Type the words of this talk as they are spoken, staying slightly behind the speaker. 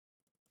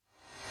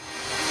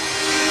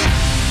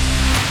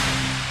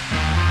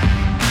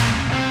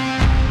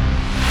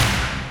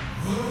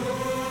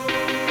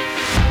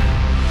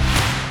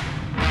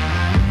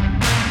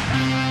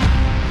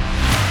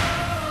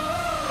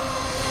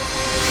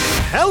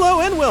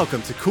Hello and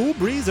welcome to Cool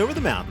Breeze Over the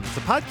Mountains,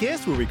 a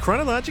podcast where we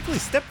chronologically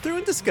step through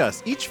and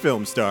discuss each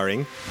film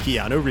starring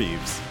Keanu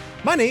Reeves.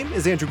 My name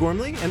is Andrew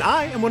Gormley, and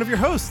I am one of your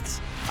hosts.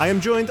 I am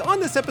joined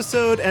on this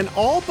episode and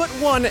all but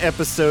one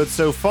episode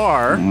so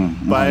far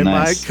by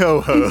my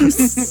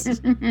co-hosts.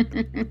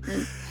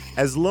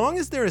 As long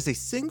as there is a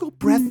single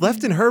breath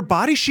left in her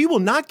body, she will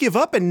not give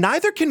up, and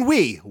neither can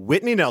we,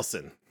 Whitney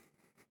Nelson.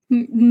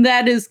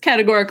 That is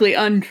categorically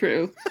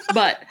untrue.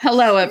 But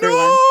hello, everyone.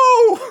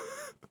 No!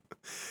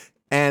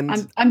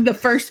 And I'm the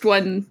first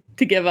one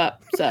to give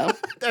up. So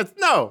that's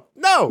no.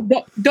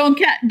 Don't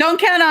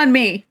count on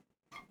me.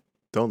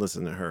 Don't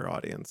listen to her,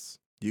 audience.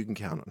 You can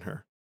count on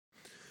her.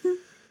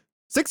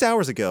 6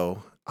 hours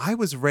ago, I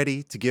was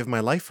ready to give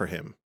my life for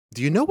him.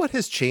 Do you know what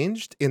has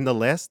changed in the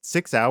last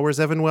 6 hours,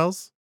 Evan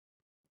Wells?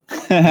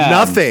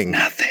 Nothing.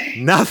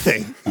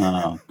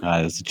 Oh,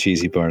 God, it's a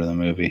cheesy part of the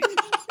movie.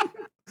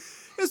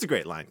 It's a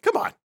great line. Come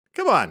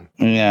on.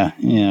 Yeah,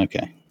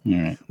 okay. All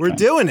right. We're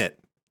doing it.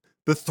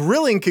 The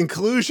thrilling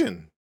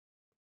conclusion.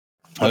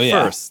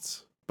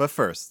 But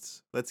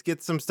first, let's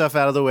get some stuff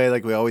out of the way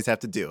like we always have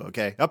to do,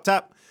 okay? Up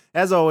top,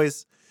 as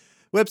always,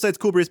 website's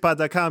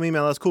coolbreezepod.com,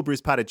 email us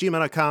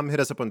coolbreezepod@gmail.com, hit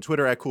us up on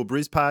Twitter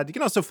 @coolbreezepod. You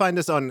can also find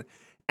us on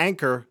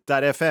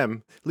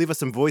anchor.fm. Leave us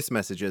some voice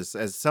messages,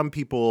 as some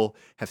people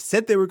have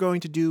said they were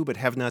going to do but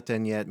have not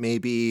done yet.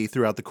 Maybe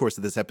throughout the course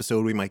of this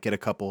episode, we might get a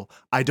couple.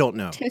 I don't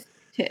know.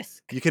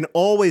 Tisk. You can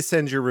always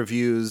send your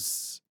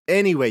reviews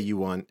any way you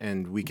want,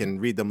 and we can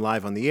read them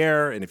live on the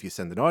air. And if you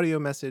send an audio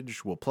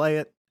message, we'll play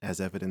it,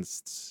 as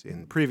evidenced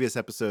in previous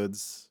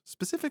episodes,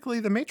 specifically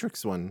the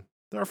Matrix one,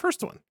 our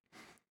first one.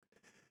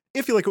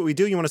 If you like what we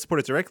do, you want to support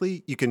it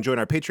directly, you can join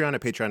our Patreon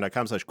at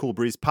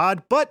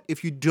patreon.com/coolbreezepod. But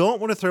if you don't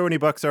want to throw any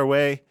bucks our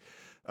way,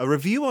 a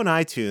review on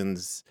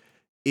iTunes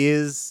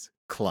is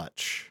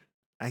clutch.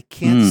 I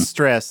can't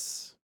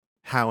stress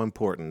how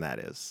important that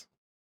is.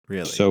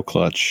 Really. So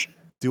clutch.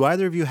 Do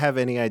either of you have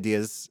any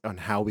ideas on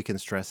how we can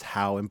stress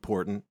how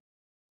important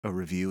a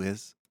review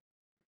is?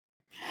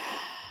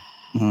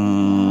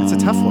 It's a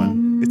tough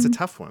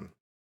one.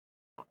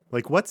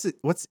 Like, what's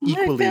equally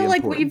important? I feel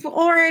like we've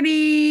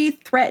already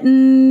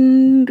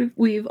threatened.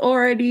 We've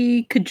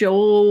already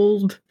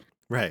cajoled.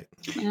 Right.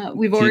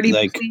 We've already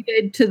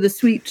pleaded to the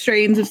sweet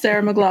strains of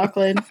Sarah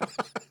McLachlan.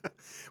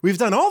 We've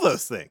done all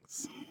those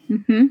things.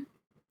 Mm-hmm.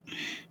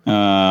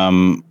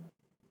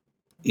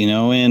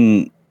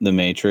 In The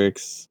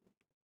Matrix,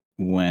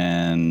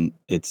 when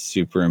it's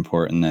super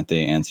important that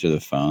they answer the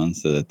phone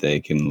so that they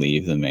can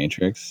leave the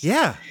Matrix.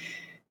 Yeah.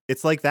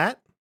 It's like that.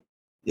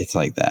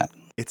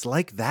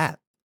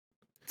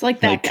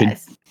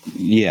 Guys.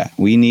 Yeah,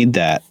 we need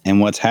that. And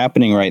what's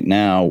happening right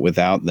now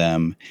without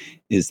them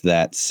is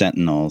that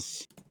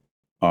Sentinels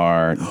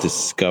are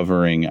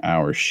discovering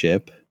our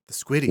ship, the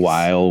Squiddies,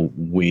 while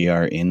we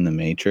are in the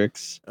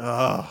Matrix.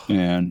 Oh.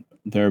 And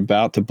they're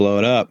about to blow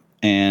it up.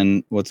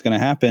 And what's going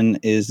to happen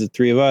is the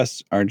three of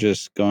us are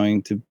just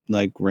going to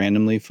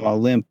randomly fall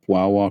limp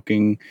while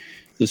walking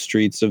the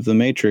streets of the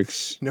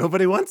Matrix.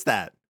 Nobody wants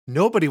that.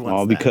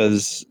 All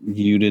because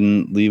you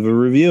didn't leave a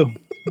review.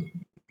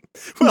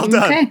 Well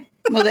done. Okay.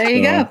 Well, there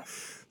you go.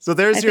 So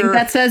I think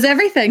that says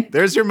everything.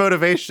 There's your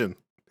motivation.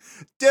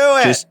 Do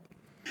it. Just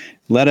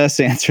let us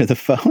answer the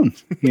phone,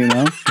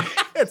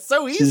 It's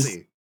so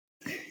easy.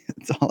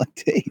 It's all it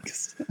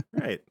takes.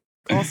 Right.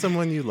 Call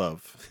someone you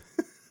love.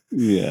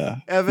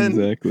 Yeah. Evan.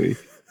 Exactly.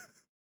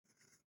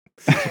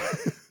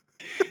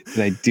 Did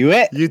I do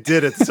it? You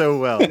did it so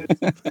well.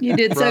 You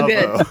did so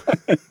good.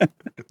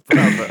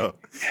 Bravo.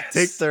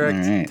 Take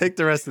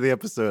the rest of the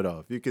episode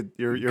off. You're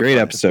great fine.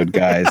 Episode,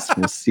 guys.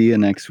 We'll see you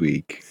next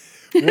week.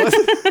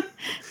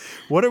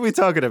 What are we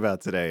talking about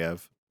today,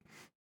 Ev?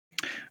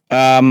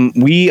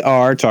 We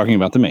are talking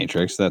about The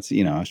Matrix. That's,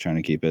 I was trying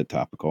to keep it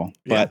topical.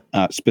 Yeah.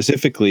 But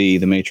specifically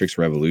The Matrix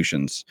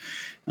Revolutions,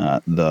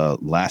 the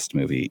last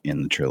movie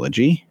in the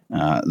trilogy.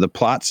 The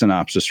plot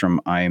synopsis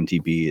from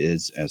IMDb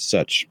is as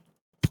such.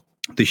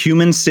 The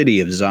human city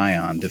of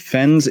Zion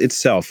defends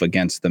itself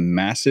against the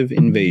massive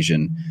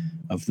invasion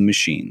of the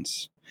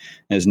machines,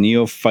 as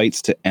Neo fights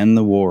to end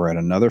the war at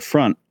another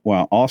front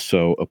while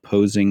also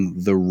opposing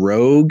the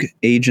rogue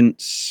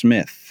Agent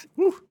Smith.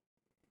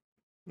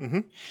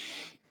 Mm-hmm.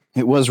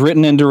 It was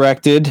written and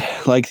directed,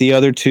 like the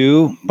other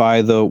two,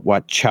 by the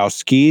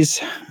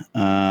Wachowskis,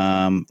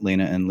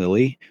 Lena and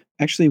Lily.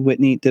 Actually,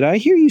 Whitney, did I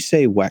hear you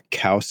say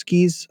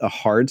Wachowskis, a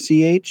hard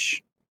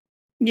CH?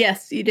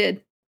 Yes, you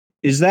did.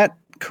 Is that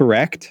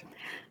correct?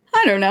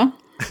 I don't know.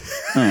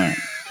 All right.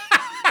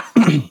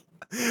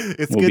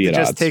 It's good to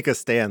just take a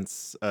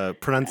stance,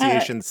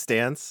 pronunciation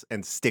stance,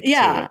 and stick to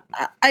it.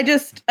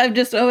 I've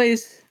just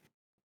always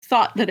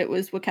thought that it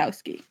was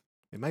Wachowski.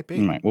 It might be.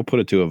 All right, we'll put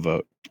it to a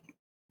vote.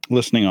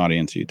 Listening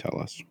audience, you tell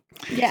us.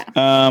 Yeah.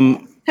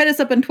 Hit us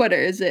up on Twitter.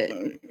 Is it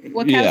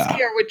Wachowski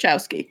or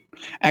Wachowski?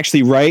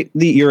 Actually, write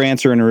your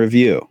answer in a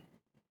review.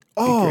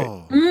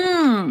 Oh.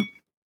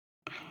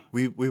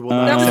 We will.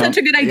 That was such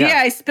a good idea.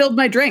 I spilled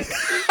my drink.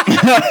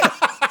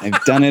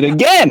 I've done it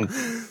again.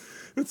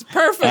 It's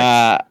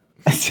perfect.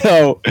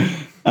 So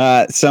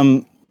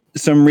some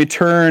some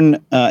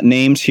return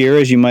names here,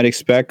 as you might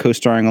expect,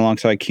 co-starring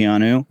alongside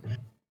Keanu.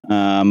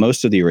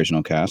 Most of the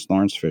original cast: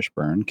 Lawrence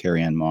Fishburne,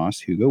 Carrie-Anne Moss,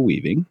 Hugo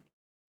Weaving.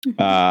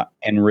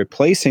 And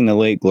replacing the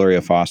late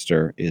Gloria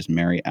Foster is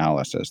Mary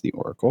Alice as the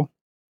Oracle.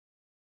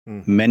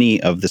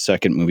 Many of the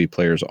second movie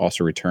players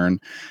also return,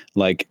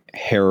 like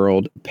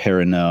Harold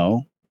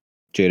Perrineau,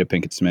 Jada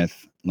Pinkett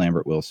Smith,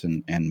 Lambert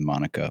Wilson, and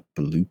Monica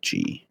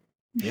Bellucci.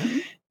 Yeah.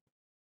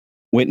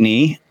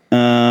 Whitney,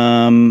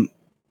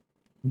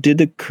 did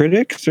the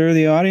critics or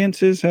the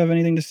audiences have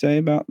anything to say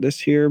about this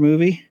here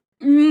movie?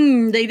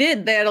 They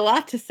did. They had a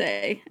lot to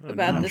say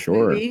about this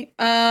movie.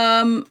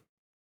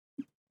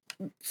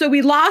 So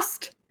we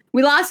lost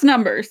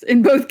numbers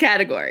in both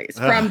categories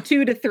from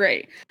 2 to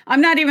 3.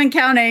 I'm not even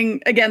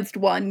counting against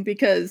 1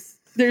 because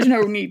there's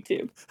no need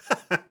to.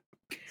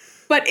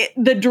 But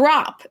the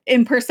drop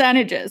in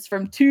percentages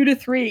from 2 to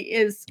 3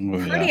 is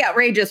pretty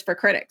outrageous for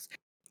critics.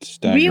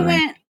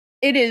 Staggering.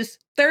 It is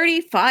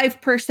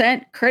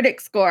 35% critic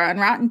score on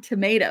Rotten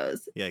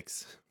Tomatoes.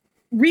 Yikes.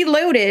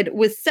 Reloaded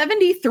with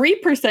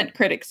 73%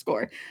 critic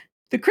score.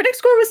 The critic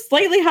score was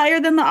slightly higher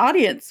than the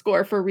audience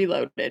score for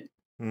Reloaded.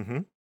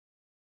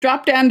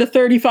 Dropped down to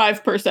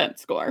 35%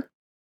 score.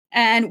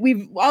 And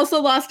we've also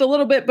lost a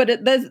little bit,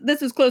 but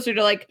this is closer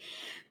to like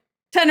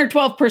 10 or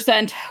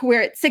 12%.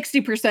 We're at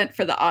 60%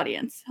 for the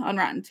audience on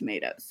Rotten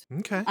Tomatoes.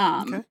 Okay.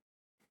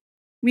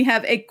 We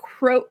have a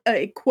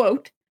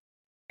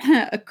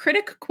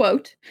critic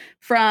quote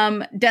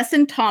from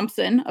Desson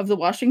Thompson of the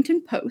Washington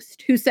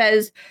Post, who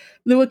says,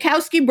 "The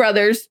Wachowski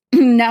brothers,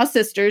 now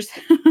sisters,"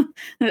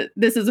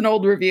 this is an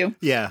old review,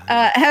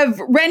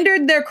 have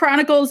rendered their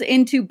chronicles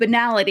into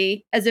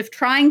banality, as if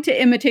trying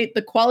to imitate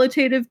the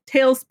qualitative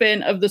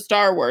tailspin of the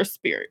Star Wars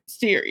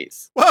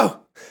series. Whoa!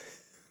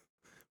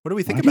 What do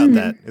we think about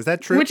that? Is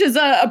that true? Which is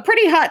a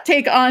pretty hot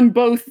take on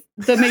both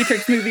the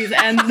Matrix movies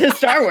and the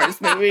Star Wars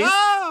movies.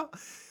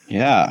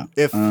 Yeah.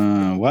 If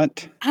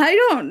what? I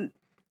don't.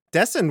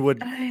 Desson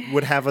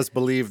would have us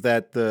believe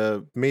that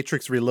the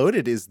Matrix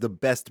Reloaded is the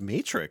best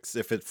Matrix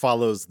if it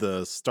follows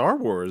the Star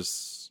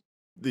Wars,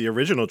 the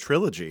original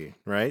trilogy,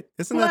 right?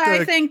 Isn't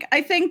that the...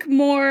 I think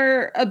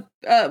more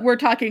we're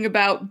talking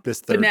about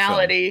this third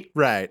finality. Film.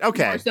 Right.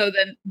 Okay. More so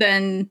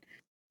than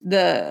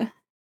the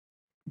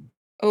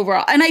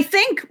overall. And I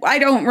think I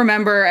don't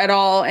remember at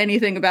all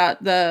anything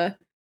about the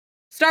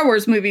Star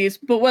Wars movies,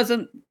 but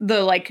wasn't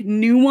the like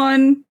new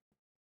one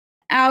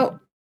out,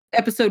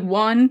 episode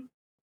 1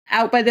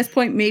 out by this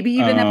point, maybe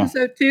even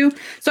episode 2.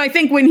 So I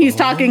think when he's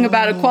talking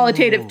about a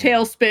qualitative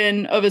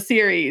tailspin of a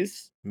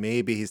series,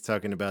 maybe he's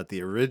talking about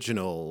the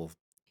original.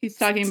 He's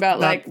talking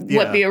about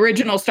what the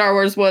original Star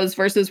Wars was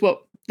versus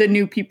what the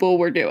new people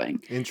were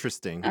doing.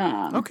 Interesting.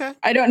 Okay.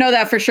 I don't know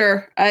that for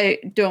sure. I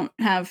don't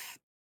have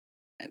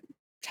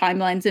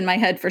timelines in my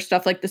head for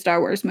stuff like the Star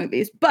Wars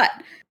movies, but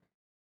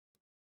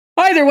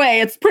either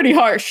way, it's pretty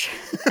harsh.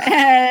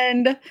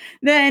 And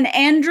then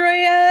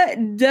Andrea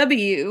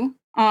W.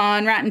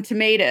 on Rotten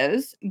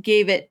Tomatoes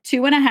gave it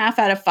 2.5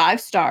 out of 5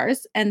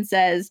 stars and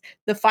says,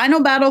 "The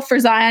final battle for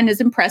Zion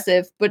is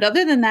impressive, but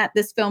other than that,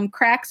 this film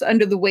cracks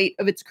under the weight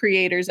of its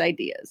creators'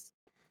 ideas."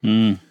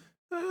 Okay.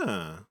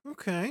 Yeah,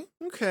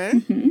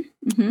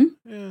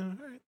 all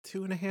right.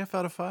 2.5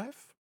 out of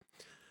 5.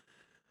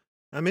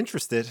 I'm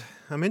interested.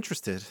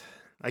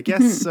 I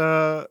guess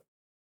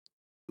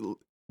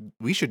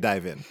we should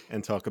dive in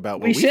and talk about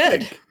what we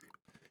think.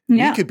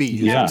 Yeah. We could be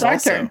users our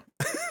also. turn.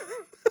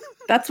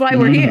 That's why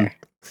we're here.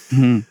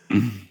 Do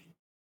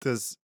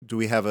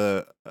we have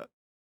a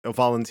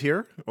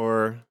volunteer,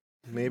 or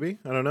maybe?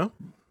 I don't know.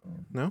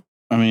 No?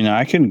 I mean,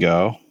 I can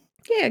go.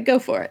 Yeah, go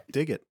for it.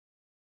 Dig it.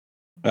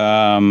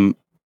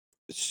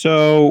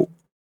 So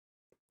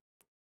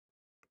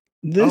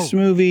this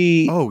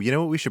movie. Oh, you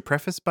know what we should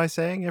preface by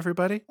saying,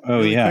 everybody? Oh,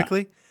 really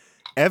quickly?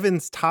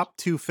 Evan's top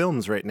 2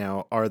 films right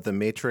now are The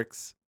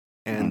Matrix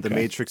and The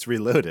Matrix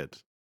Reloaded.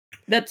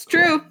 That's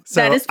true.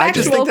 So that is factual. I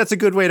just think that's a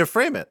good way to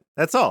frame it.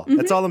 That's all.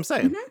 That's all I'm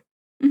saying.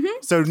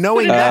 So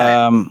knowing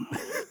that.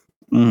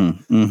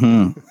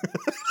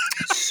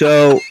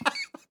 So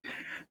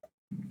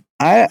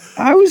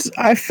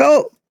I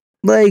felt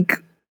like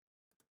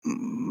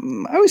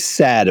I was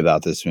sad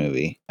about this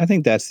movie. I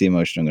think that's the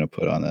emotion I'm going to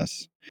put on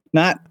this.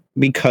 Not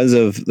because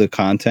of the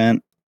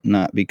content,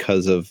 not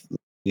because of,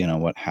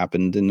 what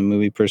happened in the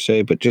movie per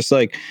se, but just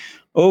like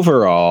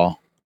overall,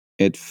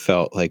 it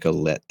felt like a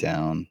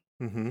letdown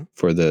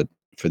for the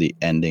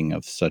ending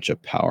of such a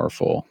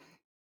powerful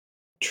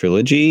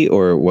trilogy,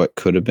 or what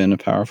could have been a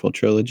powerful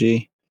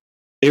trilogy.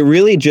 It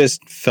really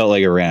just felt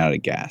like it ran out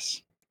of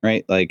gas,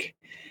 right? Like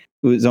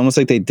it was almost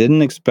like they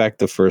didn't expect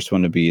the first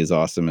one to be as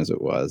awesome as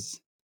it was.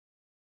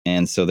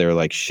 And so they were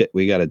like, shit,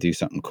 we got to do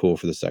something cool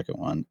for the second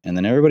one. And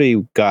then everybody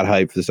got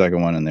hyped for the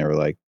second one, and they were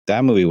like,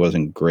 that movie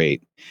wasn't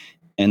great.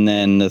 And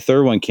then the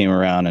third one came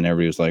around, and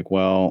everybody was like,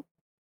 well,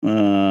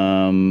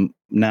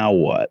 now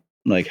what?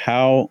 Like,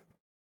 how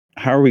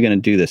are we going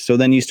to do this? So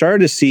then you started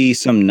to see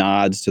some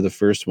nods to the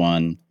first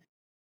one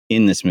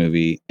in this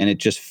movie, and it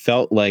just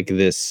felt like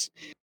this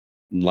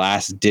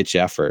last ditch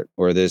effort,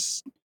 or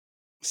this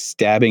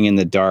stabbing in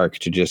the dark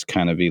to just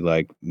kind of be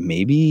like,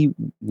 maybe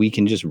we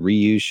can just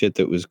reuse shit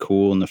that was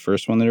cool in the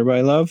first one that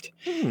everybody loved,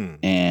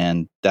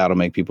 and that'll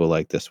make people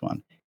like this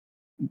one.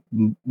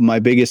 My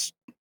biggest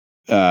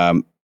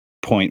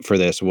point for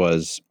this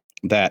was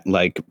that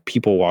like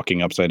people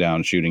walking upside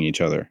down shooting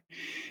each other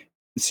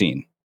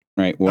scene,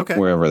 right? Okay.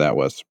 Wherever that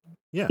was.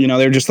 Yeah. You know,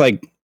 they're just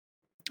like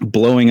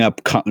blowing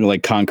up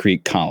like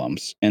concrete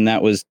columns, and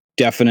that was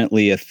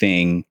definitely a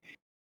thing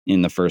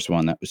in the first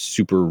one that was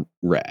super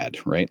rad,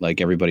 right?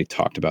 Like everybody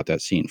talked about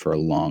that scene for a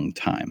long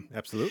time.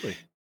 Absolutely.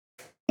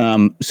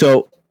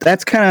 So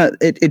that's kind of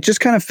it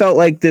just kind of felt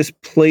like this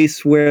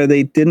place where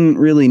they didn't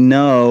really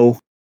know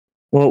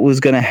what was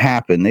going to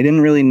happen. They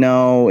didn't really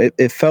know.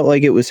 It felt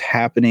like it was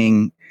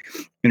happening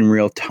in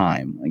real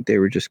time. Like they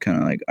were just kind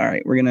of like, all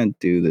right, we're going to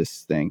do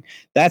this thing.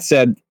 That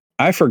said,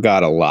 I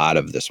forgot a lot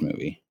of this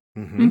movie.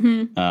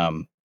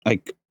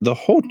 Like the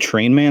whole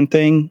Train Man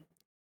thing,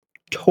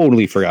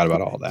 totally forgot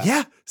about all that.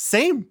 Yeah,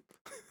 same.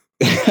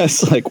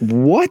 It's like,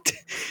 what?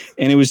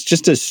 And it was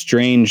just a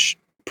strange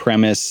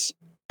premise,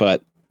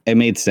 but it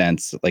made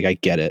sense. Like I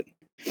get it.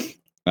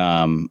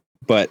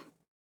 But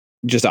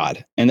just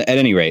odd. And at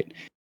any rate,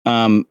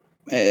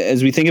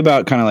 as we think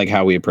about kind of like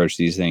how we approach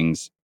these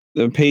things,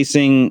 the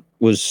pacing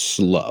was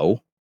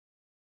slow.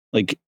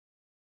 Like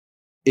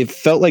it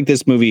felt like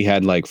this movie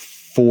had like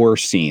 4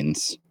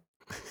 scenes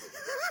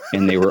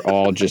and they were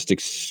all just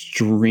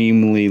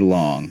extremely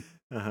long.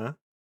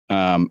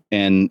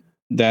 And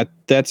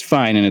that's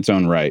fine in its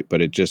own right,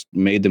 but it just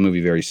made the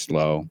movie very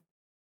slow.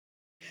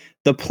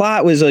 The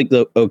plot was like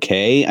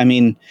okay. I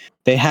mean,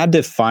 they had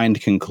to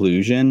find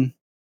conclusion.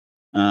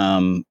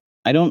 I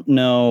don't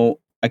know.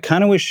 I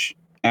kind of wish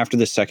after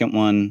the second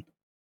one,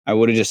 I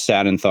would have just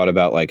sat and thought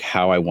about like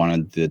how I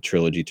wanted the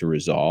trilogy to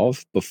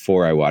resolve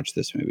before I watched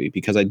this movie,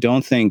 because I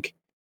don't think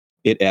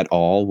it at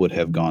all would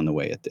have gone the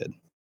way it did.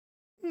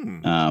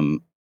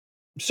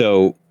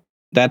 So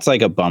that's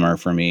like a bummer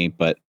for me,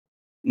 but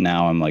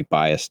now I'm like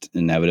biased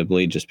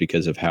inevitably just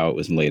because of how it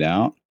was laid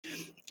out.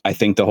 I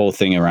think the whole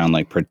thing around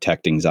like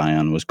protecting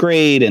Zion was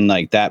great, and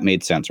like that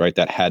made sense, right?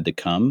 That had to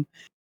come,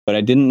 but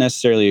I didn't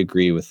necessarily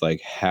agree with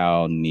like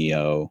how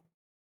Neo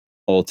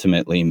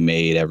ultimately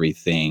made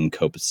everything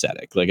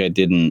copacetic. Like I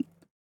didn't,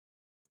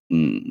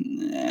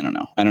 I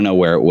don't know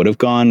where it would have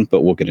gone,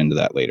 but we'll get into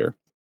that later.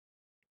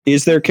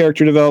 Is there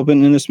character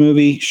development in this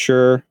movie?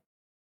 Sure,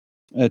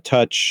 a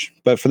touch,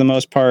 but for the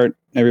most part,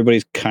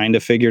 everybody's kind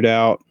of figured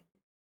out.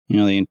 You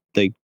know,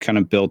 they kind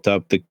of built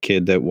up the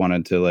kid that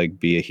wanted to like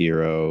be a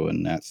hero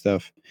and that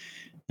stuff,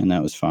 and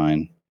that was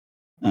fine.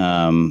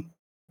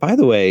 By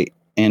the way,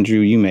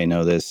 Andrew, you may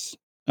know this.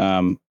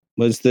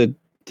 Was the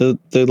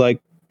like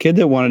kid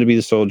that wanted to be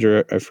the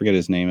soldier? I forget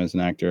his name as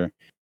an actor.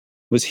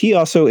 Was he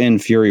also in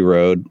Fury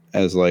Road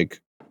as like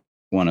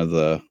one of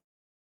the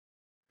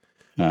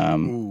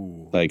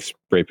like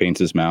spray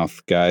paints his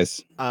mouth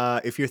guys?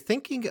 If you're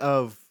thinking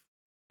of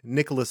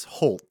Nicholas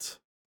Hoult,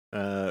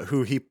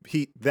 who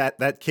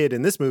that kid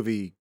in this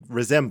movie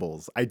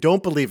resembles, I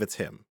don't believe it's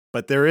him,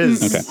 but there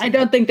is. Okay. I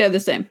don't think they're the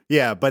same.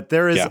 Yeah, but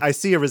there is. Yeah. I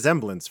see a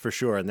resemblance for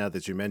sure now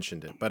that you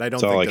mentioned it, but I don't.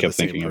 That's think all I they're kept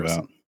the same thinking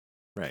person.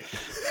 about.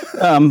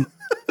 Right.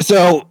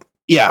 So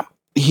yeah,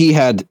 he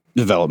had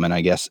development,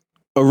 I guess.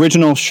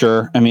 Original,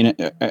 sure. I mean,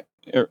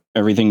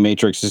 everything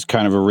Matrix is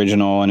kind of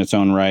original in its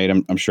own right.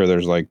 I'm sure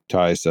there's like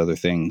ties to other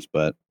things,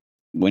 but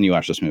when you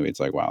watch this movie, it's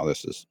like, wow,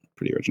 this is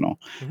pretty original.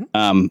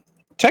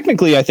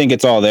 Technically, I think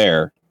it's all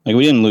there. Like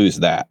we didn't lose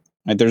that.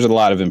 Like there's a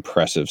lot of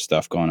impressive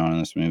stuff going on in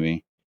this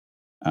movie.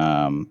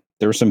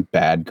 There was some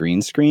bad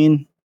green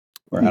screen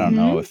where I don't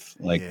know if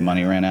like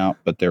money ran out,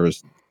 but there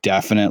was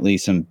definitely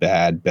some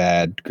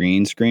bad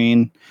green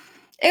screen.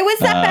 It was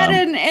that bad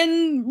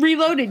in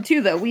Reloaded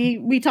too, though.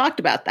 We talked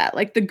about that.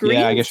 Like the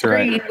green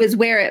screen was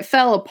where it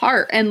fell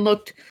apart and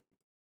looked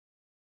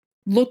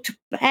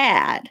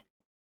bad.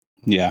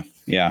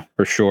 Yeah,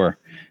 for sure.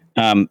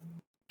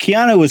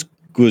 Keanu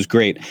was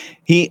great.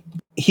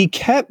 He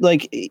kept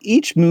like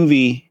each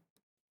movie.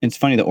 It's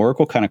funny, the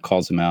Oracle kind of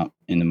calls him out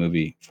in the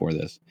movie for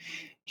this.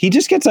 He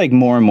just gets like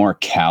more and more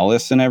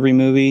callous in every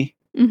movie.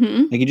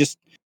 Like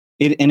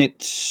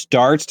it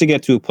starts to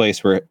get to a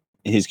place where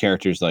his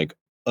character's like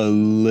a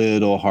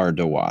little hard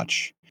to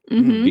watch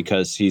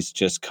because he's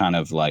just kind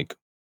of like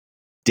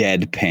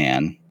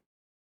deadpan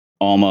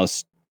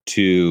almost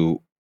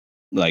to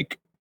like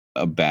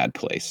a bad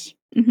place.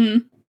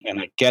 And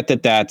I get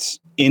that that's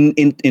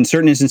in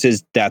certain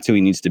instances, that's who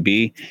he needs to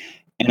be.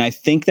 And I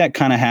think that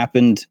kind of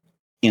happened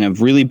in a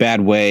really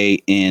bad way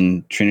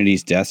in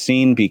Trinity's death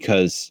scene,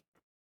 because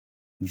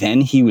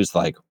then he was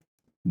like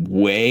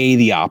way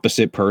the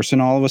opposite person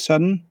all of a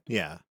sudden.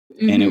 Yeah.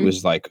 And it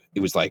was like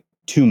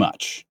too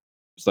much.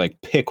 It's like,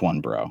 pick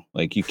one, bro.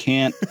 Like you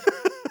can't,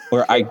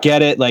 or I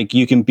get it. Like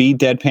you can be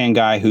deadpan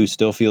guy who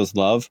still feels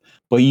love,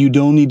 but you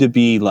don't need to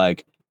be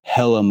like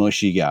hella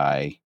mushy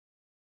guy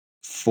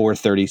for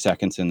 30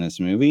 seconds in this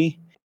movie.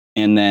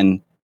 And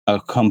then a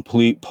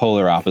complete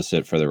polar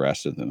opposite for the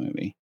rest of the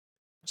movie.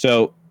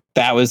 So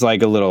that was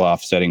like a little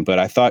offsetting, but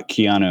I think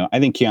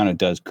Keanu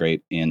does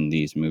great in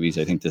these movies.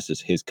 I think this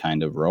is his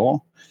kind of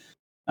role.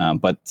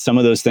 But some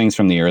of those things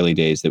from the early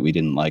days that we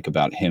didn't like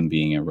about him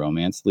being a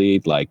romance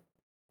lead, like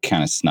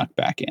kind of snuck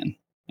back in.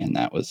 And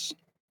that was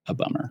a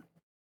bummer.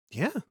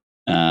 Yeah.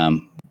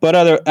 But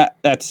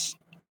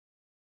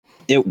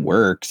it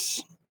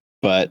works,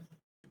 but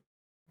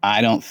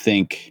I don't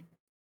think,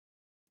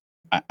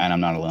 and I'm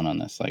not alone on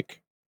this,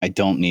 like, I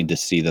don't need to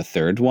see the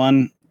third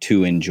one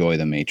to enjoy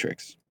The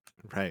Matrix.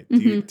 Right.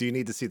 Mhm. Do you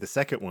need to see the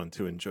second one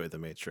to enjoy The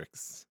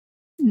Matrix?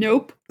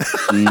 Nope.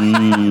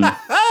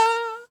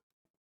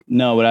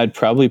 No, but I'd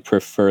probably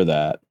prefer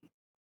that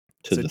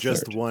to So the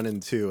just third. 1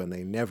 and 2, and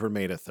they never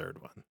made a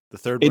third one. The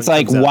third It's one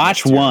like comes out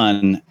watch next year.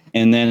 1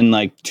 and then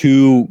like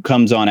 2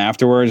 comes on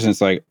afterwards, and it's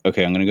like,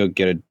 okay, I'm gonna go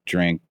get a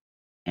drink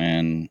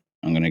and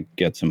I'm gonna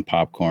get some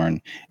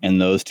popcorn,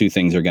 and those 2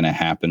 things are gonna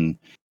happen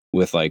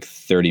with like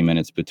 30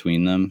 minutes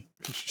between them.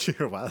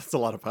 Wow, that's a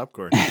lot of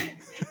popcorn.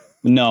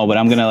 No, but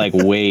I'm gonna like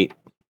wait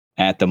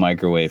at the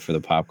microwave for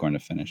the popcorn to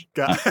finish.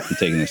 Got- I'm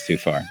taking this too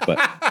far, but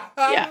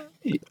Yeah.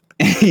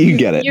 you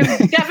get it. You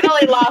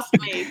definitely lost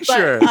me, but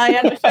Sure. I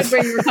understood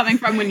where you were coming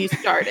from when you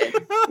started.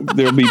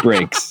 There'll be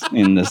breaks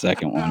in the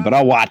second one, but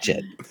I'll watch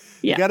it.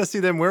 You Yeah. got to see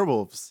them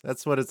werewolves.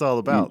 That's what it's all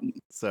about.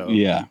 So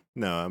Yeah.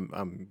 no,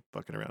 I'm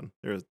fucking around.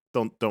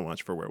 Don't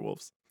watch for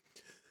werewolves.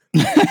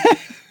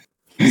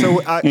 So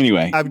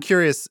Anyway, I'm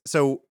curious.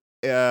 So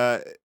do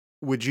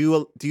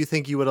you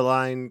think you would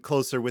align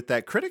closer with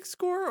that critic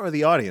score or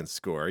the audience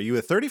score? Are you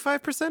a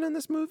 35% in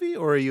this movie,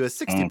 or are you a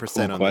 60%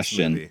 cool on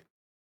question. this movie?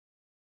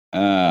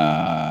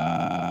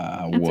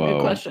 That's a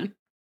good question.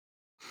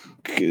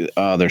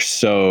 Oh, they're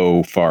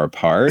so far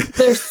apart.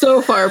 They're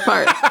so far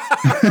apart.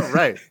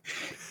 Right.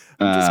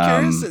 I'm just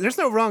curious. Um, There's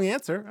no wrong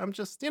answer. I'm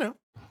just, you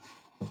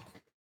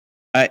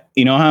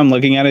know how I'm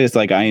looking at it? It's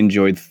like I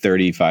enjoyed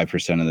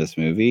 35% of this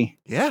movie.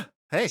 yeah.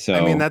 Hey, I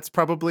So- mean, that's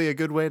probably a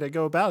good way to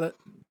go about it.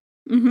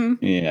 Hmm.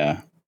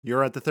 Yeah.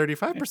 You're at the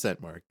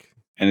 35% mark.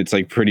 And it's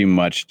like pretty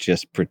much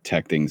just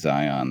protecting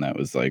Zion. That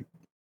was like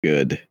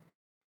good.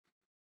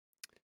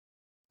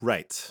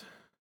 Right.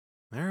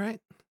 All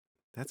right.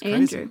 That's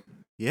crazy. Andrew,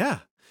 Yeah.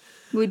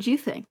 what'd you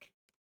think?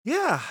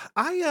 Yeah.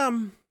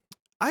 I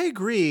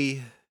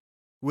agree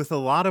with a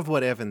lot of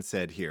what Evan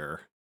said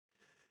here.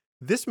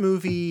 This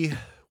movie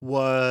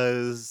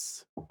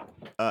was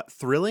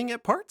thrilling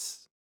at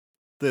parts.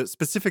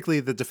 Specifically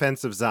the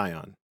defense of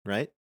Zion,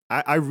 right?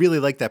 I really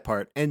like that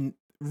part. And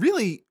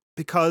really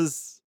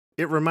because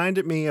it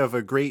reminded me of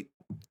a great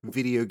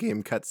video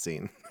game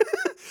cutscene.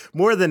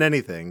 More than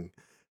anything.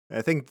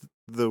 I think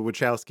the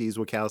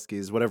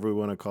Wachowskis, whatever we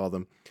want to call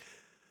them,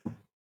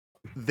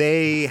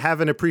 they have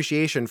an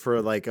appreciation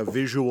for like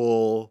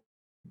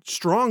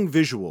strong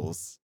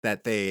visuals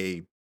that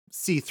they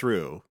see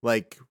through.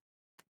 Like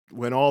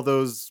when all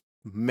those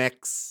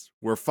mechs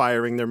were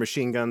firing their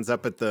machine guns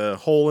up at the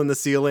hole in the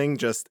ceiling,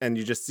 and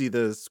you just see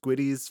the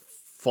squiddies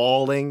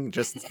falling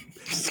just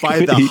by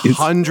the Squiddies.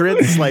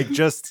 hundreds, like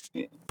just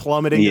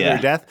plummeting to Yeah.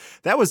 their death.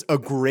 That was a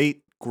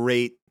great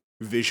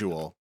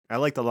visual. I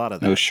liked a lot of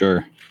that. Oh,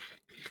 sure.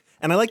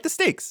 And I like the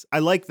stakes. I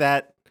like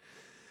that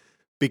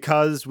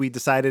because we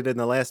decided in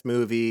the last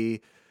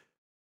movie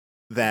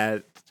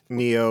that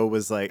Neo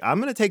was like, I'm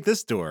going to take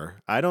this door.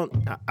 I don't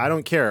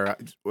care.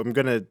 I'm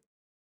going to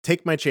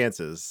take my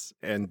chances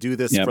and do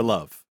this Yep. for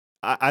love.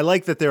 I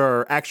like that there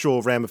are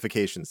actual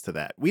ramifications to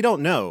that. We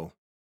don't know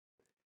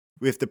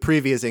if the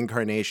previous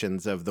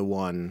incarnations of the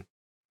one,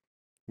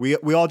 we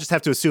all just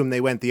have to assume they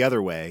went the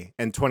other way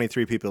and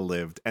 23 people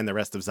lived and the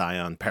rest of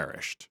Zion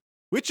perished,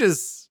 which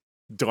is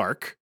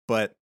dark,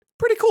 but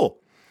pretty cool.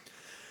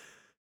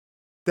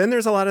 Then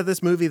there's a lot of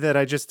this movie that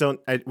I just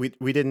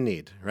we didn't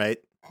need, right?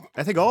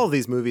 I think all of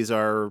these movies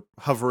are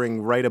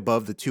hovering right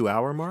above the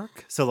 2-hour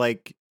mark. So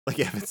like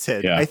Evan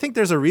said, Yeah. I think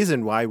there's a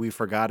reason why we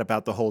forgot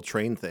about the whole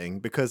train thing,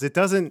 because it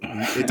doesn't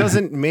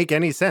make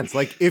any sense.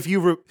 Like if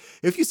you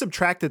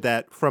subtracted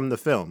that from the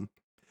film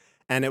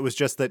and it was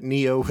just that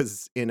Neo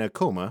was in a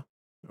coma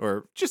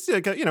or just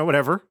like,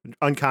 whatever,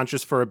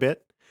 unconscious for a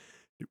bit,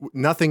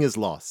 nothing is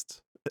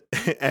lost.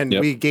 And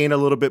Yep. we gain a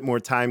little bit more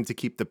time to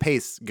keep the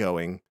pace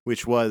going,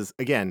 which was,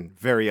 again,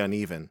 very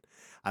uneven.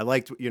 I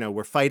liked,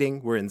 we're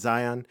fighting, we're in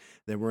Zion,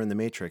 then we're in the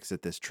Matrix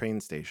at this train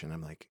station.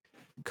 I'm like,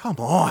 come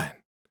on,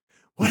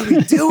 what are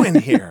we doing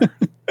here?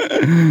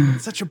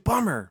 It's such a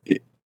bummer.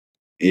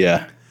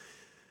 Yeah.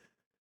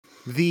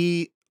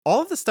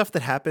 All of the stuff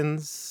that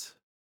happens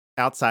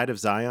outside of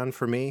Zion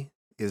for me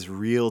is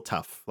real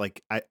tough.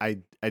 Like I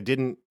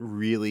didn't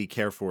really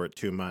care for it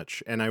too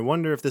much. And I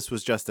wonder if this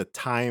was just a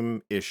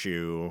time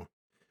issue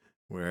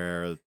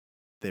where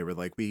they were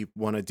like, we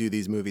want to do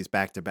these movies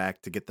back to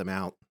back to get them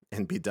out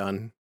and be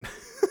done.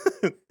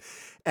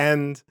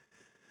 And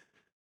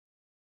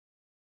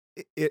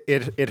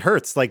it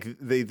hurts. Like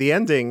the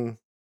ending,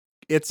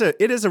 it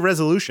is a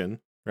resolution,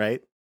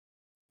 right?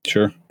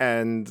 Sure.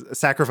 And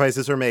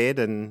sacrifices are made,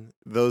 and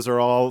those are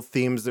all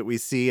themes that we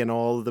see in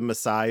all the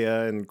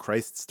Messiah and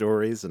Christ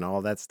stories and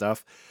all that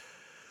stuff.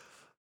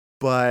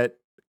 But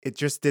it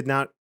just did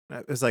not.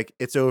 It was like,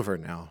 it's over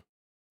now.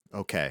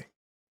 okay,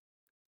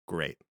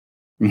 great.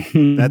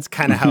 That's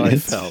kind of how I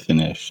felt.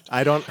 Finished.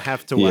 I don't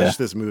have to watch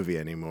this movie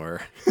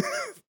anymore.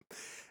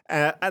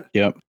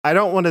 Yep. I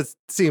don't want to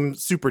seem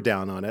super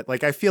down on it.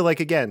 Like, I feel like,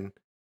 again,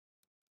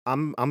 I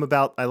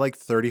like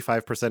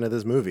 35% of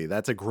this movie.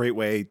 That's a great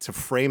way to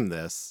frame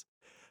this.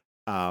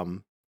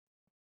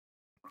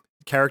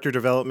 Character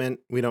development,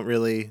 we don't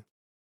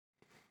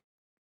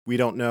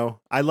know.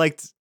 I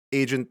liked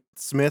Agent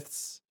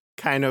Smith's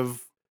kind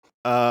of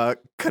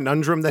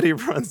conundrum that he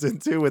runs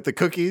into with the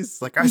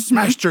cookies. Like, I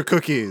smashed your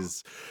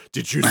cookies.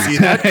 Did you see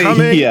that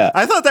coming? Yeah.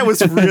 I thought that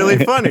was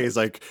really funny. He's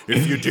like,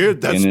 if you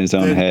did, that's in his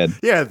own head.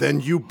 Yeah, then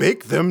you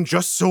bake them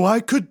just so I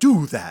could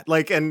do that.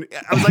 Like, and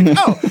I was like,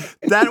 oh,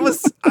 that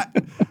was,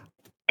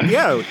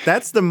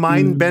 that's the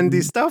mind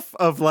bendy stuff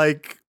of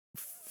like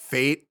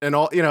fate and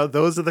all. You know,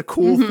 those are the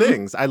cool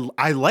things.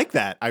 I like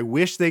that. I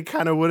wish they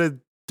kind of would have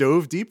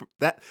dove deeper.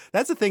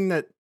 That's a thing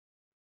that,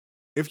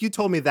 if you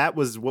told me that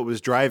was what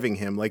was driving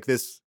him, like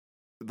this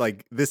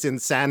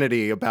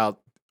insanity about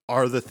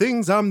are the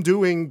things I'm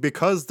doing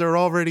because they're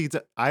already,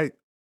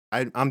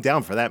 I'm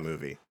down for that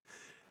movie.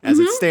 As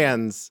it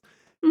stands,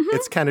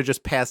 it's kind of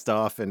just passed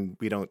off, and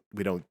we don't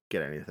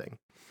get anything.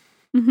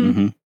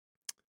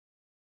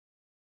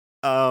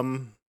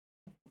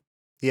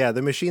 Yeah,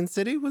 the Machine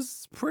City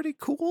was pretty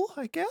cool,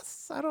 I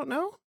guess. I don't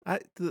know.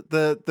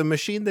 The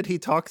machine that he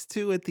talks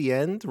to at the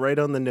end, right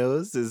on the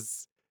nose,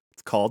 it's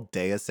called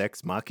Deus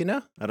Ex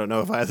Machina. I don't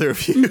know if either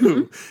of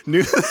you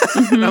knew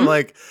that. And I'm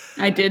like,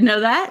 I did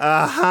know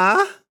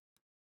that.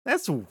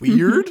 That's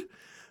weird.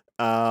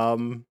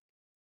 I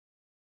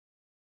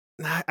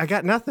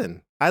got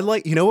nothing.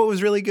 You know what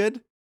was really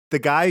good? The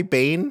guy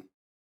Bane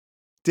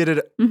did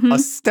a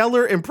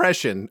stellar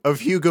impression of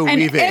Hugo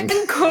Weaving.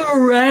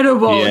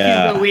 Incredible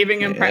Hugo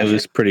Weaving impression. It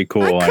was pretty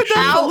cool, actually.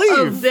 Out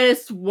of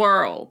this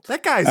world.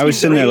 That guy's I was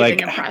sitting there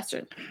like,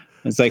 impression.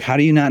 It's like, how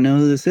do you not know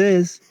who this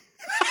is?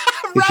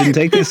 It shouldn't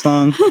take this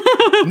long.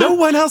 No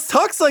one else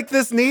talks like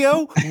this,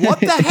 Neo. What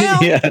the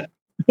hell? Yeah.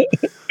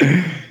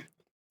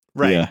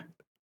 Right. Yeah.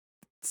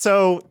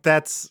 So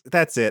that's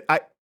it. I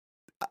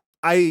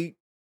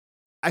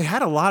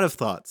had a lot of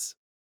thoughts.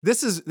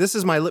 This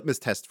is my litmus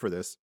test for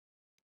this.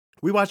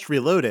 We watched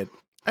Reloaded.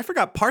 I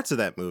forgot parts of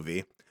that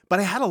movie, but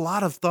I had a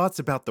lot of thoughts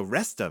about the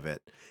rest of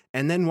it.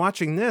 And then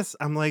watching this,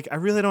 I'm like, I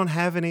really don't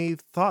have any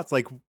thoughts.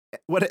 Like,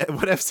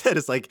 what I've said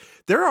is like,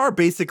 there are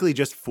basically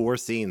just 4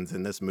 scenes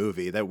in this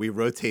movie that we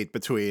rotate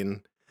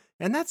between,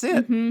 and that's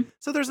it.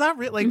 So there's not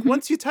really, like,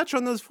 once you touch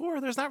on those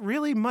 4, there's not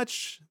really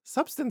much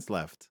substance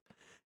left.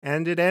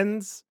 And it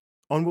ends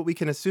on what we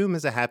can assume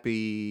is a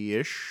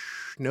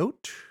happy-ish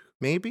note,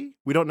 maybe.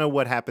 We don't know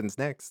what happens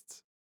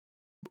next.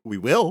 We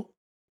will.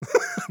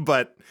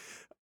 But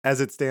as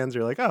it stands,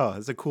 you're like, oh,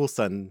 it's a cool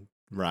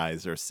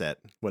sunrise or set,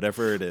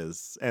 whatever it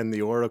is. And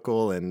the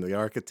Oracle and the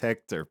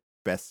Architect are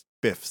best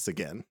biffs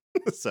again.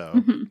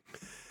 So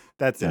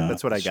that's it.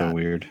 That's what I got. So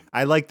weird.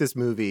 I like this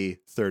movie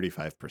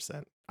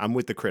 35%. I'm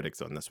with the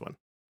critics on this one.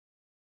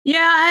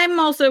 Yeah, I'm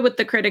also with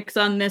the critics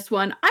on this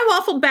one. I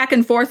waffled back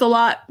and forth a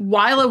lot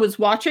while I was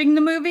watching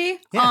the movie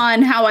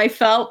on how I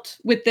felt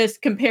with this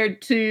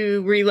compared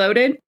to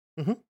Reloaded.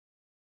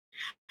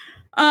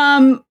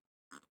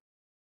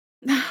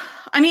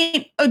 I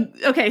mean,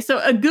 okay, so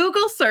a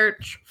Google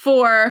search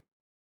for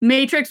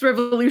Matrix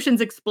Revolutions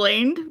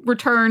Explained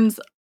returns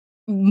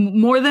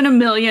more than 1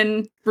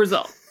 million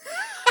results.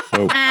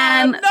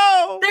 And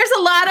there's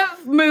a lot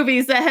of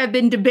movies that have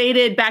been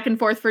debated back and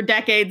forth for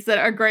decades that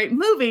are great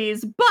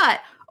movies,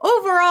 but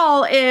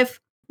overall, if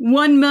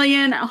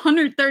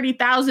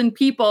 1,130,000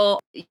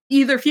 people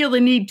either feel the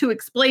need to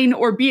explain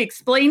or be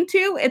explained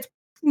to, it's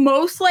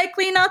most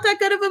likely not that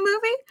good of a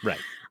movie. Right.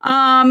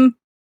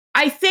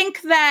 I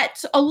think that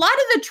a lot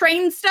of the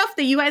train stuff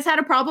that you guys had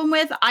a problem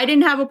with, I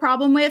didn't have a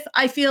problem with.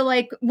 I feel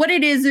like what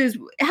it is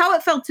how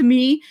it felt to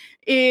me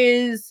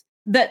is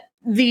that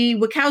the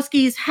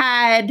Wachowskis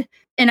had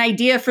an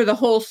idea for the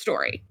whole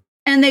story.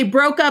 And they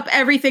broke up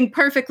everything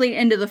perfectly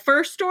into the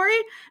first story,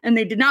 and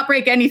they did not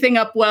break anything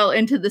up well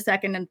into the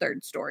second and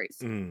third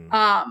stories.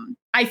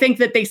 I think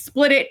that they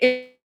split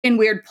it in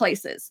weird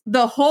places.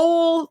 The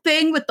whole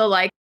thing with the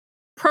like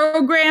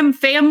program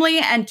family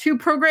and 2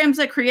 programs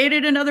that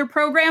created another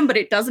program, but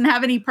it doesn't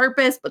have any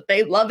purpose, but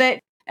they love it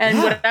and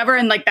whatever.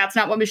 And like, that's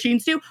not what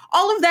machines do.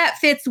 All of that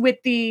fits with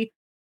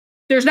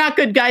there's not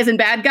good guys and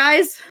bad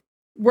guys.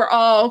 We're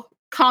all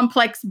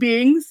complex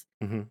beings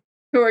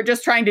who are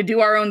just trying to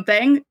do our own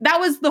thing. That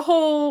was the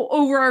whole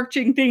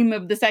overarching theme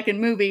of the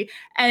second movie.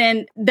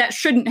 And that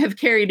shouldn't have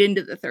carried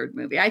into the third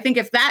movie. I think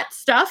if that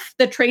stuff,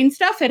 the train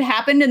stuff, had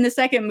happened in the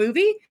second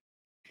movie,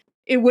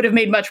 it would have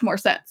made much more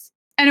sense.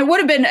 And it would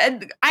have been,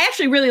 I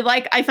actually really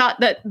I thought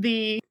that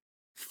the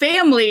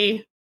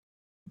family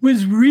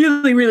was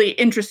really, really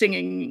interesting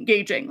and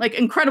engaging. Like,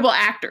 incredible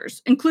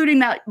actors, including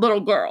that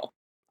little girl.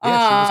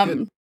 Yeah, she was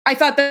good. I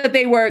thought that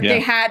they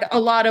had a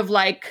lot of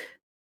like,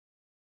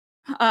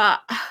 I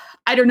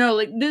don't know,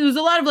 like there was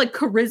a lot of like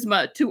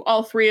charisma to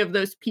all 3 of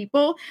those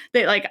people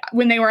that like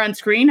when they were on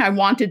screen, I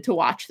wanted to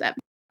watch them.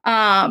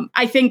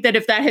 I think that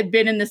if that had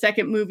been in the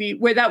second movie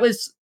where that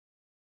was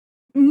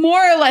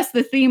more or less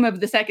the theme of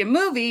the second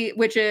movie,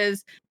 which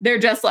is they're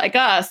just like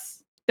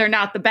us. They're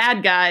not the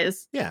bad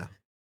guys. Yeah.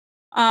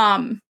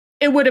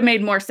 It would have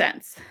made more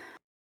sense.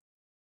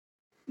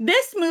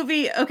 This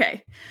movie,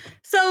 okay.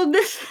 So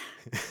this,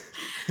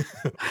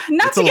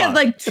 not It's to a get lot.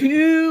 like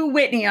too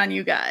Whitney on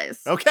you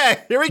guys, Okay,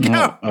 here we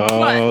go.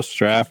 Oh,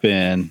 strap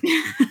in.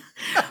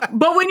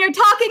 but when you're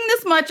talking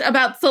this much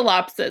about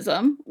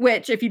solipsism,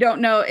 which if you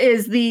don't know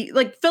is the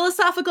like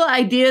philosophical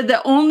idea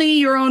that only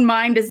your own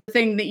mind is the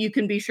thing that you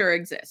can be sure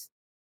exists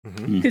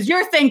Mhm. because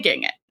you're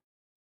thinking it.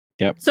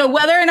 Yep. So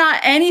whether or not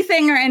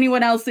anything or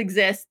anyone else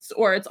exists,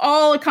 or it's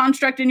all a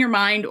construct in your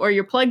mind, or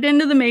you're plugged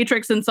into the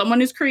matrix and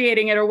someone is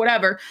creating it or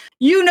whatever,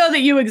 you know that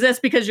you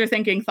exist because you're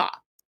thinking thought.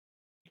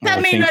 That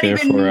I may think not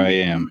even- therefore I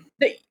am.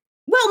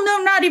 Well,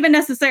 no, not even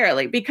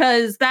necessarily,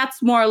 because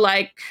that's more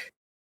like,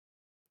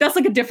 that's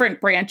like a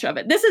different branch of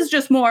it. This is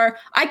just more,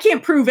 I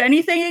can't prove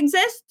anything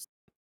exists.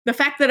 The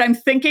fact that I'm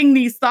thinking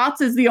these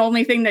thoughts is the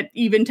only thing that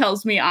even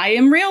tells me I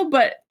am real,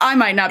 but I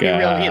might not be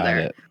real Got either.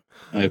 it.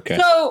 Okay.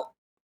 So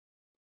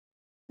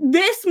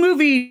this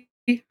movie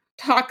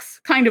talks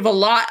kind of a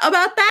lot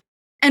about that.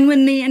 And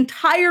when the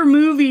entire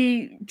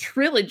movie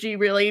trilogy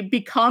really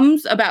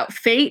becomes about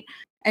fate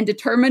and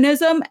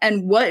determinism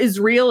and what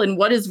is real and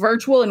what is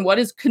virtual and what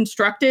is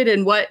constructed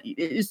and what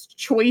is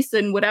choice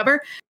and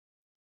whatever,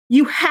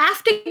 you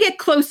have to get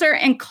closer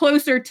and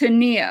closer to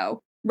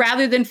Neo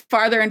rather than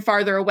farther and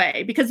farther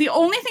away, because the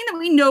only thing that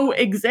we know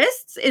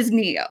exists is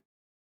Neo.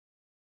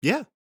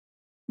 Yeah.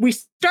 We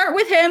start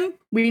with him.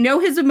 We know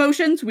his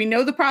emotions. We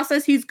know the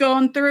process he's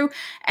going through.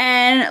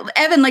 And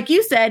Evan, like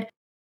you said,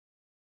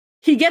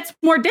 he gets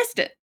more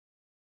distant.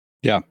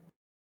 Yeah.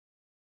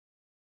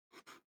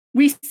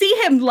 We see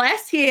him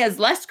less. He has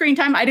less screen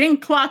time. I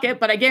didn't clock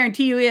it, but I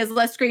guarantee you he has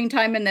less screen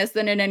time in this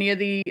than in any of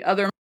the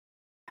other.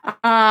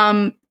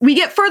 We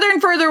get further and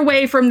further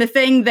away from the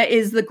thing that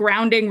is the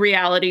grounding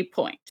reality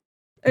point.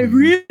 I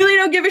really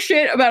don't give a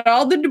shit about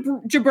all the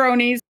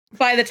jabronis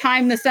by the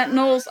time the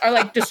Sentinels are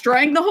like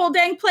destroying the whole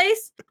dang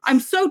place. I'm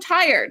so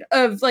tired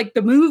of like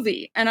the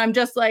movie, and I'm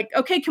just like,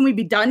 okay, can we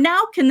be done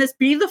now? Can this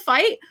be the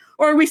fight?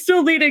 Or are we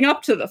still leading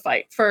up to the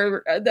fight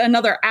for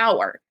another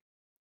hour?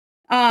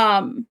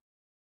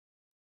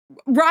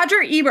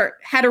 Roger Ebert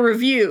had a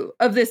review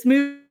of this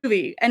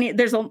movie, and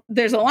there's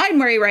a line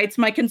where he writes,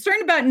 "My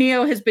concern about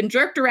Neo has been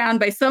jerked around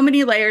by so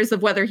many layers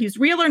of whether he's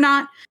real or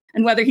not,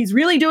 and whether he's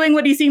really doing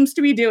what he seems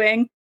to be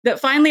doing, that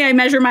finally I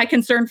measure my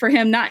concern for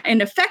him not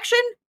in affection,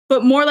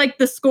 but more like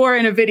the score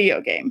in a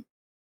video game."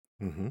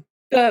 Mm-hmm.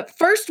 The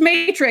first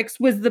Matrix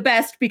was the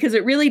best because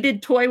it really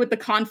did toy with the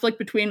conflict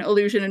between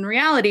illusion and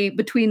reality,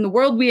 between the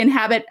world we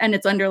inhabit and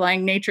its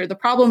underlying nature. The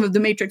problem of The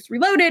Matrix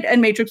Reloaded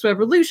and Matrix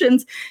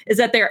Revolutions is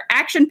that they're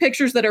action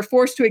pictures that are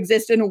forced to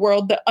exist in a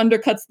world that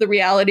undercuts the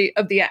reality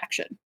of the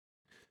action.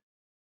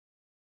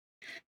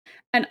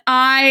 And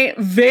I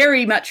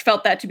very much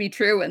felt that to be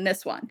true in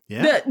this one.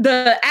 Yeah.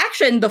 The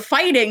action, the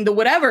fighting, the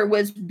whatever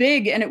was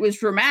big and it was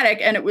dramatic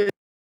and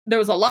there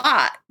was a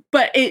lot,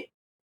 but it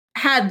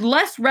had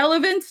less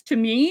relevance to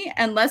me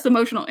and less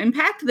emotional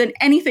impact than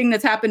anything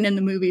that's happened in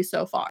the movie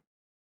so far.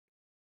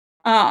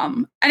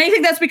 And I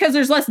think that's because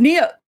there's less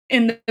Neo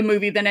in the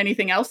movie than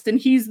anything else. And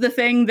he's the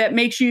thing that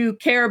makes you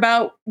care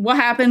about what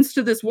happens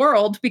to this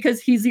world, because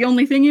he's the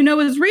only thing you know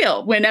is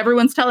real when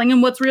everyone's telling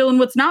him what's real and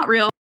what's not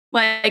real.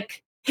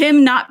 Like,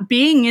 him not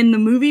being in the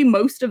movie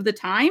most of the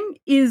time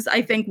is,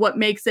 I think, what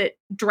makes it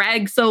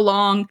drag so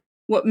long,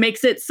 what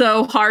makes it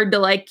so hard to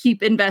like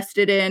keep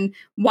invested in,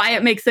 why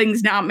it makes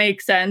things not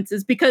make sense,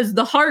 is because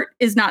the heart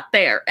is not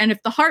there. And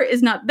if the heart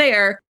is not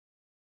there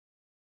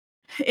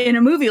in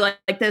a movie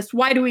like this,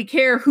 why do we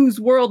care whose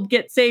world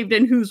gets saved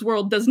and whose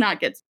world does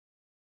not get saved?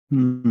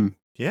 Hmm.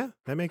 Yeah,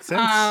 that makes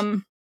sense.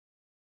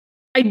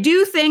 I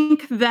do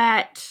think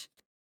that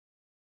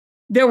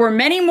there were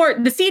many more.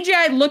 The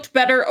CGI looked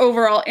better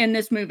overall in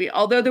this movie,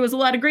 although there was a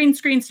lot of green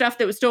screen stuff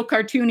that was still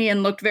cartoony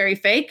and looked very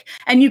fake.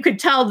 And you could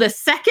tell the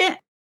second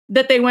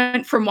that they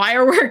went from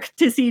wire work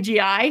to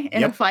CGI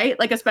in a fight,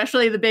 like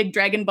especially the big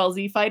Dragon Ball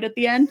Z fight at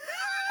the end.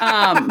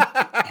 Nice.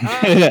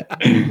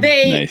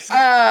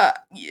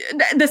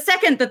 The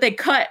second that they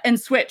cut and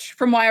switch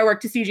from wire work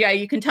to CGI,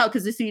 you can tell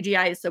because the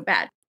CGI is so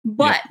bad.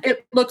 But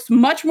it looks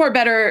much more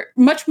better,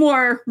 much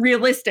more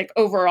realistic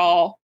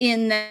overall,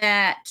 in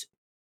that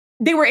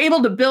they were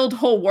able to build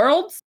whole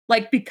worlds,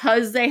 like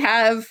because they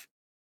have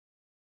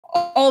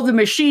all the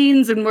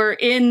machines and we're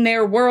in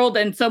their world,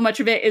 and so much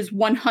of it is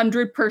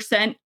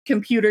 100%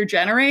 computer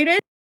generated.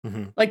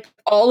 Mm-hmm. Like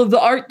all of the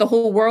art, the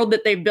whole world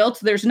that they've built,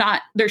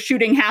 they're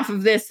shooting half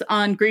of this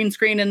on green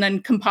screen and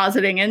then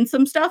compositing in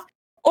some stuff.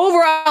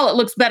 Overall, it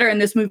looks better in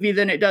this movie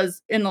than it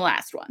does in the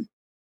last one.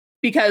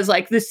 Because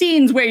like the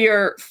scenes where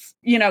you're,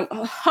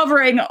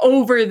 hovering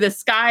over the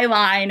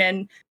skyline,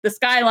 and the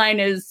skyline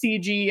is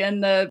CG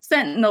and the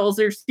Sentinels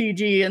are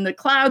CG and the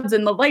clouds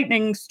and the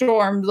lightning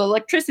storms, the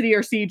electricity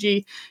are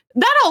CG.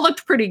 That all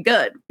looked pretty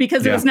good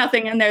because there was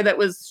nothing in there that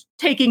was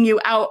taking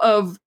you out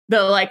of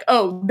the like,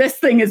 oh, this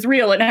thing is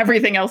real and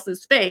everything else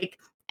is fake.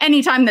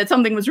 anytime that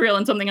something was real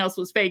and something else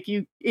was fake,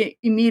 it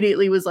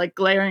immediately was like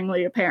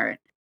glaringly apparent.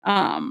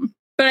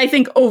 But I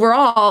think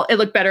overall it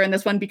looked better in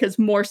this one because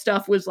more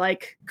stuff was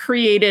like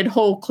created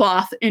whole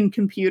cloth in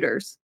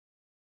computers.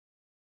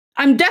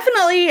 I'm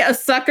definitely a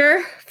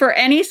sucker for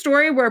any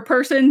story where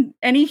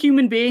any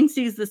human being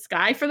sees the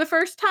sky for the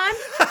first time.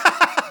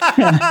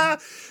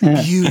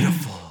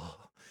 Beautiful.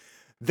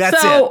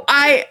 That's so it.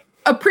 I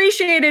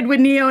appreciated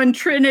when Neo and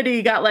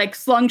Trinity got like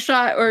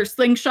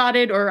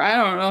slingshotted, or I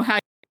don't know how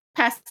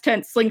past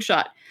tense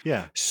slingshot.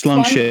 Yeah.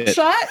 Slung shit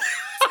into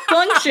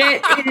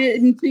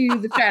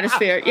the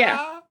stratosphere.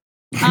 Yeah.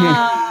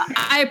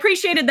 I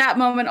appreciated that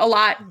moment a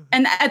lot.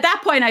 And at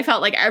that point, I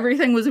felt like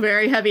everything was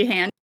very heavy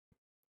handed.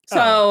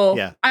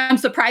 So I'm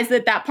surprised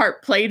that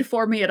part played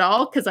for me at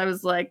all, because I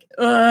was like,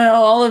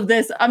 all of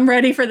this, I'm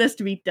ready for this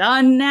to be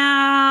done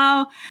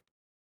now.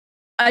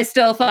 I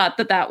still thought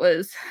that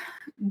was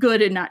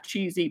good and not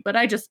cheesy, but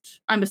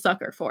I'm a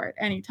sucker for it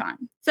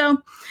anytime. So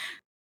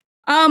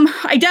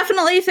I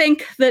definitely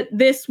think that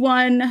this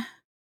one,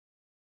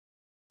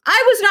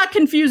 I was not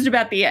confused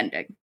about the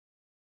ending.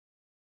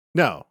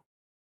 No.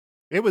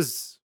 It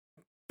was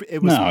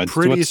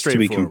pretty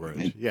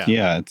straightforward.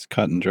 Yeah, it's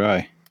cut and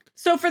dry.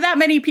 So for that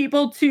many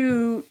people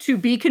to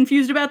be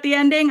confused about the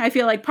ending, I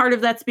feel like part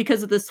of that's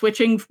because of the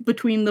switching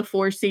between the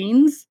 4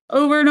 scenes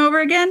over and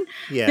over again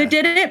that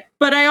did it.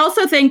 But I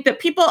also think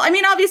that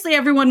obviously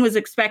everyone was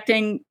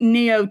expecting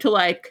Neo to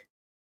like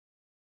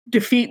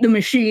defeat the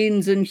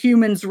machines and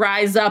humans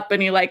rise up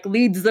and he like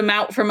leads them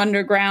out from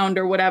underground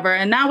or whatever.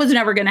 And that was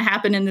never going to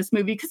happen in this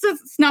movie because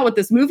it's not what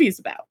this movie is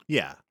about.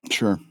 Yeah.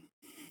 Sure.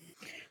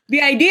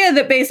 The idea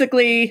that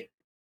basically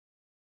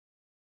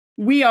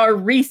we are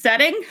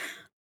resetting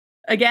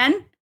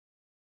again.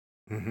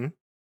 Mm-hmm.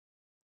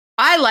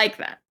 I like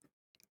that.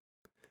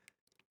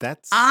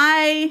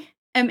 I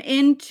am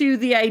into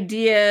the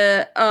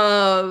idea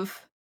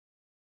of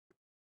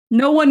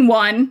no one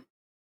won,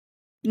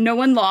 no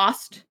one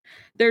lost.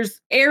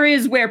 There's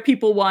areas where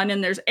people won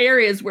and there's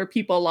areas where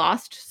people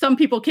lost. Some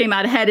people came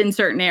out ahead in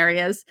certain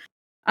areas.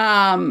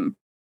 But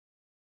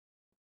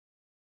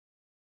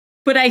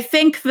I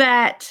think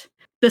that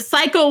the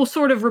cycle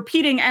sort of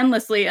repeating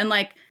endlessly, and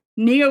like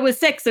Neo was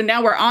 6 and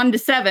now we're on to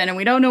 7 and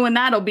we don't know when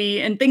that'll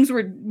be, and things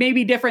were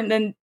maybe different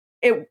than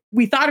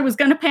we thought it was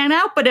going to pan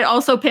out, but it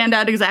also panned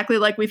out exactly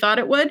like we thought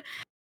it would.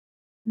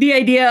 The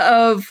idea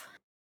of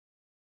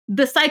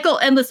the cycle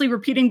endlessly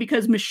repeating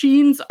because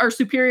machines are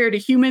superior to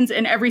humans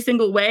in every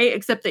single way,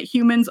 except that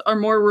humans are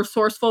more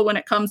resourceful when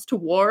it comes to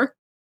war.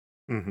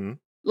 Mm-hmm.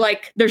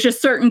 Like there's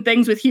just certain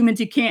things with humans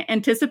you can't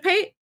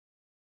anticipate.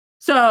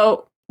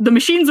 So the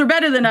machines are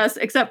better than us,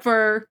 except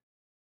for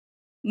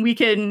we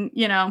can,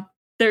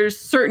 there's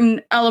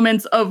certain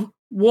elements of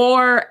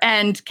war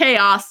and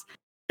chaos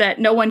that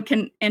no one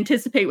can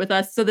anticipate with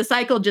us. So the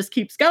cycle just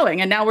keeps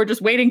going. And now we're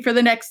just waiting for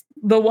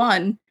the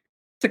one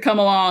to come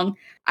along.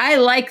 I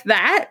like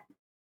that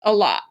a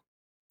lot.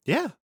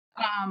 Yeah.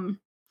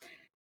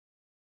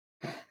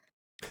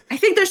 I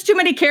think there's too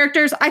many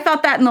characters. I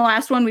thought that in the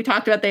last one we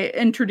talked about, they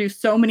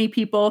introduced so many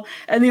people.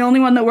 And the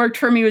only one that worked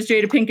for me was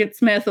Jada Pinkett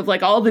Smith, of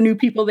like all the new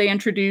people they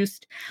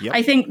introduced. Yep.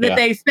 I think that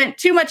they spent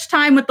too much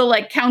time with the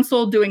like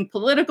council doing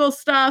political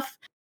stuff.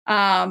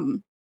 There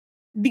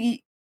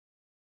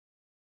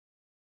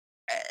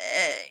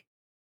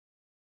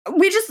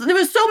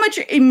was so much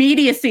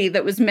immediacy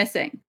that was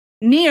missing.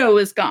 Neo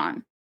is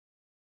gone.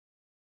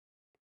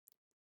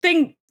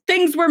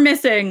 Things were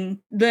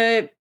missing.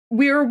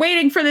 We were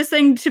waiting for this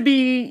thing to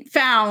be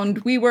found.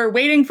 We were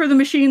waiting for the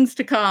machines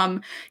to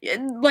come.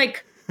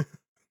 Like,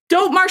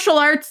 dope martial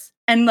arts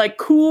and like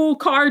cool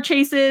car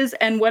chases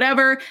and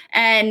whatever,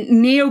 and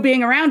Neo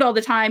being around all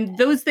the time,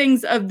 those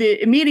things of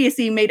the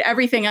immediacy made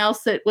everything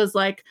else that was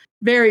like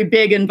very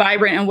big and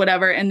vibrant and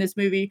whatever in this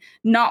movie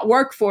not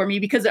work for me,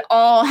 because it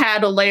all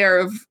had a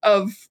layer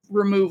of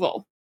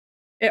removal.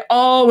 It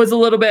all was a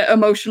little bit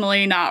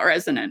emotionally not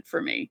resonant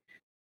for me.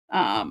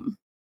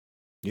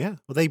 Yeah.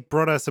 Well, they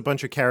brought us a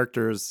bunch of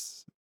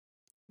characters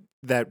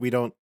that we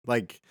don't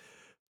like.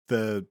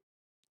 The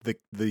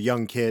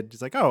young kid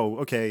is like, oh,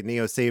 okay,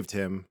 Neo saved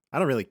him. I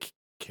don't really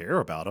care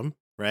about him,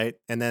 right?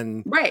 And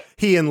then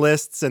he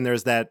enlists, and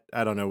there's that,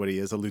 I don't know what he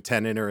is, a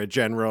lieutenant or a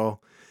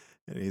general.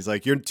 And he's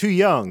like, you're too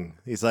young.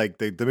 He's like,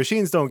 the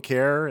machines don't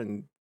care.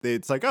 And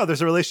it's like, oh,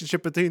 there's a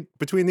relationship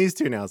between these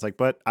two now. It's like,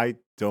 but I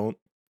don't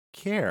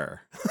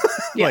care.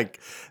 Like,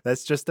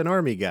 that's just an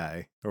army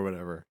guy or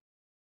whatever.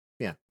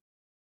 Yeah.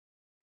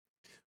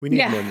 We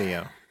need more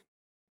Neo.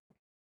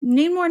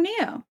 Need more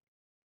Neo.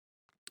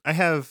 I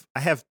have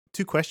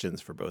 2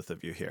 questions for both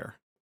of you here.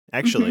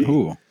 Actually,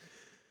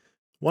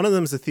 one of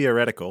them's a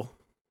theoretical,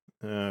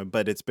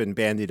 but it's been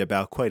bandied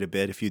about quite a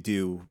bit. If you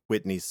do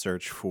Whitney's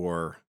search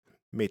for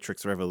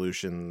Matrix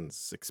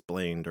Revolutions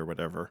Explained or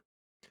whatever,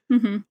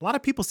 a lot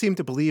of people seem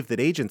to believe that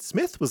Agent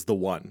Smith was the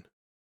one,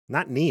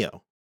 not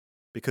Neo,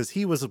 because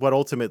he was what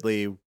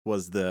ultimately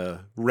was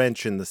the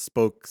wrench in the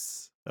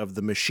spokes of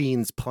the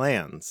machine's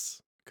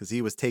plans. Because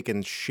he was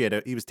taking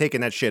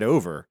that shit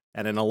over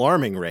at an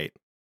alarming rate.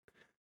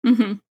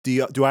 Mm-hmm.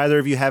 Do either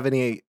of you have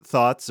any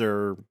thoughts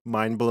or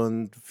mind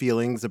blown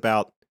feelings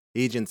about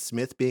Agent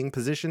Smith being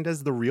positioned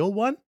as the real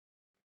one?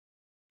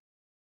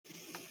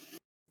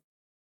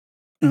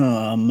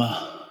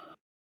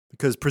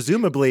 Because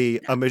presumably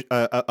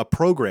a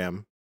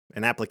program,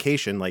 an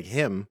application like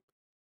him,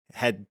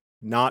 had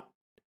not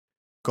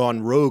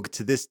gone rogue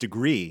to this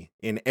degree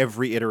in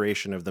every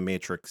iteration of the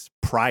Matrix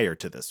prior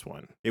to this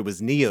one. It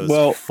was Neo's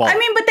fault. I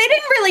mean, but they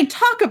didn't really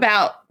talk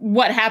about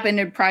what happened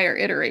in prior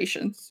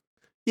iterations.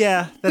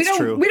 Yeah, that's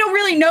true. We don't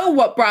really know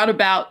what brought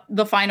about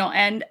the final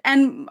end.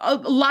 And a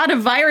lot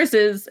of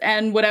viruses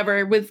and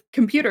whatever with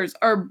computers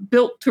are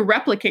built to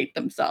replicate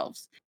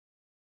themselves.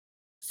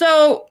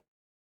 So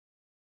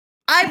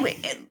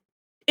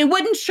it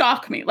wouldn't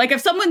shock me. Like,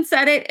 if someone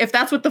said it, if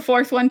that's what the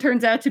fourth one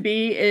turns out to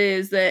be,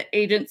 is that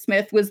Agent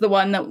Smith was the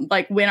one that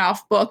like went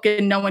off book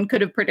and no one could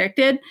have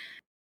predicted,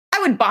 I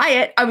would buy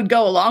it. I would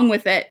go along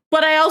with it.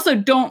 But I also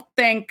don't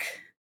think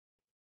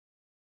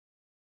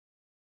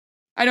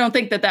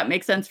that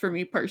makes sense for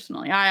me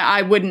personally.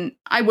 I wouldn't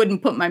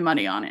put my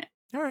money on it.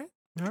 All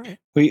right.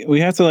 We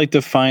have to like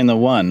define the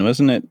one.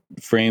 Wasn't it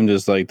framed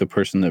as like the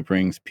person that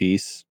brings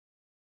peace?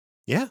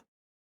 Yeah.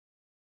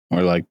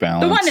 Or like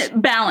balance. The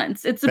one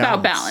balance. It's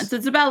about balance.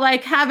 It's about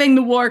like having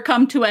the war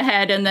come to a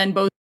head and then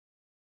both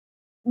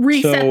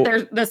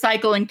reset the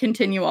cycle and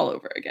continue all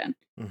over again.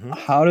 Mm-hmm.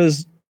 How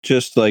does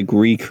just like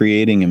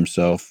recreating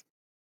himself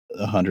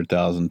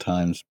 100,000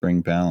 times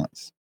bring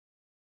balance?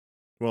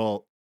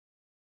 Well,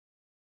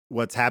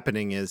 what's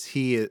happening is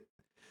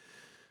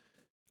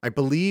I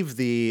believe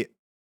the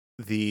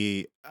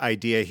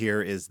idea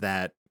here is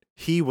that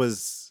he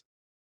was,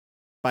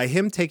 by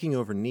him taking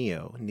over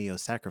Neo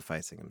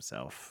sacrificing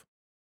himself,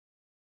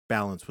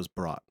 balance was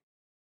brought,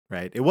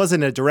 right? It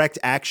wasn't a direct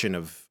action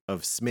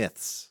of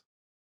Smith's.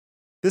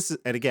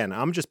 And again,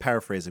 I'm just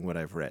paraphrasing what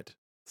I've read.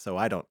 So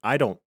I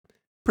don't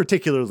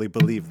particularly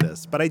believe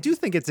this, but I do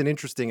think it's an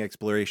interesting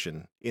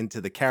exploration into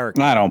the character.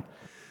 I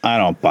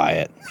don't buy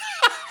it.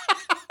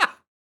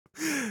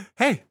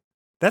 Hey,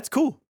 that's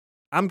cool.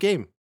 I'm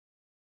game.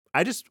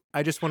 I just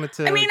wanted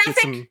to get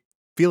some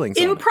feelings.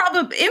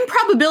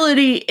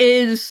 Improbability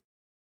is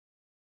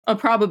a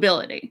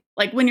probability.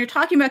 Like, when you're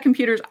talking about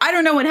computers, I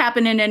don't know what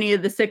happened in any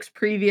of the 6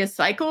 previous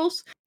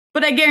cycles,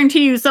 but I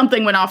guarantee you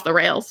something went off the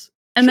rails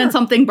and then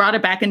something brought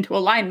it back into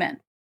alignment.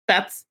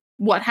 That's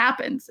what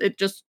happens. It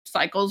just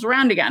cycles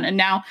around again. And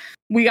now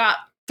we got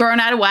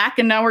thrown out of whack,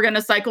 and now we're going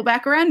to cycle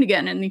back around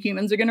again, and the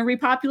humans are going to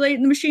repopulate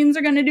and the machines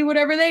are going to do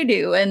whatever they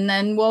do. And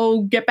then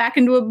we'll get back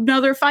into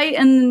another fight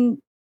and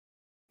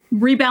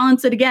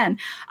rebalance it again.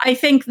 I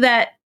think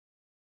that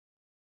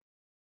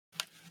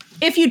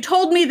if you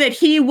told me that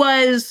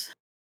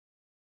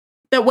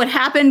that what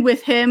happened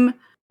with him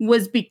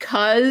was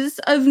because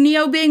of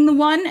Neo being the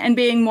one and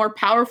being more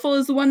powerful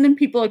as the one than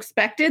people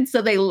expected,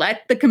 so they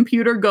let the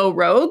computer go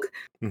rogue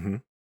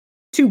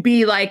to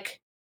be like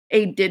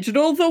a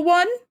digital the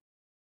one,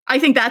 I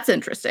think that's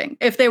interesting.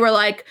 If they were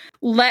like,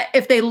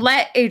 if they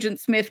let Agent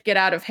Smith get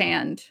out of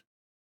hand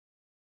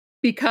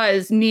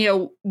because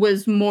Neo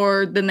was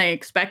more than they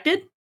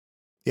expected.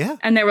 Yeah.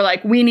 And they were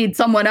like, we need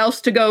someone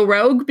else to go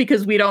rogue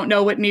because we don't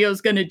know what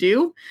Neo's going to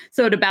do.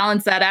 So to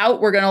balance that out,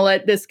 we're going to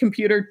let this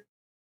computer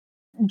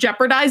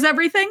jeopardize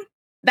everything.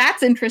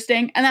 That's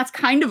interesting. And that's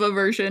kind of a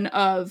version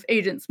of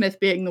Agent Smith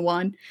being the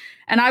one.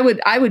 And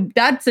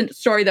that's a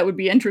story that would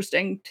be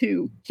interesting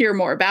to hear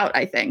more about,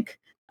 I think.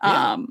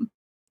 Yeah.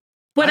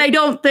 But I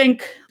don't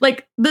think,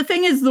 like, the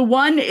thing is, the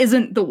one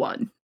isn't the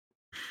one.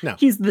 No.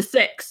 He's the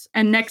 6,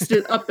 and next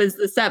up is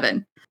the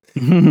 7.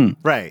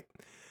 Right.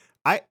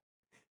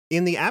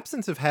 In the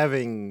absence of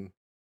having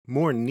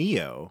more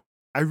Neo,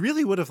 I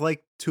really would have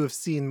liked to have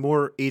seen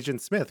more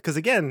Agent Smith. Because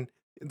again,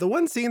 the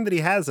one scene that he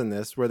has in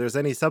this where there's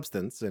any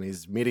substance and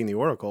he's meeting the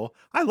Oracle,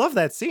 I love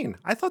that scene.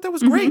 I thought that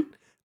was great.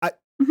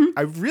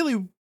 I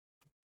really...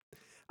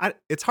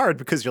 it's hard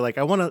because you're like,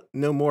 I want to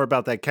know more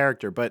about that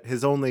character, but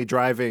his only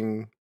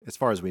driving, as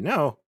far as we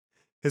know,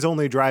 his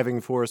only driving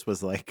force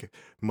was like,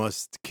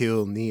 must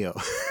kill Neo.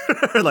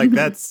 Like,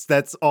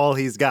 that's all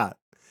he's got.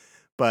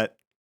 But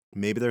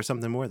maybe there's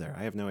something more there.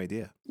 I have no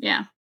idea.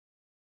 Yeah.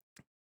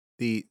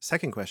 The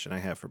second question I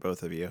have for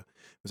both of you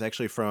was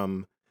actually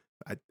from,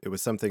 it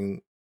was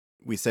something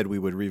we said we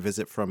would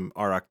revisit from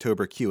our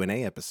October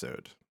Q&A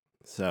episode.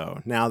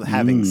 So now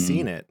having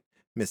seen it,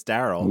 Miss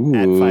Daryl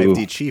at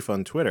 5D Chief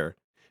on Twitter,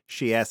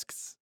 she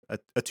asks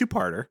a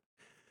two-parter.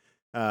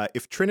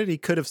 If Trinity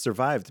could have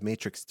survived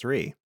Matrix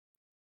 3,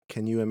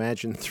 can you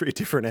imagine 3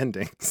 different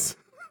endings?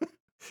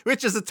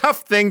 Which is a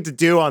tough thing to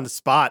do on the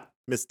spot,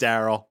 Miss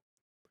Daryl.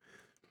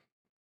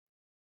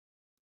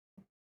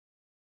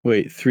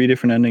 Wait, 3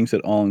 different endings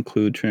that all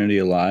include Trinity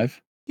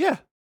alive? Yeah.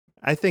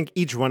 I think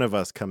each one of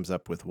us comes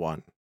up with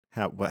one.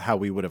 How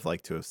we would have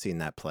liked to have seen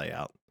that play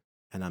out.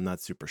 And I'm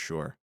not super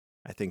sure.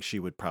 I think she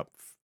would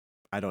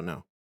I don't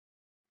know.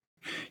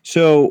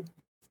 So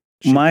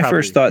my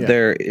first thought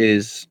there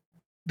is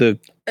the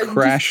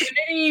crash. Does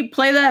Trinity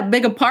play that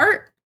big a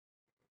part?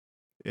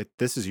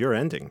 This is your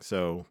ending,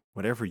 so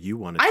whatever you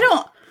want to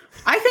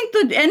I think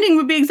think the ending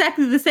would be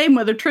exactly the same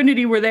whether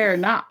Trinity were there or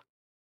not.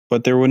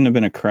 But there wouldn't have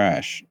been a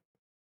crash.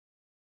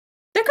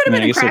 There could have I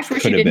mean, I been a guess there crash where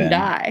she could have didn't been.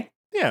 die.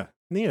 Yeah,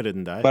 Neo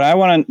didn't die. But I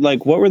want to,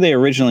 like, what were they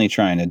originally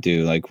trying to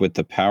do, like, with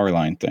the power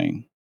line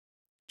thing?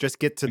 Just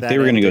get to Like, that they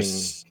were going to go. ending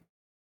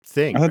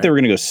thing. I thought right? they were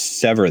going to go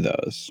sever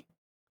those.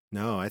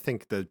 No, I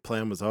think the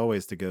plan was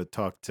always to go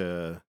talk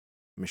to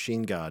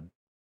Machine God.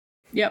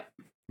 Yep.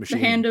 Machine.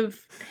 The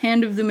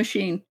hand of the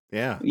machine.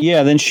 Yeah.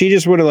 Yeah, then she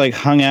just would have like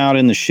hung out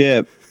in the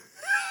ship,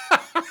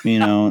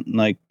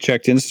 like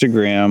checked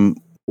Instagram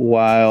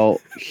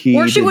while he.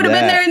 Or she did would have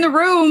been that. there in the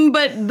room,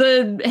 but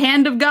the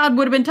hand of God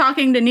would have been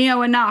talking to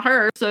Neo and not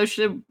her, so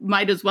she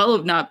might as well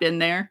have not been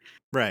there.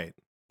 Right.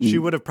 She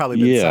would have probably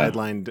been Yeah.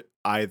 sidelined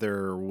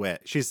either way.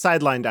 She's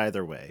sidelined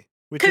either way,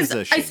 which is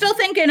Because a shame. I still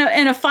think in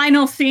a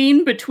final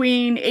scene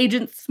between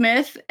Agent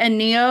Smith and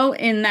Neo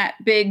in that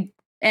big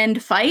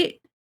end fight,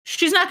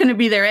 she's not going to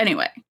be there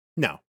anyway.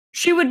 No.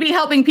 She would be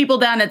helping people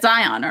down at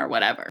Zion or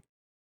whatever.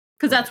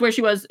 Because that's where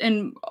she was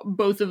in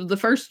both of the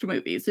first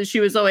movies. So she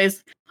was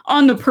always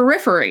on the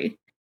periphery.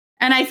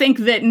 And I think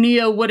that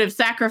Neo would have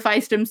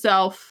sacrificed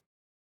himself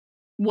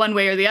one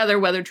way or the other,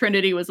 whether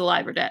Trinity was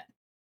alive or dead.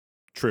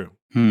 True.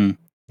 Hmm.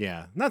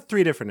 Yeah. Not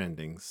three different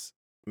endings,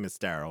 Miss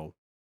Darrow.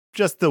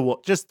 Just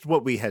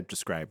what we had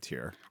described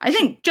here. I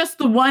think just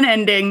the one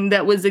ending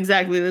that was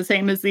exactly the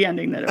same as the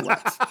ending that it was.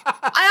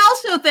 I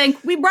also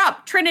think we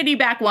brought Trinity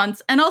back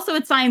once, and also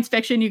it's science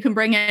fiction. You can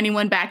bring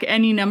anyone back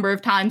any number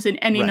of times in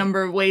any Right.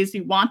 number of ways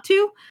you want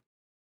to.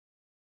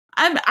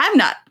 I'm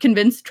not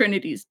convinced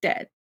Trinity's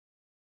dead.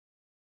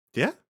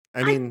 Yeah.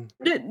 I mean,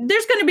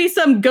 There's going to be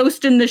some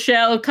Ghost in the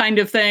Shell kind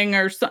of thing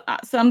or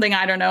something,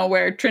 I don't know,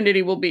 where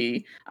Trinity will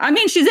be. I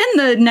mean, she's in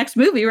the next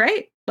movie,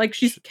 right? Like,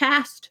 she's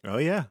cast. oh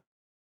yeah.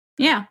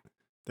 Yeah.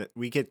 That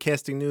we get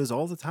casting news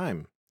all the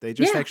time. They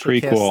just Yeah.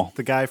 actually Pretty cast cool.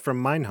 the guy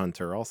from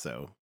Mindhunter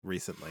also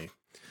recently.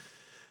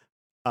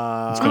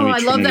 gonna Oh, be I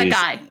love that Trinity's-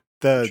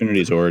 guy.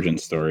 Trinity's origin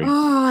story.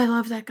 Oh, I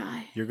love that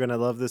guy. You're gonna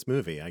love this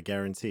movie, I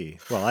guarantee.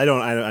 Well, I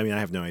mean, I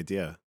have no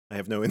idea. I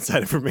have no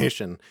inside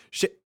information.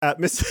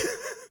 Miss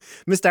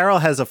Miss Darrell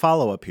has a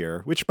follow up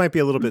here, which might be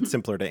a little bit Mhm.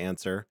 simpler to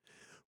answer.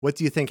 What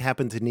do you think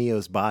happened to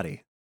Neo's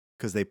body?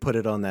 Because they put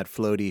it on that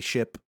floaty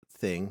ship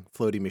thing,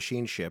 floaty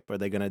machine ship. Are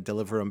they going to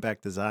deliver him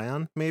back to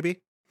Zion?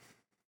 Maybe.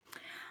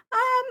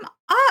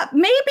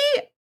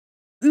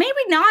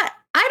 Maybe not.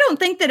 I don't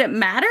think that it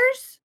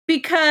matters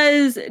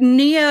because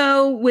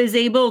Neo was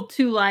able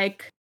to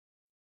like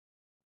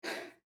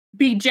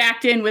be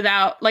jacked in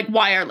without like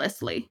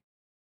wirelessly.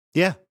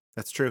 Yeah,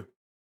 that's true.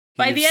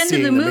 By He the was end of the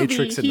seeing movie,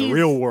 Matrix in the he's-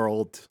 real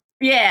world.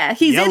 Yeah,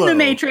 he's in Yellow. the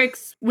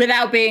Matrix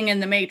without being in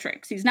the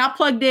Matrix. He's not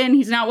plugged in,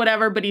 he's not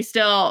whatever, but he's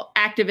still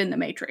active in the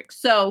Matrix.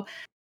 So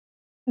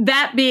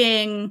that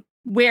being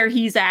where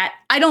he's at,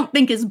 I don't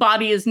think his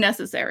body is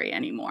necessary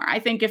anymore. I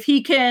think if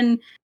he can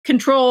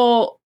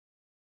control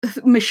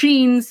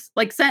machines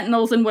like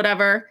Sentinels and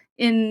whatever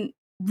in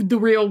the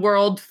real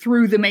world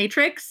through the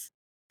Matrix,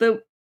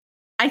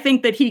 I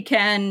think that he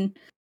can.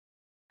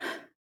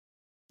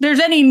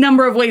 There's any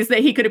number of ways that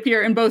he could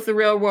appear in both the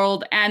real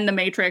world and the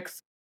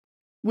Matrix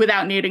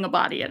without needing a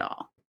body at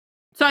all.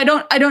 So I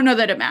don't know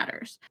that it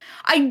matters.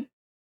 I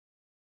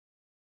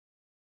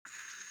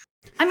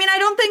mean, I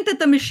don't think that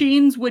the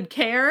machines would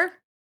care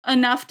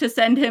enough to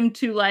send him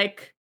to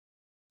like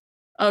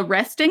a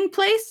resting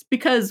place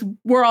because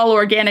we're all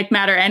organic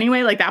matter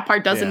anyway. Like that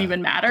part doesn't Yeah,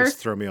 even matter. Just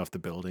throw me off the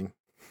building.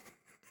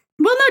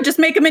 Well, no, just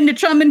make him into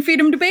chum and feed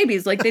him to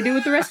babies like they do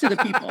with the rest of the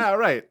people. All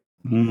right.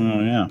 Oh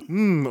yeah,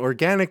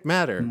 Organic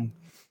matter.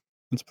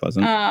 that's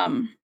pleasant.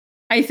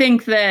 I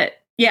think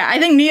that, yeah, I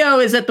think Neo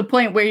is at the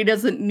point where he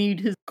doesn't need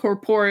his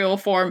corporeal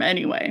form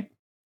anyway.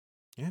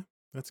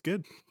 That's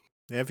good.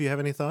 Ev, you have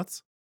any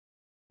thoughts?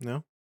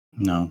 No?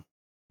 No,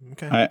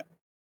 Okay.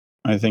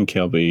 I think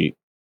he'll be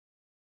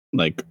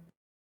like.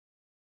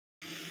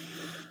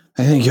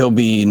 I think he'll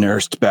be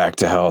nursed back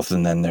to health,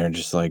 and then they're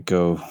just like,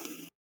 go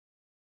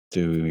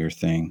do your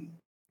thing.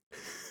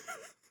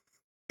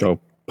 Go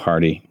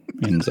party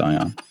in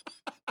Zion.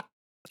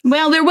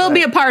 Well, there will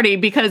be Right. a party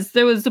because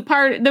there was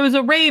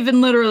a rave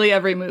in literally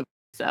every movie.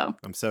 So,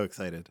 I'm so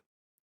excited.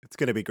 It's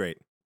going to be great.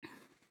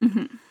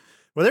 mhm.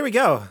 Well, there we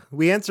go.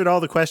 We answered all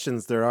the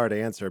questions there are to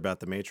answer about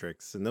the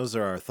Matrix, and those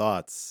are our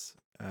thoughts.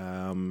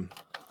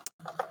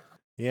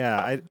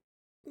 Yeah,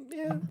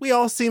 we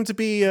all seem to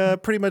be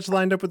pretty much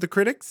lined up with the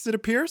critics, it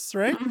appears,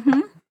 right?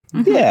 Mhm.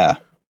 Mhm. Yeah.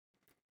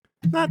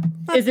 Not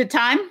Is it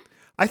time?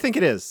 I think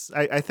it is.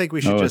 I think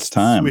we should Oh, just it's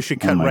time. we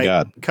should Oh cut my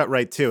God.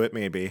 right to it.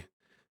 Maybe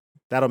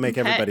that'll make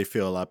Okay. everybody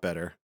feel a lot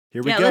better.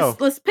 Here we Yeah, go.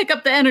 let's pick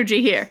up the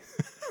energy here.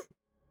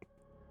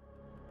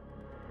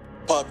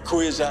 Pop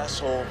quiz,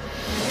 asshole.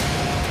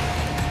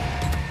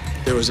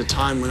 There was a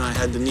time when I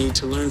had the need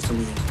to learn from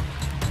you.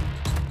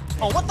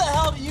 Oh, what the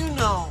hell do you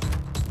know?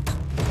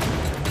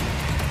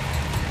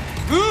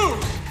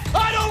 Lose!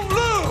 I don't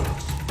lose!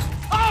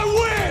 I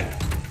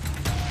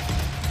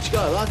win! You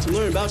got a lot to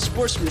learn about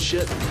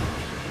sportsmanship.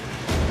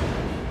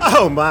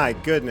 Oh my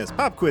goodness!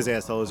 Pop Quiz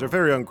Asshole is our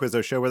very own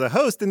Quizzo show where the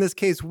host, in this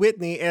case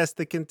Whitney, asks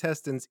the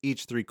contestants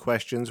each 3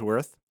 questions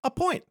worth a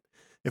point.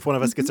 If one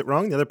of us gets it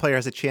wrong, the other player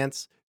has a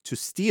chance to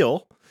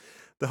steal.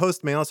 The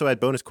host may also add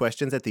bonus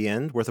questions at the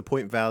end worth a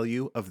point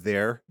value of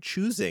their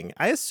choosing.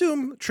 I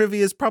assume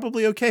trivia is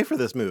probably okay for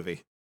this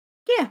movie.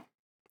 Yeah.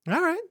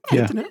 All right.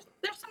 Yeah. Good to know.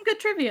 There's some good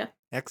trivia.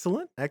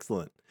 Excellent.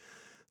 Excellent.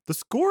 The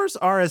scores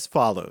are as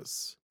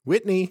follows.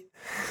 Whitney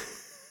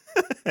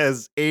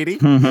has 80,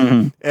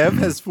 Ev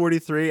has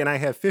 43, and I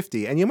have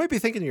 50. And you might be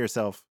thinking to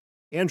yourself,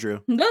 Andrew,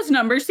 Those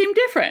numbers seem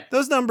different.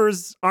 those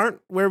numbers aren't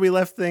where we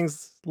left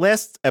things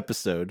last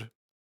episode.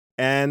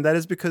 And that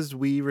is because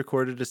we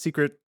recorded a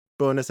secret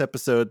bonus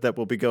episode that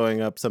will be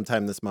going up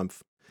sometime this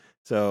month.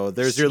 So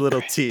there's your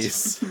little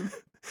tease.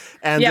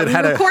 And yeah, it we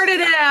had recorded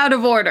it out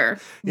of order.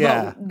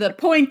 Yeah. But the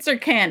points are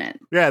canon.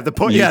 the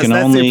point. You Yes, can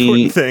that's only- the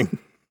important thing.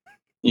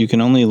 You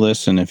can only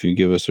listen if you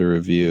give us a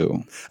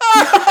review.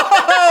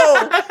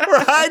 Oh,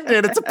 we're hiding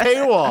it. It's a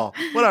paywall.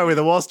 What are we,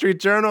 the Wall Street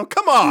Journal?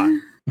 Come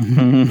on.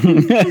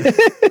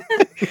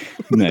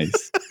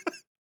 Nice.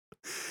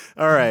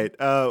 All right.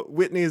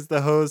 Whitney is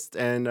the host,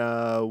 and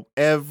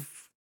Ev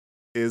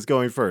is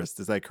going first.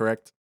 Is that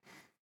correct?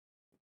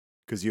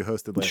 Because you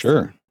hosted last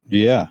Sure. time.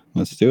 Yeah,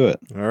 let's do it.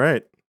 All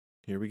right.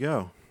 Here we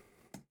go.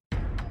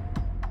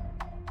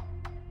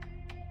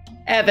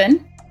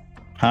 Evan,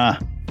 Huh.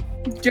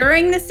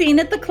 during the scene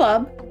at the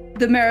club,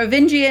 the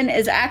Merovingian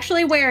is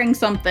actually wearing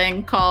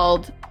something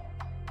called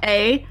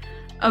A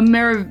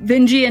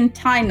Merovingian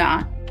tie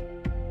knot,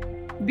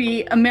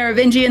 B, a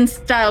Merovingian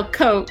style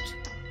coat,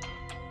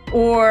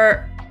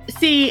 or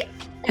C,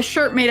 a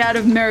shirt made out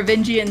of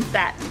Merovingian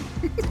satin.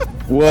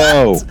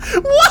 Whoa.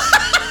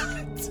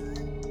 What?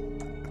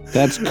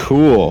 That's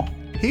cool.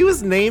 He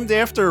was named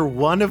after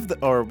one of the,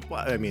 or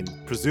I mean,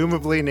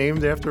 presumably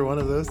named after one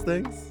of those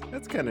things.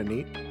 That's kind of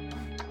neat.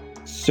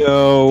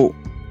 So,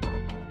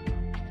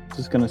 this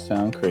is going to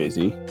sound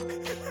crazy,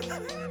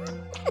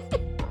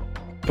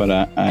 but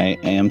I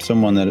am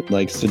someone that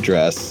likes to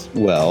dress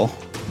well.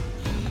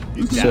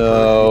 You dapper,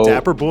 So- you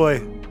dapper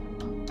boy.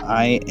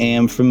 I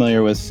am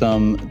familiar with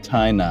some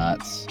tie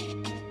knots.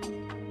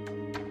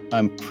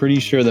 I'm pretty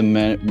sure the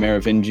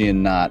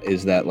Merovingian knot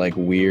is that like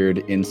weird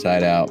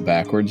inside out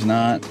backwards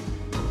knot.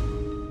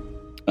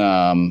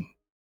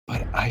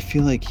 But I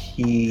feel like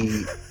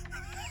he.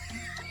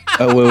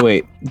 Oh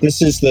wait!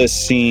 This is the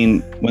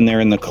scene when they're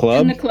in the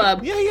club. In the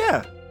club.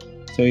 Yeah.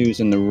 So he was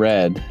in the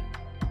red.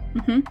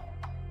 hmm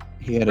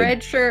He had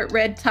Red shirt,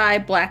 red tie,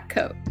 black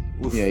coat.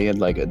 Oof. he had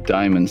like a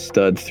diamond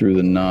stud through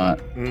the knot.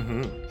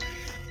 Mm-hmm.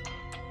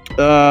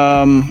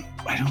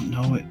 I don't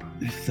know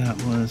if that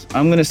was.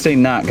 I'm gonna say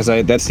not because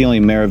that's the only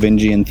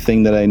Merovingian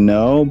thing that I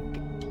know.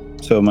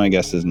 So my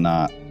guess is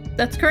not.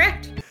 That's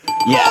correct.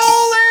 Yes.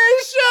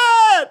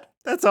 Holy shit!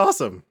 That's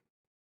awesome.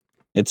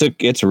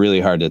 It's really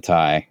hard to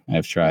tie.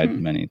 I've tried Mhm.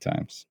 many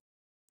times.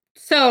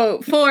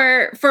 So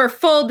for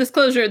full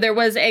disclosure, there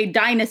was a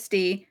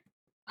dynasty.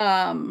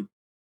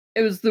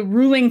 It was the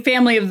ruling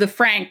family of the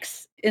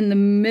Franks in the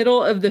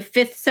middle of the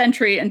 5th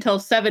century until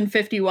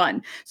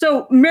 751.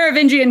 So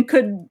Merovingian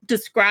could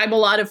describe a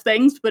lot of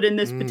things, but in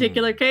this Mm.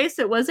 particular case,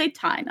 it was a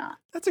tie knot.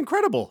 That's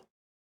incredible.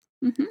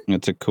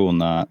 It's a cool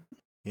knot.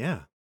 Yeah.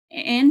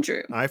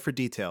 Andrew, Eye for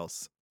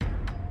details.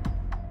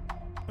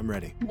 I'm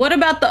ready. what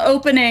about the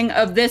opening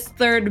of this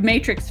third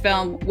Matrix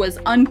film was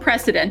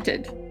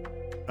unprecedented?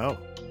 Oh.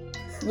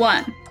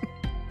 1.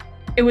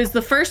 It was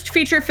the first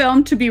feature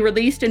film to be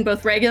released in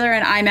both regular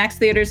and IMAX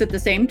theaters at the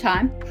same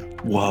time.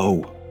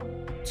 Whoa.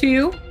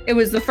 2. It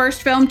was the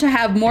first film to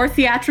have more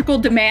theatrical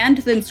demand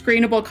than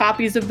screenable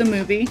copies of the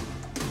movie.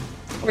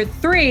 Or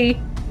 3.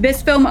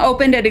 This film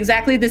opened at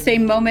exactly the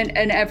same moment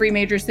in every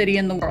major city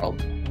in the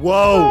world.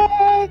 Whoa.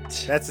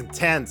 What? That's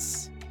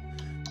intense.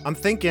 I'm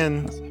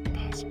thinking.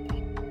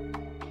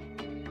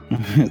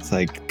 It's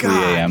like 3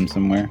 God. a.m.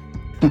 somewhere.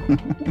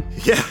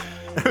 Yeah.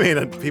 I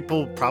mean,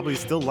 people probably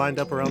still lined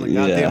up around the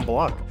Yeah. goddamn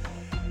block.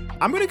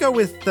 I'm gonna go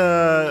with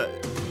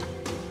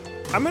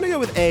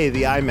A,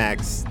 the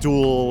IMAX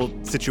dual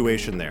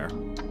situation there.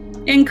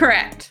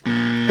 Incorrect.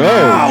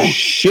 Oh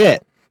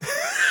shit.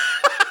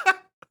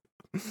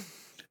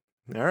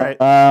 All right.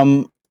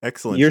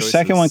 Excellent. Your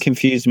second one choices.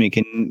 confused me.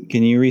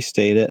 Can you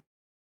restate it?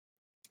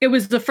 It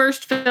was the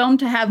first film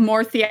to have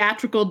more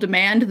theatrical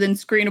demand than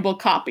screenable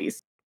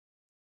copies.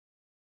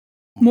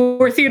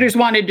 More theaters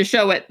wanted to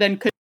show it than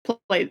could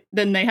play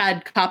than they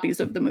had copies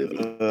of the movie.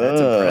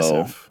 That's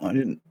impressive. I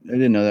didn't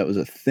know that was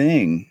a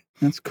thing.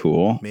 That's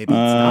cool. Maybe it's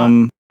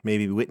not.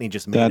 Maybe Whitney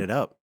just made that- it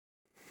up.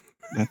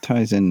 That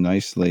ties in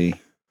nicely.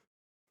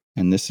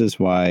 And this is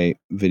why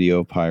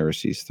video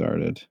piracy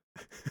started.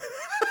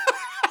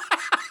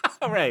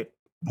 All right.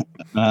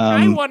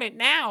 I want it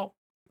now.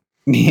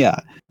 Yeah,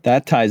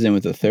 that ties in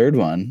with the third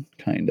one,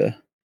 kinda.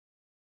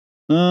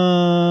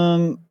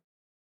 I'm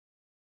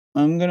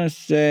gonna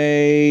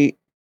say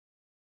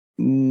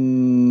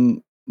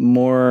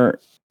more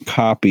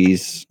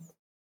copies.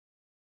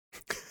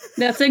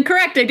 That's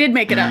incorrect. I did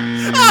make it up.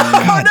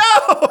 Oh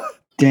no!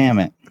 Damn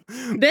it!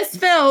 This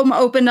film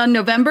opened on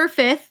November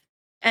 5th,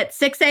 at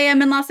 6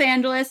 a.m. in Los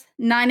Angeles,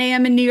 9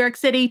 a.m. in New York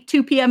City,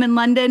 2 p.m. in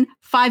London,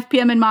 5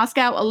 p.m. in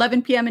Moscow,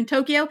 11 p.m. in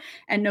Tokyo,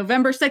 and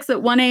November 6th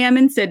at 1 a.m.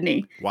 in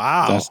Sydney.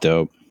 Wow. That's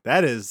dope.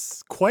 That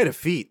is quite a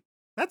feat.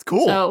 That's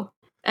cool. So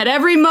at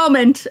every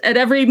moment, at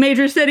every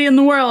major city in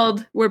the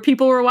world where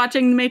people were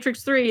watching The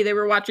Matrix 3, they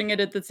were watching it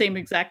at the same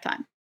exact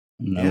time.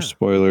 No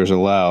spoilers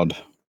allowed.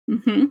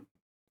 Mm-hmm.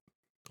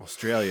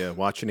 Australia,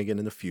 watching again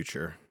in the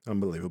future.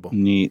 Unbelievable.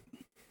 Neat.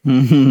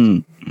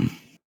 Okay.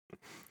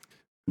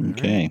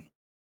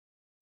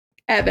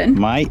 Evan.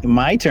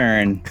 My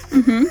turn.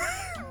 Mm-hmm.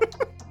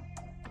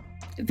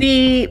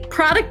 The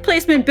product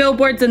placement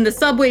billboards in the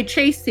subway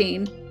chase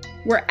scene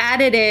were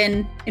added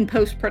in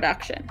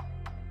post-production.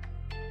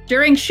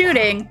 During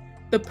shooting,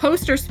 the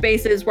poster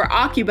spaces were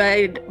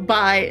occupied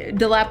by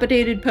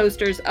dilapidated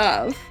posters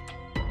of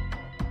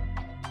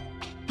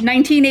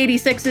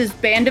 1986's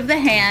Band of the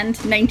Hand,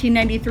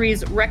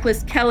 1993's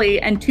Reckless Kelly,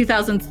 and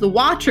 2000's The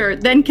Watcher,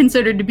 then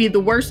considered to be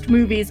the worst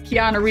movies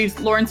Keanu Reeves,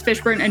 Lawrence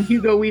Fishburne, and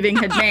Hugo Weaving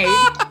had made.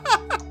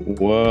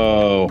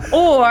 Whoa.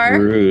 Or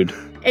rude.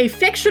 A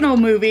fictional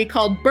movie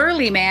called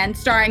Burly Man,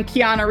 starring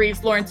Keanu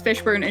Reeves, Lawrence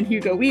Fishburne, and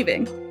Hugo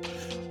Weaving.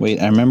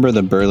 Wait, I remember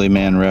the Burly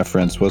Man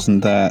reference.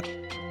 Wasn't that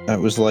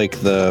was like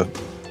the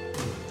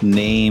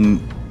name,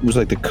 it was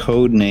like the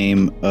code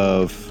name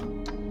of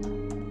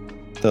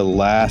the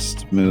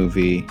last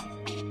movie.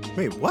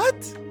 Wait, what?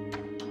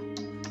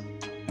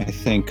 I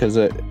think because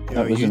that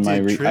was you in my.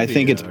 did I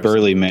think it's trivia or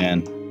Burly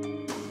Man.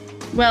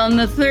 Well, and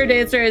the third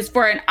answer is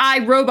for an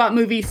iRobot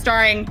movie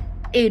starring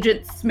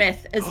Agent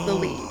Smith as the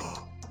lead.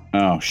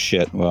 Oh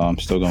shit! Well, I'm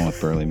still going with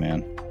Burly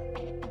Man.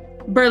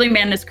 Burly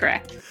Man is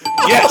correct.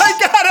 Yes! Oh my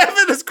God,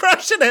 Evan is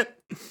crushing it.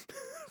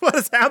 What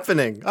is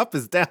happening? Up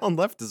is down,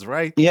 left is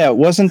right. Yeah,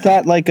 wasn't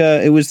that like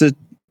it was the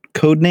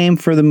code name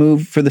for the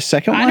move for the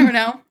second one? I don't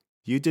know.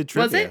 You did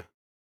trivia. Was it?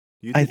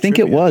 You I did think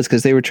trivia. it was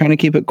because they were trying to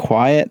keep it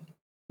quiet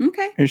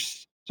Okay. or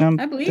something.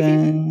 I believe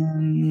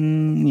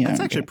you. Yeah, That's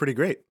okay. actually pretty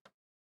great.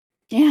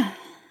 Yeah.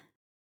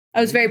 I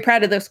was very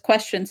proud of those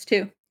questions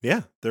too.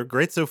 Yeah, they're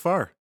great so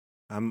far.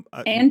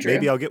 Andrew.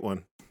 Maybe I'll get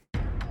one.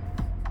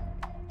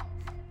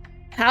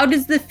 How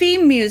does the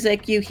theme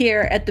music you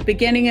hear at the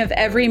beginning of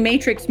every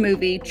Matrix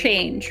movie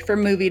change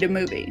from movie to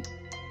movie?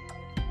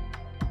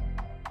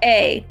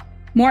 A.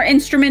 More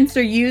instruments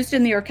are used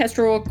in the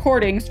orchestral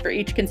recordings for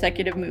each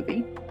consecutive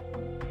movie.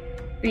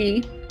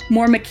 B.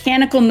 More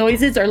mechanical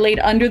noises are laid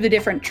under the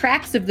different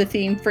tracks of the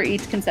theme for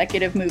each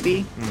consecutive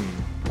movie.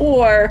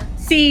 Or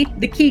C.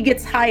 The key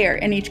gets higher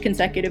in each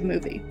consecutive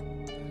movie.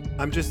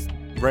 I'm just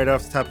right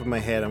off the top of my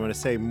head, I'm going to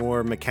say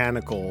more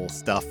mechanical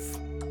stuff.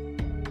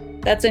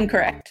 That's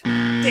incorrect.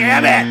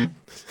 Damn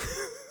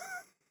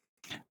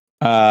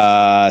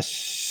it!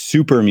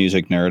 Super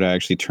music nerd. I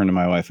actually turned to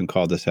my wife and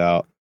called this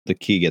out. The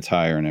key gets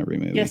higher in every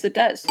movie. Yes, it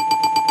does.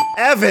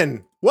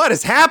 Evan, what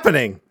is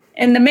happening?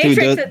 In The Matrix,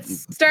 Dude, it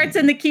starts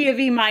in the key of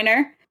E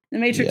minor. The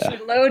Matrix Yeah.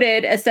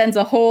 Reloaded ascends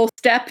a whole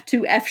step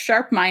to F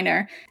sharp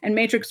minor, and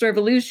Matrix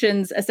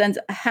Revolutions ascends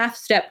a half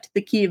step to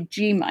the key of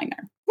G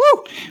minor.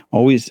 Woo!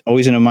 Always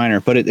in a minor,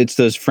 but it's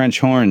those French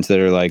horns that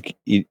are like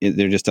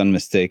they're just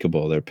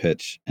unmistakable. Their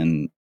pitch,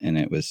 and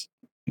it was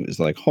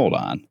like, hold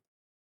on,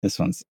 this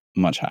one's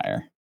much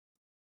higher.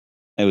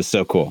 It was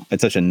so cool.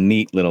 It's such a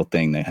neat little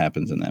thing that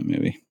happens in that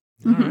movie.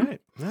 Mhm.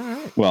 All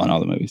right. Well, in all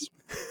the movies.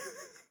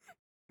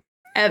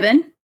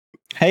 Evan,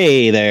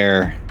 Hey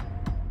there.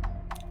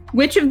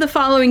 which of the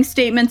following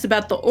statements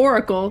about the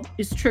Oracle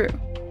is true?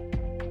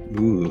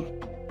 Ooh.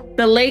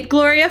 The late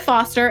Gloria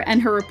Foster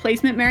and her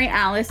replacement Mary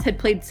Alice had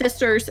played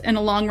sisters in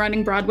a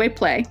long-running Broadway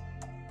play.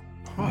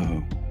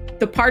 Whoa.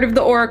 The part of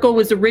the Oracle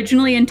was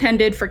originally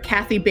intended for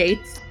Kathy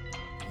Bates.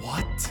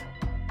 What?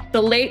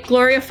 The late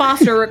Gloria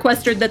Foster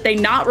requested that they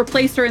not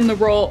replace her in the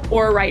role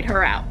or write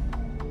her out.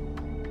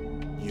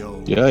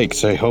 Yo.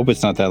 Yikes. I hope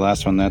it's not that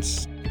last one.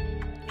 That's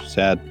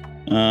sad.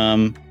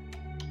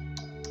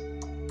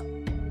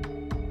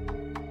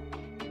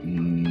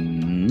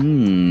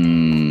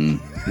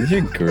 These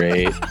are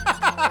great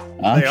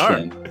They are.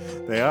 options.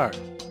 They are.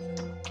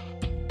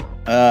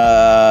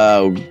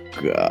 Oh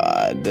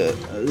God.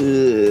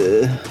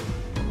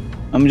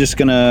 I'm just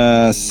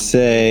gonna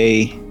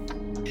say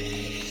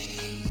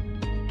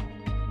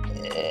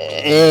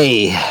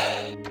A.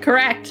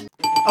 Correct.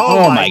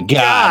 Oh my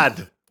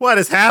God. What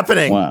is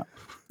happening? Wow.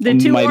 The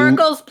two My-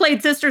 Oracles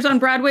played sisters on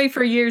Broadway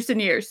for years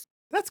and years.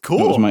 That's That was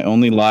cool. my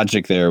only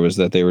logic there, was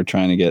that they were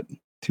trying to get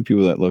two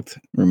people that looked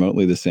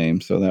remotely the same,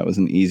 so that was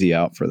an easy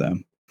out for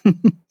them.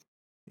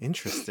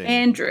 Interesting.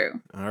 Andrew.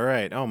 All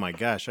right. Oh my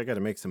gosh, I got to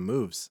make some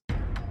moves.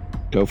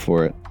 Go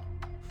for it.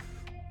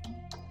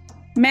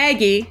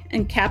 Maggie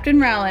and Captain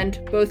Rowland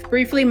both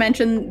briefly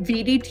mention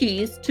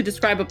VDTs to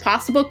describe a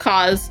possible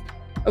cause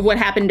of what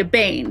happened to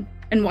Bane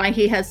and why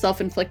he has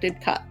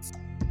self-inflicted cuts.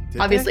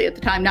 Did Obviously, at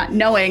the time, not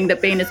knowing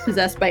that Bane is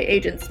possessed by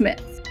Agent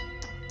Smith.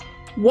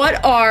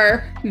 What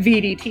are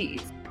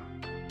VDTs?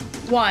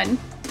 1.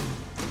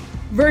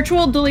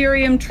 Virtual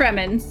delirium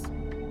tremens.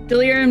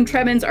 Delirium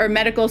tremens are a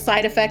medical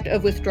side effect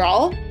of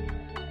withdrawal.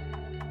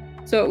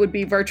 So it would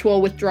be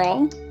virtual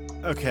withdrawal.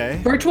 Okay.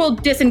 Virtual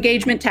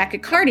disengagement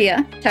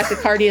tachycardia.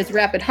 Tachycardia is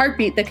rapid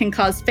heartbeat that can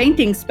cause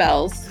fainting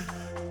spells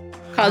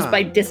caused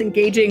by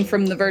disengaging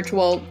from the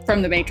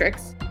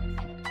Matrix.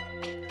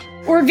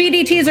 Or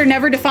VDTs are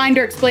never defined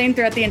or explained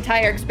throughout the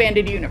entire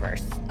expanded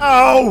universe.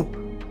 Oh!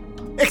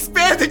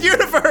 Expanded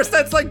universe!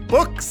 That's like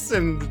books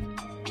and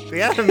the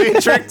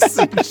Animatrix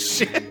and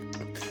shit.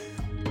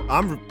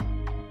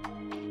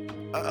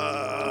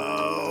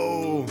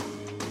 Oh.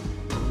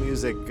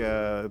 Music,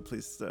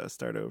 please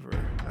start over.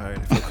 All right,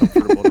 I feel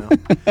comfortable now.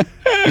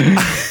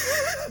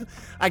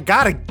 I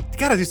gotta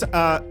do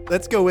something.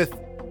 Let's go with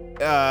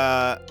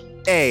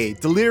A.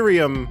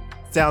 Delirium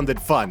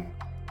sounded fun.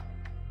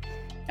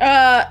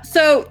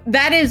 So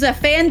that is a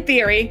fan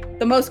theory.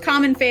 The most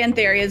common fan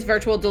theory is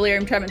virtual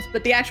delirium tremens,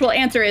 but the actual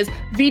answer is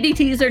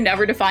VDTs are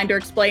never defined or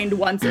explained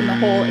once in the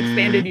whole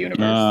expanded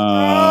universe.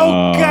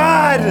 Oh,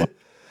 God!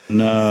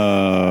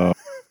 No.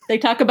 They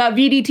talk about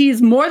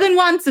VDTs more than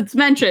once. It's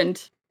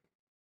mentioned.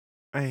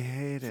 I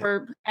hate it.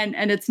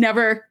 And it's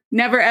never,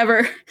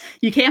 ever.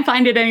 You can't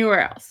find it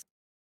anywhere else.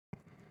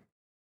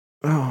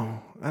 Oh,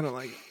 I don't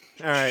like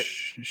it. All right.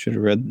 Should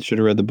have read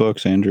the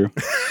books, Andrew.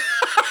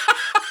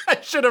 I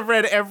should have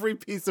read every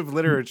piece of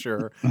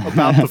literature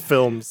about the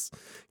films.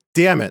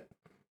 Damn it.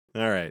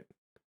 All right.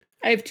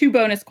 I have 2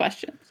 bonus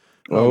questions.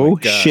 Oh,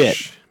 my gosh.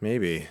 shit.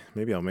 Maybe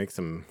I'll make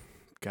some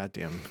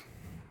goddamn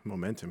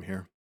momentum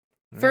here.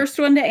 All right. First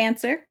one to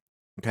answer.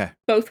 Okay.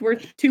 Both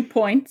worth 2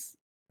 points.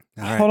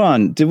 All right. Hold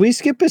on. Did we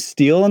skip a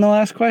steal in the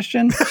last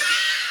question?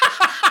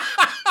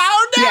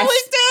 Oh, no, Yes.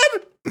 we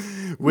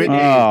did.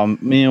 Whitney.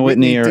 Me and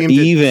Whitney are deemed it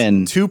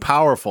even. Too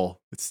powerful.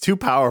 It's too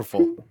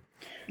powerful.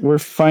 We're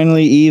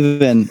finally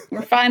even.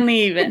 We're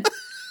finally even.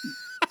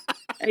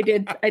 I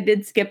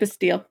did skip a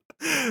steal.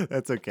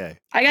 That's okay.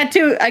 I got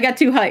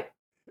too hype.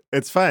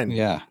 It's fine.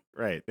 Yeah.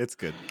 Right. It's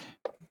good.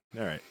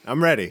 All right.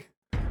 I'm ready.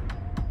 All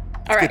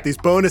right. Get these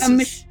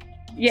bonuses.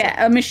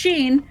 A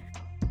machine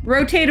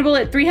rotatable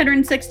at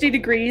 360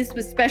 degrees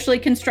was specially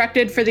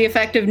constructed for the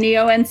effect of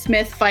Neo and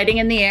Smith fighting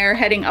in the air,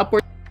 heading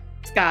upward to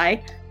the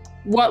sky.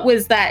 What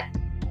was that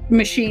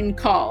machine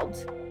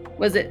called?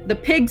 Was it the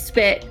pig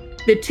spit,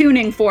 the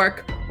tuning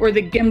fork, or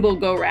the gimbal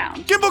go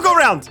round? Gimbal go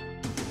round.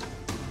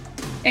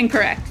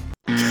 Incorrect.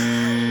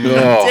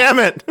 Damn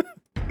it.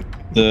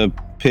 The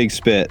pig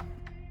spit.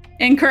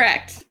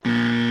 Incorrect.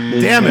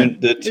 Damn it.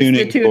 The It's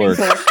tuning fork.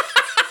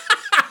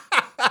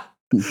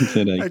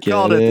 Did I get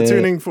called it the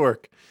tuning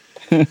fork.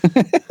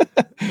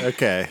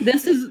 Okay.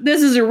 This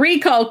is a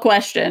recall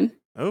question.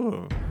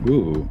 Oh.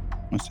 Ooh.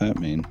 What's that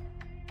mean?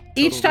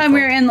 Each time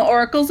we're in the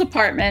Oracle's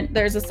apartment,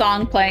 there's a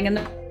song playing in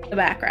the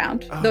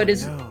background. Oh, Though it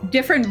is no.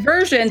 different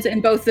versions in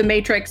both The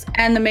Matrix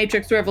and The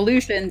Matrix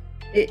Revolutions,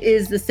 it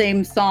is the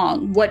same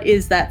song. What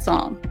is that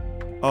song?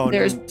 Oh,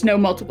 There's no. no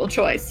multiple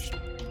choice.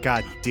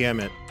 God damn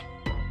it.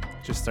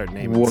 Just start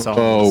naming Whoa.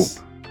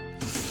 songs.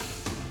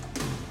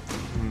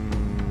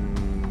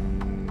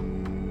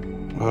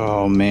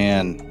 Oh,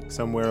 man.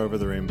 Somewhere over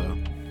the rainbow.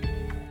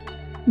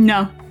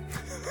 No.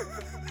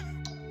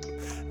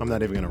 I'm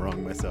not even going to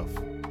wrong myself.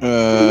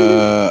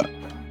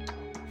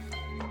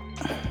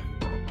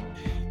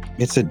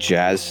 It's a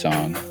jazz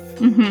song.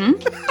 Mm-hmm.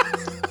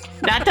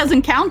 That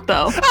doesn't count,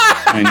 though.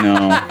 I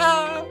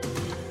know.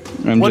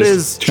 I'm What just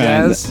is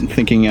jazz?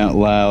 thinking out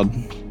loud.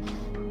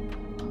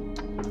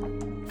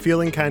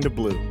 Feeling kind of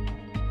blue.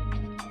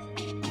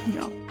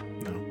 No.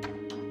 No.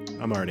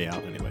 I'm already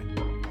out anyway.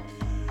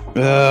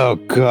 Oh,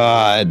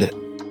 God.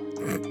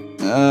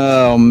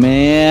 Oh,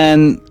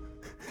 man.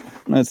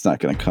 That's not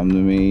going to come to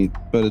me,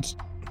 but it's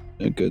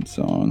a good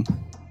song.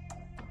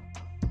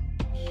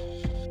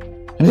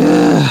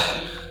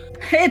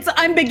 It's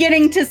I'm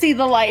Beginning to See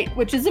the Light,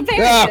 which is a very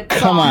good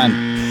come song.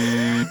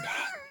 on.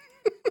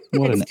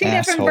 What It's an 2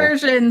 asshole. different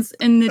versions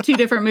in the 2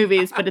 different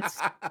movies, but it's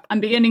I'm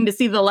Beginning to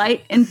See the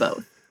Light in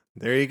both.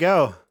 There you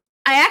go.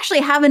 I actually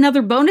have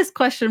another bonus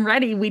question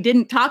ready. We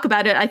didn't talk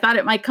about it. I thought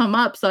it might come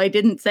up, so I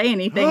didn't say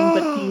anything.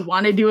 But do you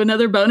want to do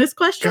another bonus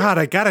question? God,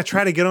 I got to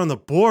try to get on the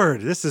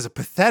board. This is a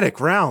pathetic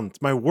round.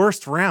 It's my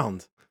worst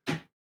round.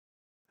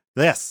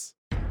 Let's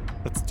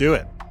do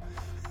it.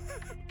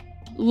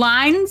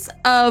 Lines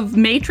of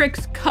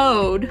Matrix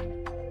code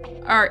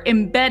are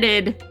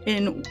embedded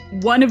in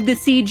one of the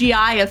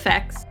CGI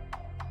effects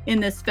in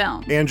this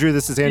film. Andrew,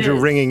 this is Andrew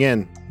Yes. ringing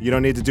in. You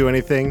don't need to do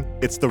anything.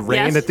 It's the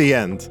rain Yes. at the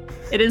end.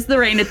 It is the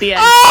rain at the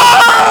end.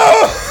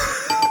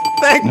 Oh!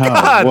 Thank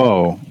God.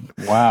 Whoa.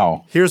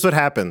 Wow. Here's what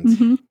happened.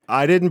 Mhm.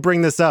 I didn't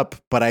bring this up,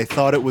 but I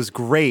thought it was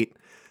great.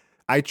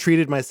 I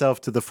treated myself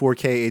to the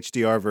 4K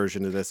HDR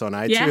version of this on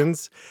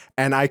iTunes,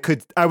 and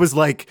I was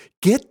like,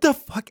 get the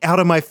fuck out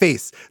of my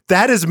face.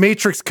 That is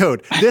Matrix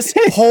code. This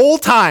whole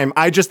time,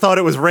 I just thought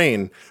it was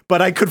rain, but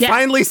I could Yeah.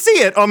 finally see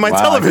it on my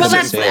Wow. television. Well,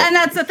 Vision.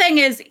 that's the thing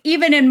is,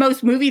 even in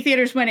most movie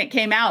theaters when it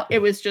came out,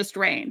 it was just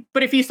rain.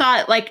 But if you saw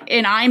it like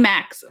in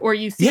IMAX or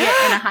you see it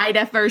in a high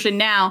def version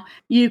now,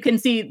 you can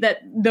see that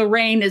the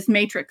rain is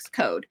Matrix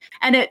code,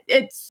 and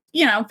it's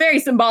very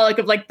symbolic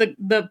of like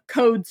the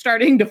code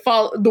starting to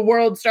fall, the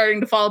world starting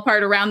to fall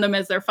apart around them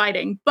as they're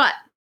fighting. But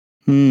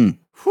Whew.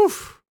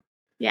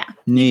 Yeah.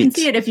 Neat. You can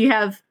see it if you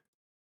have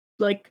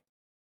like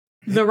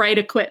the right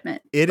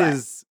equipment. It But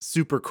is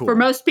super cool. For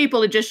most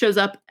people, it just shows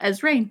up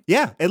as rain.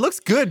 Yeah, it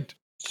looks good.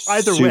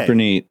 Either way. Super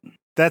neat.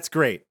 That's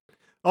great.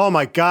 Oh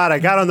my God, I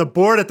got on the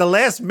board at the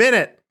last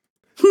minute.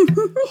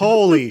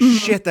 Holy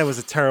shit, that was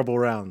a terrible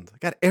round. I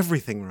got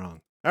everything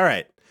wrong. All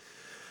right.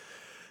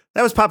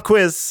 That was Pop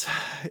Quiz.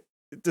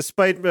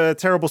 Despite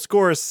terrible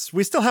scores,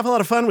 we still have a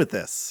lot of fun with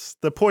this.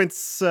 The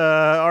points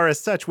are as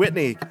such.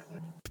 Whitney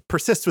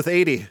persists with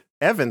 80.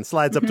 Evan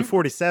slides up to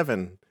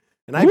 47.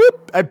 And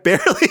I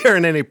barely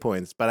earn any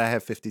points, but I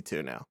have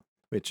 52 now,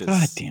 which is...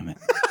 God damn it.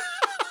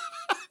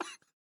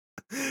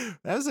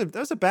 That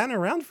was a banner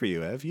round for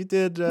you, Ev. You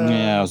did...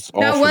 Yeah, it was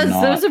all That for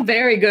naught. was a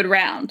very good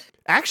round.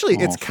 Actually,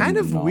 All it's for kind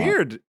of naught.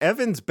 weird.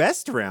 Evan's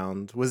best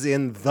round was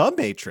in The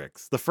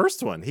Matrix, the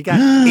first one. He got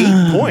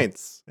 8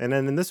 points. And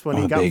then in this one,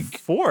 he got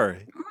 4.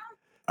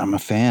 I'm a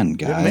fan,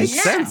 guys. makes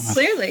Yeah, sense.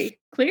 clearly.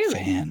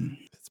 Fan.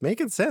 It's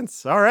making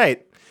sense. All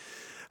right.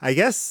 I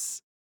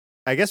guess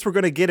we're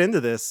going to get into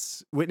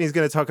this. Whitney's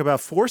going to talk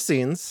about 4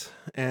 scenes,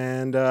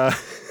 and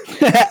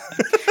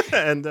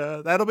and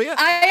that'll be it.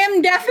 I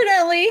am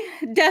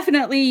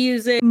definitely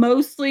using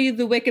mostly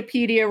the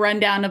Wikipedia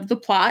rundown of the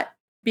plot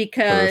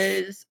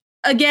because,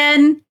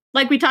 again,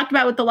 like we talked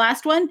about with the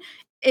last one,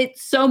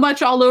 it's so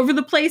much all over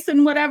the place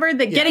and whatever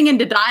that getting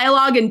into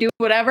dialogue and doing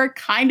whatever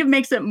kind of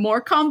makes it more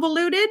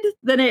convoluted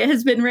than it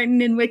has been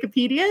written in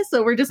Wikipedia.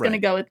 So we're just going to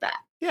go with that.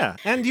 Yeah,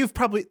 and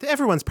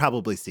everyone's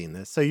probably seen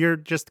this. So you're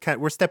just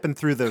we're stepping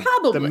through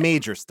the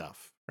major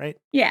stuff, right?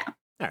 Yeah.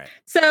 All right.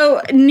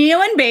 So Neo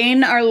and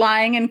Bane are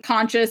lying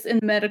unconscious in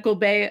the medical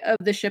bay of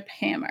the ship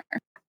Hammer,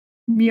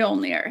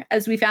 Mjolnir,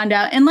 as we found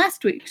out in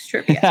last week's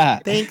trivia. Yeah,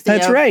 Thanks,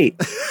 that's Ev. right.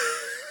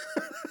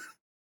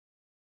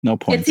 No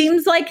points. It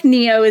seems like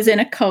Neo is in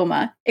a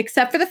coma,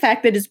 except for the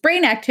fact that his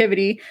brain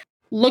activity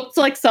looks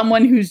like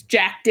someone who's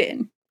jacked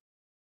in.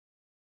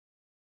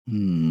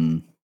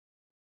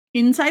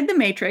 Inside the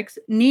Matrix,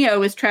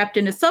 Neo is trapped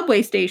in a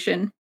subway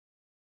station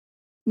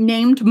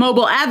named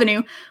Mobile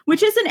Avenue,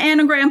 which is an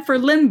anagram for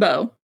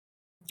limbo.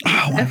 Oh,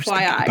 I was thinking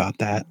FYI. about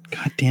that.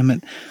 God damn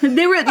it. The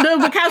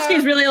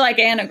Wachowskis really like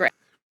anagrams.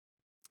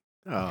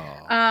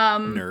 Oh,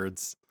 Um,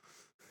 nerds.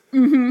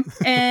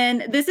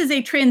 And this is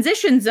a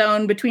transition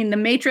zone between the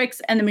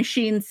Matrix and the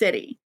Machine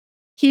City.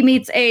 He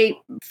meets a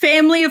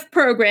family of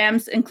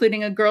programs,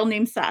 including a girl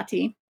named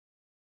Sati.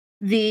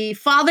 The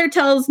father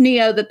tells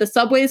Neo that the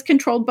subway is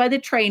controlled by the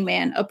Train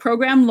Man, a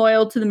program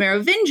loyal to the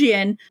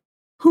Merovingian,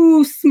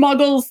 who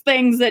smuggles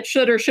things that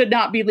should or should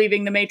not be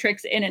leaving the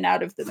Matrix in and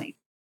out of the Matrix.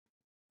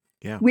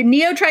 Yeah. When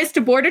Neo tries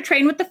to board a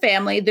train with the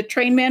family, the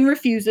Train Man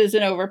refuses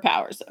and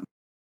overpowers him,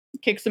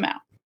 kicks him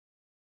out.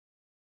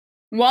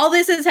 While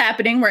this is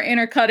happening, we're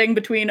intercutting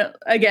between,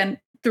 again,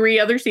 3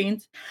 other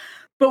scenes.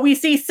 But we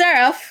see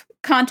Seraph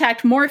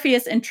contact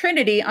Morpheus and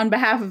Trinity on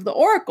behalf of the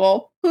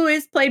Oracle, who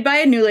is played by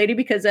a new lady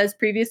because, as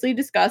previously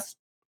discussed,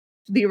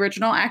 the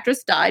original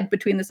actress died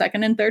between the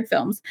second and third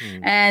films.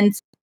 And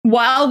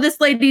while this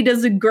lady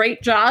does a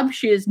great job,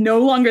 she is no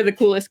longer the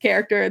coolest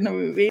character in the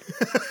movie.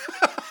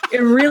 It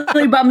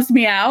really bums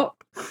me out.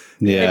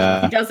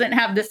 Yeah. She doesn't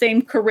have the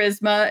same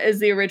charisma as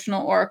the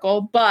original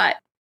Oracle, but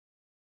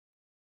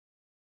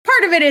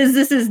part of it is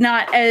this is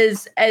not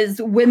as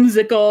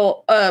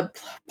whimsical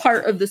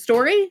part of the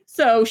story.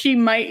 So she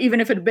might, even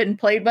if it had been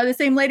played by the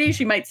same lady,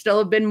 she might still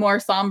have been more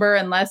somber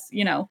and less,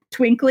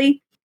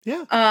 twinkly.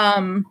 Yeah.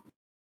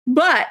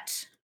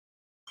 But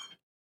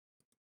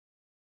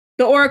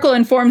the Oracle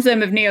informs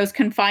them of Neo's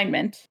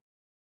confinement.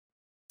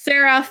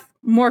 Seraph,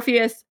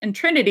 Morpheus, and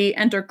Trinity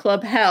enter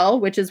Club Hell,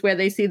 which is where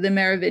they see the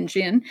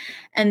Merovingian,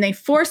 and they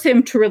force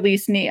him to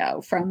release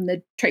Neo from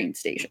the train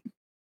station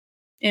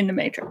in the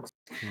Matrix.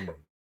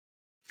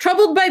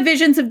 Troubled by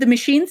visions of the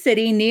Machine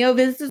City, Neo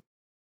visits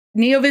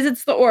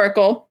the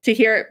Oracle to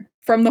hear it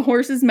from the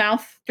horse's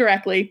mouth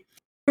directly,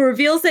 who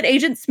reveals that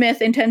Agent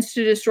Smith intends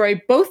to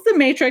destroy both the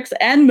Matrix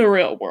and the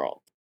real world.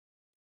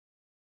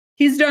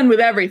 He's done with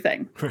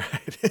everything.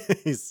 Right.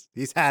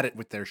 He's had it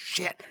with their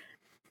shit.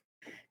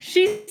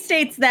 She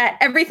states that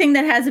everything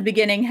that has a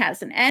beginning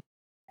has an end,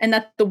 and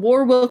that the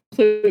war will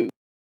conclude.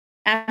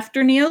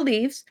 After Neo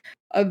leaves,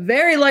 a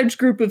very large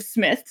group of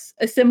Smiths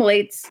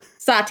assimilates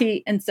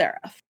Sati and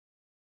Seraph.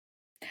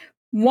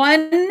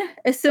 One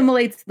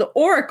assimilates the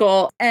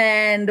Oracle,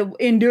 and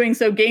in doing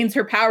so gains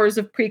her powers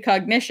of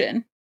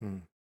precognition.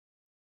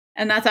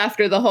 And that's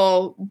after the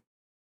whole,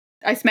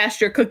 I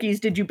smashed your cookies,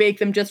 did you bake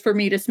them just for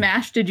me to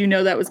smash? Did you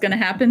know that was going to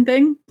happen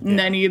thing? And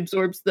then he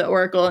absorbs the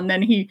Oracle, and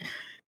then he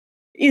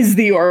is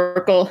the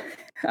Oracle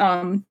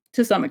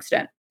to some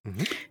extent.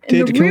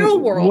 In the real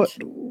world...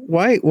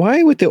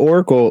 Why with the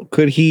Oracle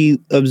could he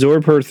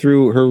absorb her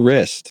through her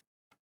wrist?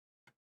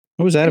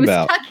 What was that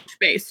about? It was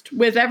touch-based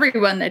with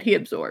everyone that he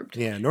absorbed.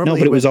 Yeah,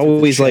 normally no, but it was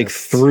always like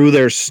through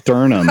their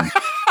sternum.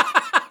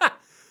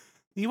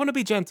 You want to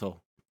be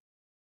gentle.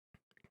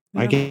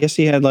 I guess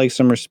he had like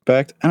some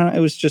respect. I don't know. It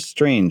was just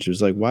strange. It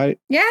was like, why?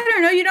 Yeah, I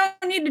don't know. You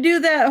don't need to do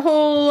that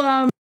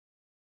whole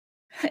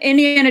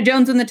Indiana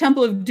Jones and the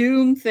Temple of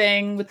Doom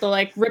thing with the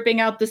like ripping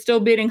out the still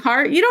beating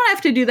heart. You don't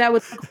have to do that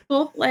with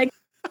Nicole. Like,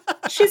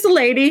 she's a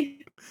lady.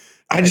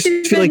 I just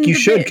She's feel like been you the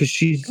should big- because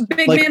she's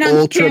Big like man on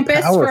ultra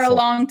campus powerful. for a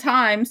long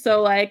time.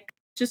 So like,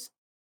 just,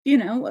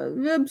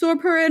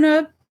 absorb her in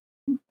a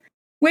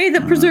way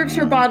that preserves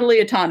her bodily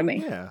autonomy.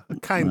 Yeah, a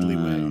kindly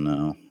I way. don't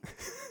know.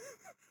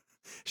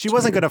 She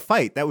wasn't going to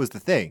fight. That was the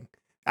thing.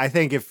 I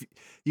think if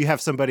you have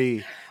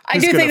somebody, I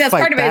who's do gonna think that's fight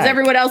part of it. Is back.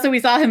 everyone else that we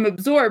saw him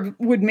absorb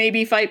would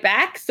maybe fight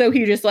back, so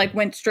he just like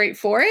went straight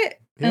for it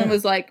and Yeah.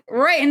 was like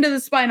right into the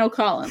spinal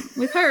column.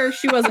 With her,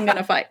 she wasn't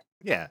gonna fight.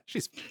 Yeah,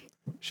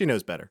 she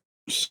knows better.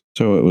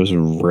 So it was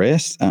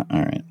wrist. All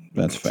right,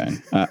 that's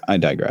fine. I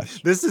digress.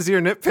 This is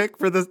your nitpick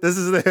for this. This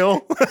is the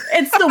hill.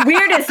 It's the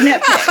weirdest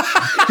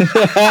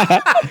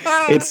nitpick,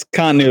 It's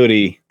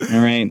continuity. All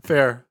right.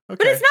 Fair. Okay.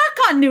 but it's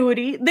not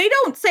continuity. They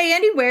don't say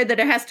anywhere that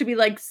it has to be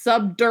like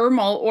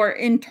subdermal or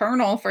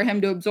internal for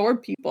him to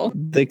absorb people.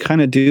 They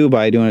kind of do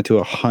by doing it to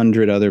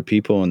 100 other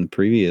people in the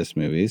previous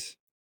movies.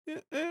 Yeah,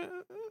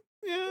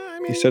 I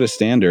mean, You set a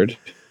standard.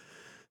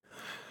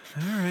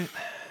 all right.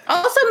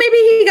 Also, maybe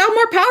he got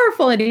more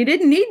powerful and he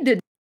didn't need to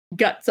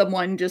gut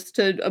someone just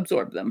to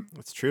absorb them.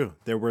 That's true.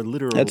 There were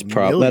literal That's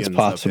millions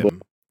possible. of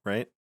him,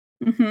 right?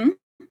 Mm-hmm.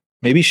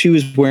 Maybe she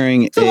was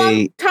wearing It's a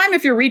long time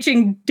if you're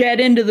reaching dead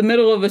into the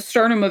middle of a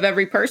sternum of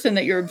every person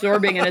that you're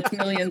absorbing, and it's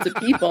millions of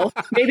people.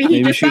 Maybe he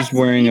Maybe just she's got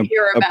wearing a-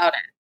 hear about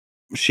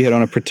it. She had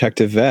on a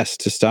protective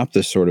vest to stop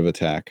this sort of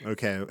attack.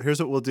 Okay, here's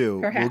what we'll do.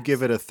 We'll Perhaps.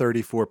 give it a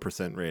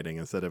 34% rating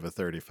instead of a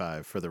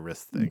 35 for the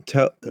wrist thing.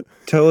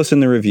 Tell us in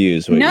the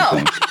reviews what you No,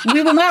 think.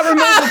 we will not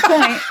remove the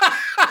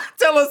point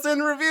Tell us in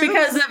reviews.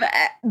 because of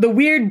the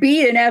weird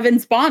bee in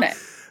Evan's bonnet.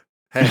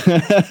 Hey,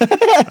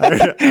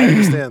 I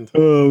understand.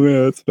 Oh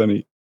man, that's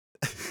funny.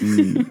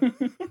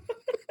 Mm.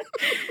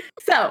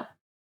 So,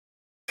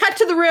 cut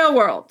to the real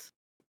world.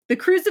 The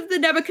crews of the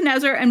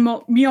Nebuchadnezzar and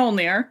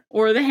Mjolnir,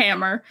 or the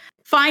Hammer,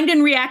 find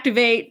and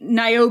reactivate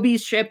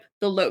Niobe's ship,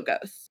 the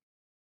Logos.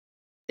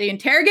 They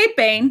interrogate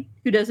Bane,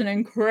 who does an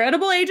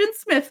incredible Agent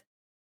Smith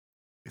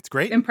It's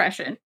great.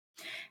 impression,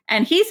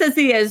 and he says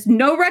he has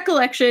no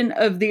recollection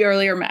of the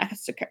earlier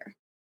massacre.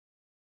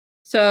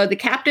 So the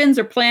captains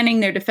are planning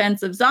their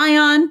defense of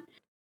Zion.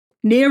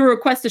 Neo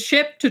requests a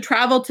ship to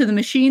travel to the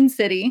Machine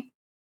City.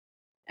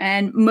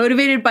 And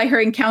motivated by her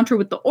encounter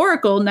with the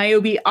Oracle,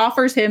 Niobe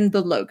offers him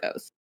the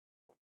Logos,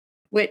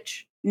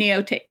 which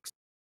Neo takes.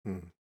 Hmm.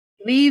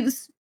 He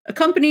leaves,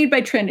 accompanied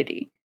by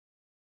Trinity.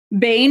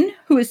 Bane,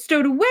 who is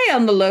stowed away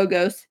on the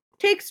Logos,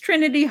 takes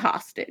Trinity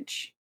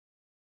hostage.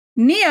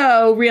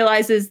 Neo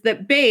realizes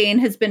that Bane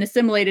has been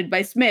assimilated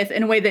by Smith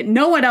in a way that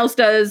no one else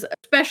does,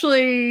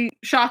 especially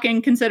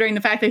shocking considering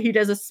the fact that he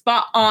does a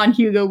spot on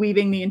Hugo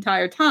Weaving the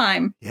entire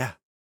time, Yeah.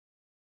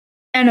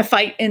 and a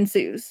fight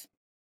ensues.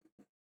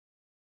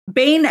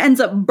 Bane ends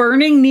up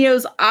burning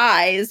Neo's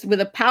eyes with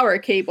a power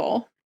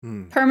cable,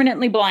 Hmm.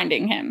 permanently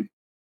blinding him,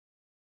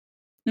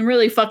 and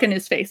really fucking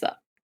his face up.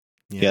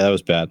 Yeah, that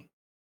was bad.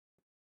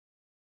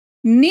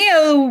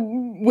 Neo,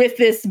 with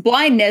this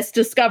blindness,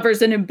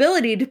 discovers an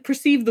ability to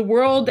perceive the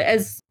world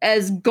as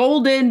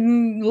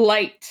golden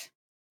light.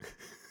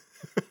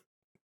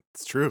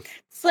 It's true.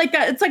 It's like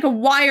a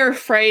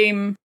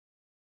wireframe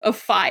of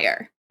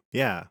fire.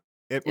 Yeah.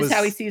 It Is was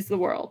how he sees the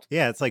world.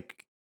 Yeah, it's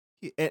like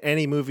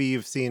any movie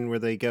you've seen where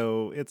they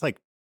go, it's like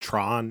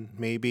Tron,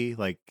 maybe.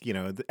 Like,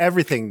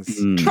 everything's.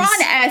 Mm.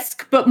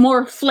 Tron-esque, but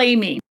more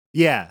flamey.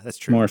 Yeah, that's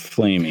true. More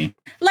flamey.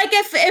 Like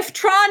if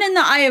Tron in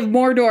the Eye of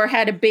Mordor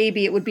had a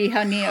baby, it would be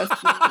how Neo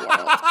sees the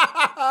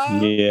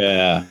world.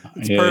 Yeah.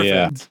 It's yeah, perfect.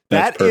 yeah. That's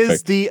That is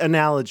perfect. the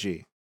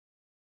analogy.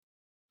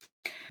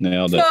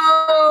 Nailed it.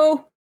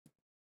 So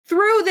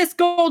through this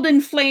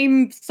golden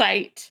flame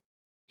sight,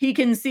 he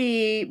can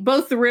see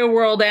both the real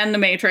world and the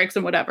Matrix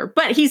and whatever.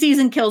 But he sees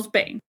and kills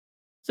Bane.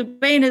 So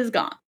Bane is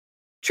gone.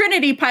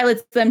 Trinity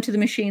pilots them to the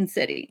Machine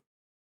City.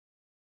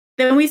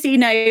 Then we see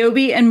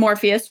Niobe and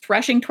Morpheus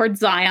rushing towards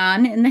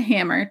Zion in the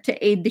Hammer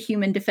to aid the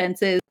human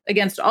defenses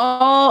against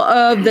all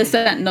of the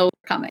Sentinels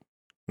coming.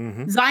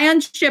 Hmm.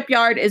 Zion's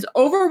shipyard is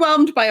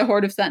overwhelmed by a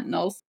horde of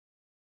Sentinels.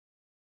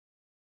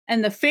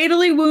 And the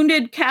fatally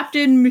wounded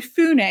Captain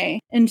Mifune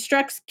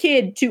instructs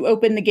Kid to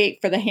open the gate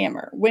for the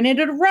Hammer. When it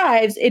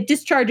arrives, it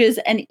discharges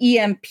an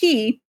EMP,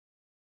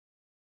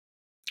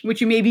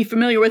 which you may be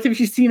familiar with if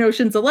you've seen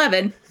Ocean's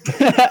 11,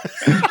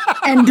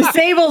 and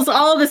disables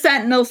all the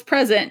Sentinels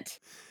present,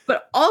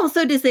 but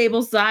also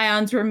disables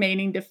Zion's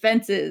remaining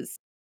defenses.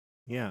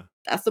 Yeah.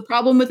 That's the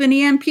problem with an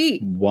EMP.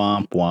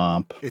 Womp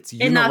womp. It's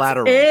It knocks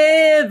unilateral.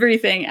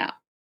 everything out.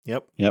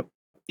 Yep.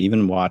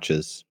 Even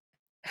watches.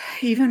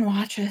 Even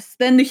watches.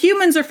 Then the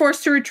humans are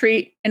forced to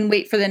retreat and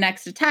wait for the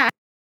next attack,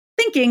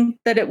 thinking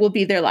that it will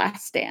be their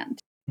last stand.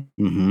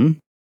 Mm-hmm.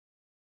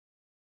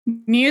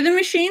 Near the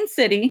Machine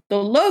City, the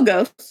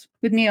Logos,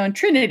 with Neo and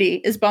Trinity,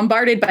 is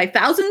bombarded by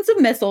thousands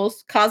of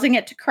missiles, causing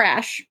it to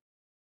crash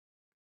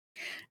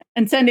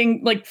and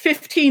sending like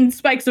 15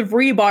 spikes of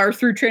rebar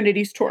through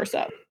Trinity's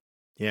torso.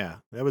 Yeah.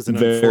 That was an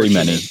Very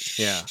unfortunate. many.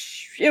 Yeah.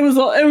 It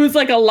was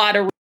like a lot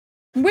of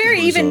Where It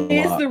was even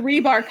a is lot. the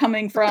rebar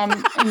coming from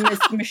in this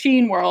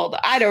machine world?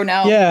 I don't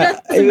know. Yeah,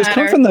 Doesn't it was matter.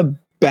 coming from the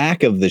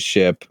back of the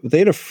ship. They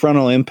had a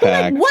frontal But, like,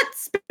 impact. what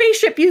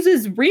spaceship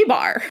uses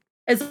rebar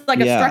as like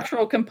a Yeah.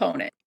 structural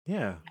component?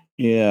 Yeah.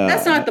 Yeah,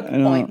 That's not the I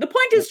don't- point. The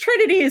point is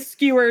Trinity is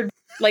skewered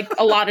like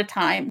a lot of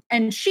time,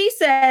 and she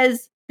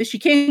says that she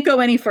can't go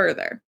any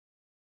further.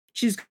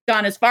 She's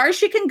gone as far as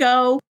she can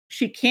go.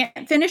 She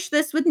can't finish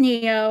this with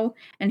Neo,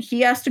 and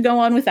he has to go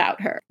on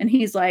without her. And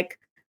he's like,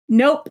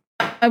 "Nope,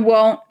 I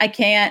won't. I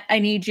can't. I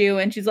need you."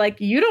 And she's like,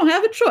 "You don't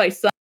have a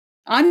choice, son.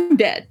 I'm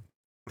dead."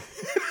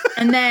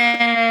 And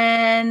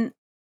then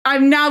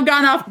I've now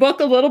gone off book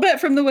a little bit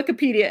from the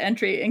Wikipedia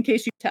entry, in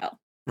case you tell.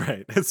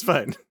 Right. It's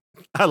fine.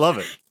 I love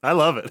it. I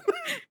love it.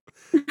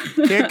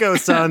 Can't go,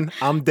 son.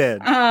 I'm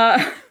dead.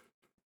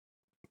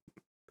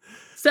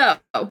 So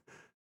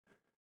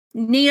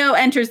Neo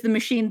enters the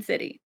machine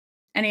city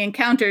and he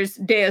encounters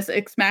Deus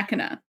Ex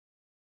Machina,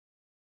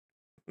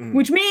 Mm.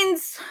 which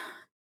means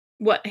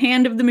what?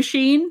 Hand of the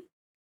machine?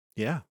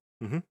 Yeah.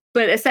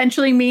 But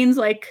essentially means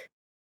like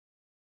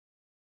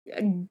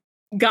a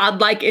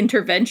godlike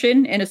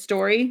intervention in a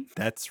story.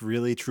 That's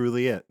really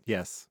truly it.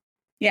 Yes.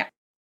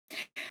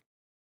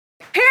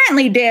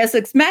 Apparently, Deus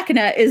Ex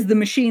Machina is the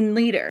machine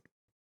leader,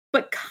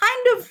 but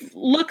kind of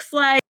looks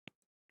like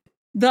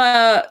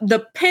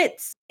the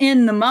pits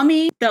in the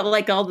Mummy that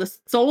like all the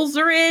souls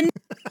are in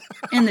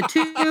the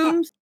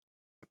tombs.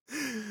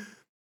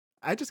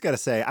 I just got to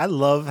say, I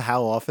love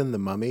how often the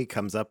Mummy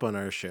comes up on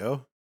our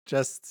show.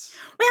 Just,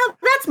 Well,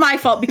 that's my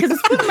fault because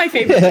it's one of my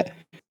favorites.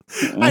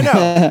 I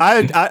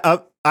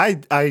know.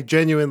 I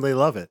genuinely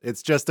love it.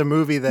 It's just a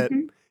movie that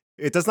Mhm.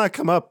 it does not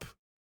come up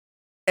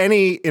in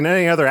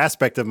any other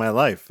aspect of my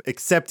life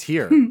except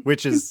here,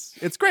 which is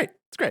it's great.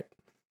 It's great.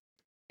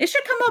 It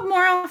should come up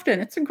more often.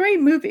 It's a great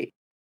movie.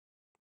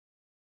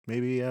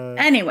 Maybe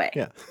Anyway,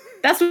 yeah.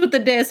 that's what the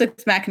Deus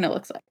Ex Machina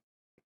looks like.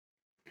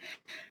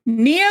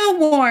 Neo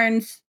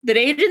warns that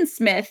Agent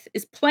Smith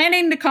is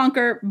planning to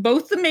conquer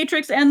both the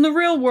Matrix and the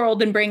real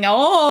world and bring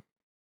all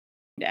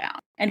down.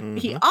 And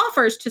he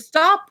offers to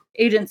stop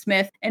Agent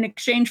Smith in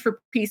exchange for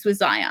peace with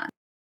Zion.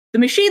 The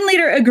machine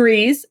leader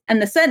agrees,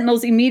 and the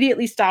Sentinels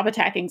immediately stop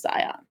attacking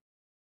Zion.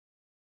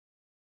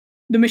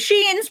 The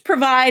machines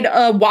provide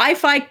a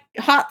Wi-Fi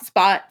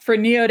hotspot for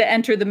Neo to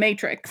enter the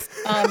Matrix.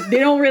 They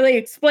don't really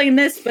explain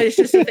this, but it's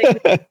just a thing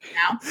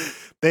now.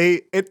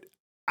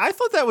 I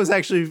thought that was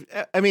actually,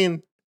 I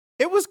mean,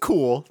 it was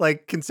cool.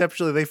 Like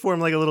conceptually, they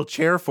formed like a little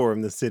chair for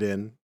him to sit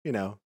in. You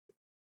know,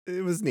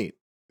 it was neat.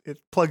 It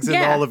plugs in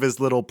Yeah. all of his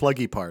little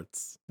pluggy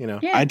parts. You know,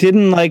 Yeah. I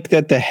didn't like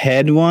that the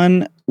head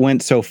one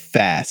went so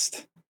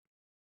fast.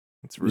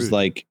 it's It was rude.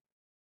 like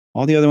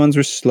all the other ones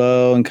were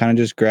slow and kind of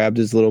just grabbed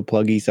his little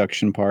pluggy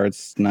suction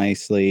parts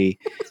nicely.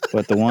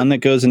 But the one that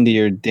goes into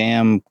your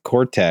damn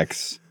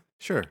cortex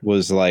Sure.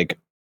 was like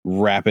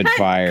rapid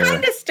fire,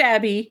 Kind of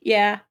stabby,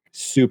 yeah.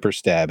 super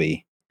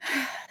stabby.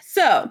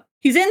 So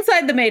he's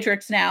inside the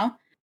Matrix now.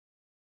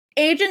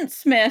 Agent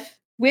Smith,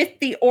 with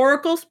the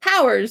Oracle's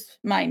powers,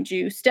 mind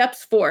you,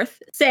 steps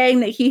forth,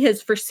 saying that he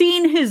has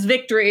foreseen his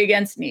victory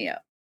against Neo.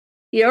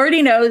 He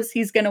already knows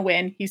he's going to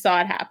win. He saw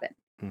it happen.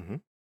 Mm-hmm.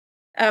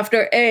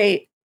 After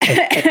a,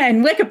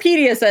 and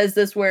Wikipedia says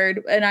this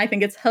word, and I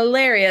think it's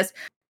hilarious,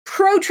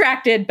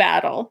 protracted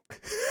battle.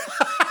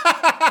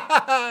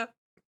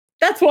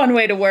 That's one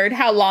way to word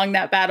how long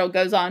that battle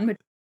goes on with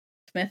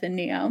Smith and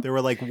Neo. There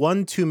were like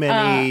one too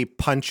many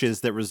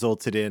punches that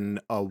resulted in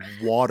a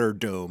water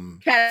dome.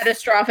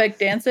 Catastrophic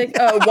dancing.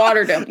 Oh,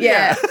 water dome.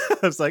 Yeah.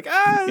 I was like,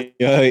 that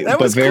But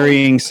was cool.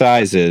 varying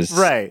sizes.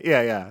 Right.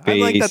 Yeah. I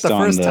like that Based the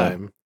on first the-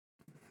 time.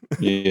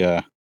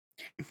 Yeah.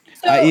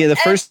 So, Yeah, the and-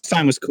 first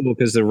time was cool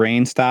because the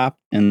rain stopped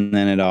and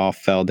then it all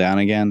fell down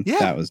again. Yeah.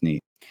 That was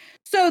neat.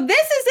 So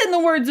this is in the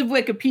words of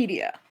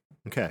Wikipedia.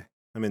 Okay.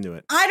 I'm into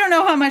it. I don't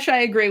know how much I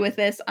agree with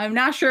this. I'm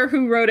not sure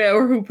who wrote it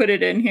or who put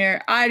it in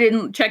here. I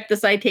didn't check the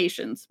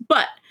citations.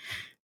 But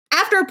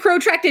after a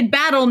protracted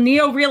battle,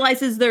 Neo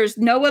realizes there's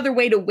no other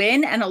way to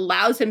win and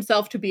allows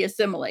himself to be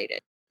assimilated.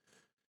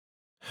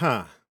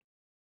 Huh.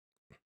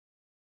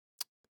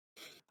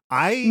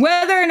 I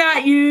Whether or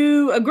not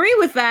you agree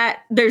with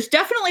that, there's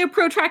definitely a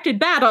protracted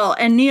battle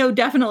and Neo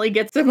definitely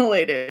gets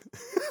assimilated.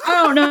 I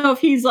don't know if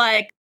he's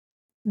like,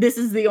 this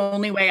is the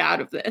only way out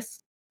of this.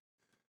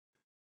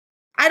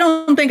 I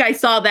don't think I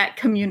saw that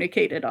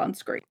communicated on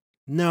screen.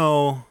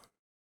 no.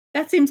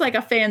 That seems like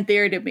a fan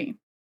theory to me.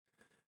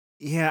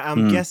 Yeah,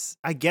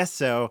 I guess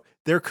so.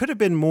 There could have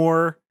been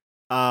more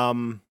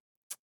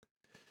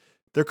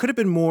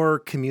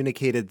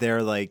communicated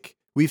there. Like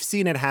we've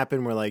seen it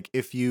happen where like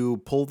if you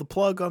pull the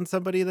plug on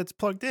somebody that's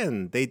plugged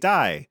in, they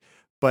die.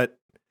 But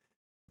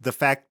the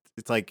fact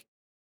it's like,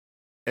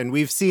 and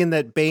we've seen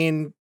that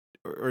Bane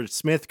or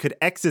Smith could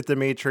exit the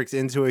Matrix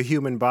into a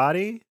human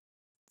body,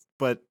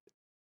 but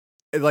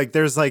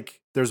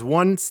there's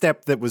one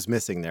step that was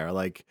missing there.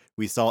 Like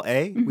we saw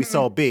A, we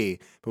saw B,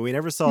 but we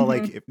never saw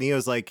like if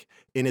Neo's like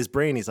in his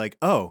brain, he's like,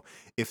 oh,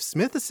 if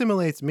Smith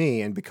assimilates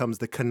me and becomes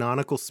the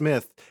canonical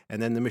Smith,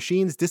 and then the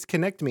machines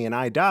disconnect me and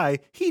I die,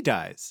 he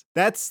dies.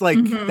 That's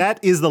like that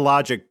is the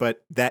logic,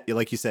 but that,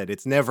 like you said,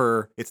 it's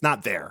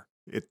not there.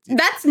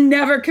 That's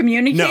never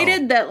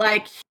communicated. That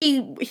like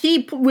he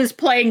was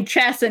playing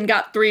chess and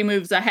got 3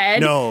 moves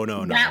ahead. No.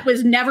 That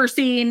was never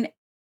seen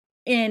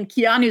in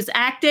Keanu's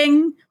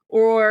acting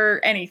or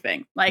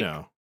anything. Like,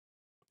 no.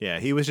 Yeah,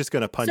 he was just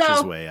going to punch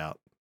his way out.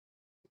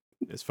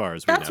 As far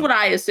as we that's know. what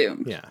I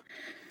assumed. Yeah.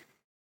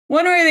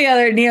 One way or the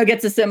other, Neo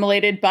gets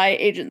assimilated by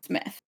Agent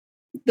Smith.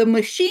 The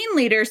machine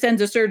leader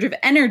sends a surge of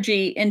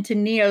energy into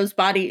Neo's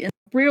body in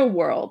the real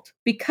world.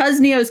 Because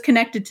Neo is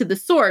connected to the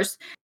source,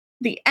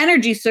 the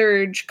energy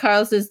surge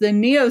causes the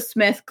Neo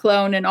Smith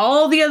clone and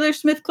all the other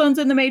Smith clones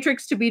in the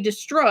Matrix to be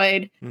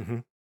destroyed,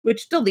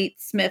 which deletes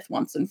Smith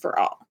once and for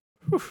all.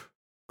 Whew.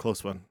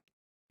 Close one.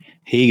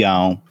 He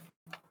gone.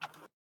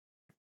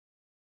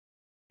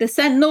 The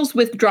Sentinels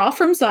withdraw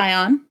from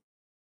Zion.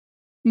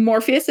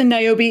 Morpheus and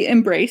Niobe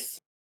embrace.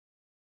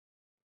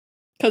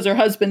 Because her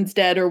husband's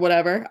dead or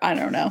whatever. I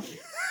don't know.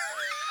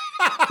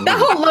 That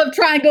whole love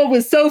triangle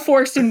was so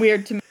forced and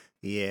weird to me.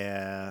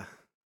 Yeah.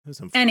 It was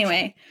unfortunate.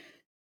 Anyway.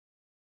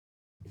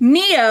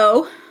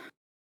 Neo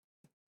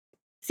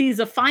sees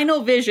a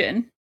final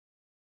vision.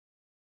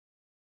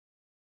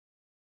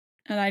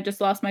 And I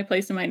just lost my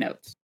place in my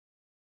notes.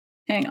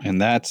 Hang on.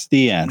 And that's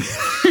the end.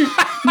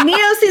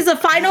 Neo sees a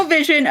final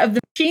vision of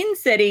the Machine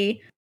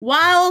City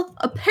while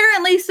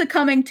apparently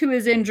succumbing to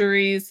his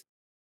injuries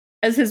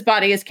as his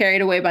body is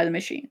carried away by the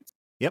machines.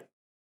 Yep.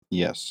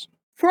 Yes.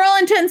 For all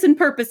intents and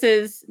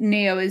purposes,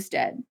 Neo is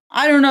dead.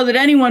 I don't know that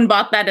anyone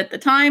bought that at the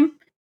time.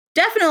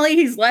 Definitely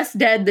he's less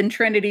dead than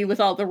Trinity with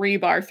all the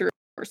rebar through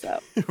or so.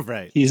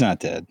 Right. He's not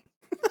dead.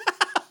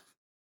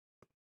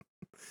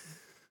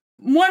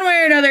 One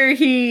way or another,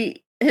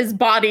 his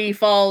body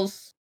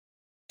falls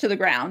to the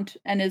ground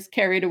and is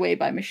carried away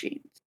by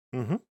machines.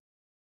 The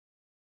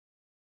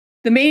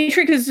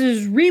Matrix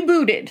is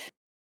rebooted,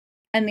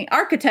 and the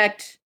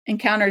architect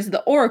encounters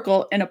the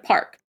Oracle in a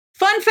park.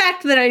 Fun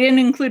fact that I didn't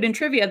include in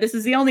trivia, this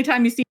is the only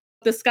time you see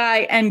the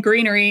sky and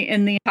greenery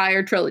in the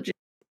entire trilogy.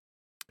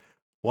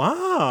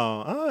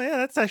 Wow. Oh, yeah,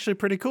 that's actually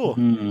pretty cool.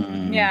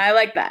 Yeah, I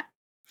like that.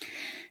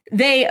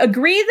 They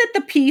agree that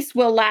the peace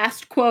will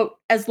last, quote,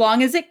 as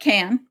long as it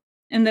can,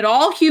 and that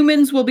all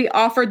humans will be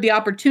offered the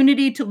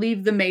opportunity to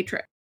leave the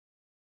Matrix.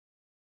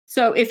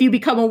 So if you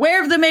become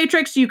aware of the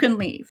Matrix, you can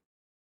leave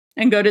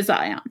and go to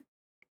Zion.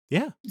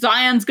 Yeah.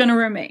 Zion's going to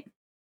remain.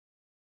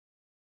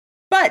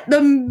 But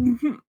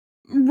the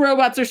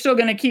robots are still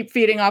going to keep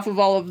feeding off of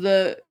all of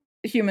the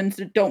humans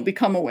that don't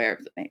become aware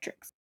of the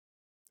Matrix.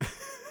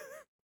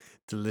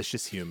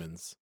 Delicious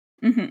humans.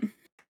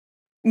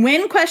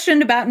 When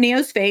questioned about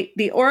Neo's fate,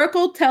 the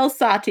Oracle tells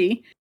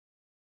Sati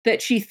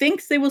that she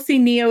thinks they will see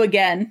Neo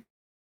again.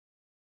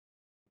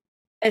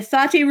 As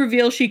Sati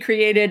reveals she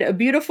created a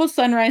beautiful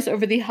sunrise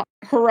over the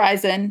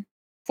horizon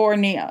for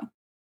Neo.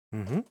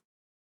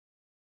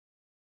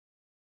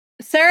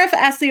 Seraph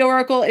asks the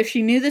Oracle if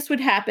she knew this would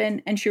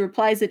happen, and she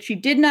replies that she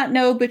did not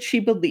know, but she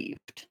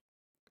believed.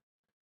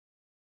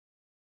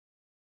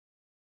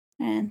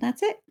 And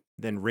that's it.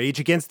 Then Rage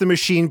Against the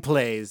Machine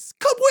plays.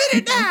 Come with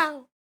it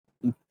now!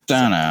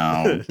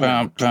 Dunno.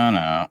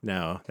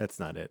 No, that's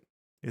not it.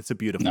 It's a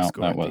beautiful No,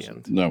 score at the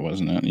end. that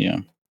wasn't it. Yeah.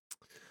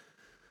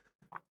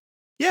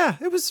 Yeah,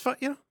 it was fun.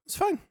 It's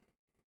fun.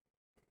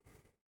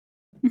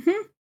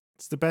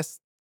 It's the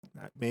best.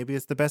 Maybe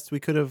it's the best we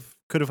could have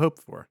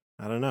hoped for.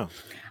 I don't know.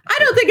 I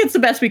don't think it's the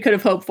best we could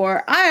have hoped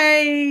for.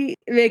 I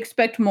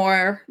expect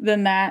more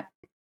than that,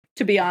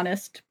 to be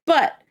honest.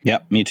 But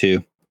Yep, me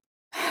too.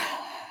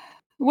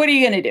 what are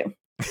you going to do?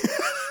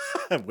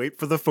 Wait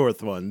for the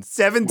fourth one.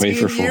 17 Wait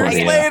for years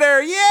 40,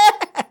 later. Yeah.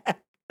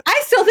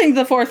 I still think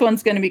the fourth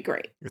one's going to be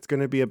great. It's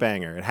going to be a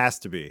banger. It has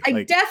to be.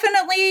 I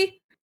definitely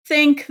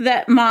think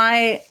that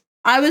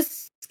I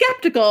was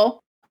skeptical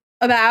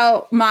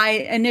about my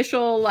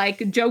initial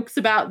jokes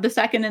about the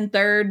second and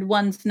third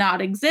ones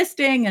not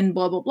existing and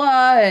blah, blah,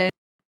 blah.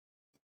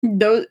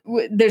 And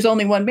there's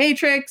only one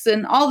Matrix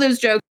and all those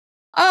jokes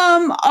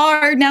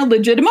are now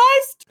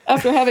legitimized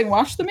after having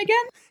watched them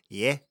again.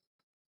 Yeah.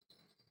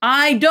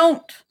 I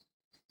don't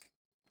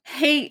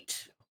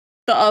hate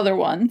the other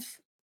ones.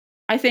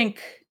 I think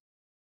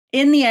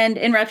in the end,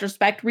 in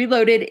retrospect,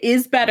 Reloaded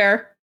is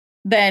better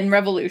than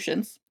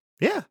Revolutions.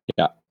 Yeah.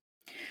 Yeah.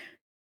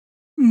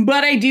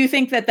 But I do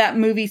think that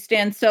movie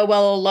stands so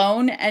well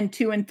alone, and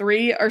 2 and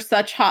 3 are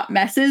such hot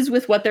messes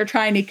with what they're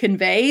trying to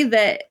convey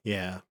that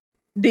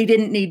they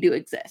didn't need to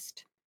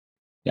exist.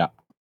 Yeah.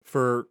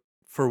 For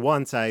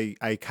once, I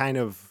kind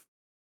of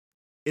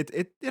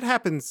it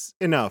happens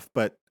enough,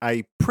 but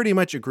I pretty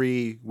much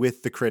agree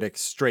with the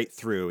critics straight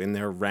through in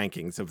their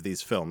rankings of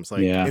these films.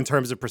 In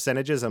terms of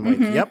percentages, I'm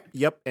like,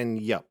 yep, and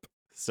yep.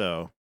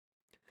 So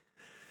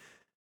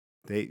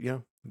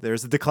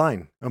there's a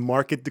decline, a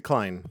market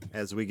decline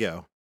as we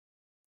go.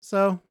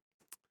 So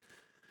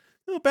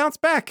Oh, bounce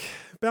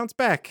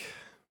back.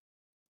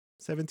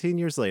 17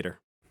 years later.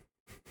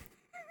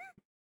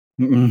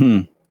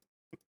 Mhm.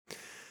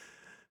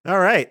 All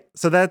right.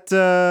 So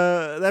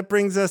that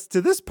brings us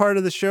to this part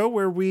of the show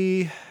where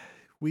we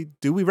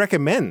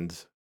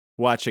recommend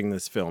watching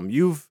this film.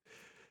 You've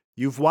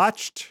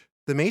watched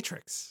The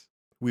Matrix.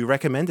 We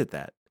recommended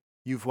that.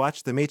 You've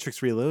watched The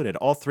Matrix Reloaded.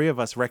 All three of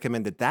us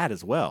recommended that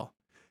as well.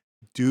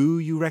 Do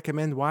you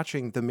recommend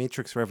watching The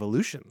Matrix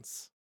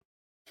Revolutions?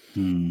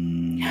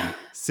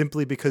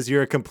 Simply because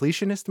you're a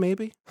completionist,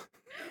 maybe?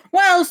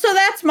 Well, so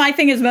that's my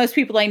thing is most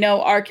people I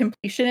know are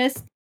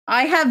completionists.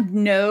 I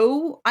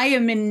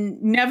am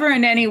never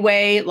in any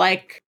way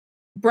like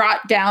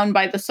brought down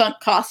by the sunk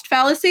cost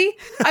fallacy.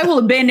 I will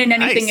abandon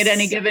anything Nice. at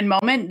any given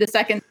moment. The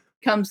second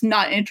becomes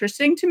not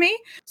interesting to me.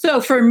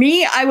 So for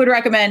me, I would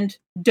recommend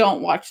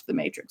don't watch The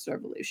Matrix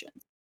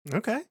Revolutions.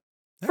 Okay.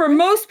 For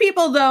most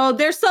people, though,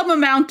 there's some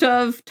amount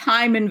of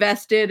time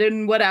invested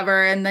in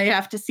whatever, and they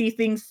have to see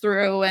things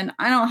through. And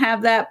I don't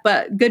have that,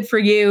 but good for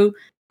you.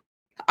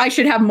 I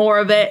should have more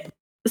of it.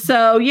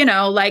 So,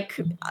 like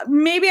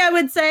maybe I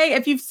would say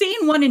if you've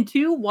seen 1 and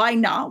 2, why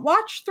not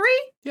watch 3?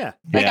 Yeah.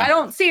 Like, I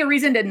don't see a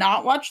reason to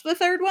not watch the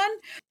third one.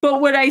 But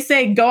would I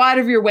say go out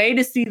of your way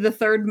to see the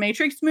third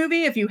Matrix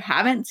movie if you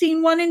haven't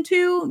seen 1 and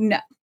 2? No.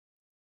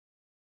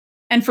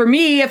 And for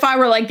me, if I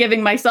were like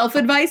giving myself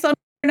advice on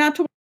not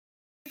to watch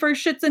for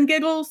shits and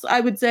giggles,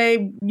 I would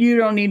say you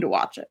don't need to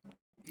watch it.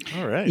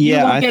 All right. You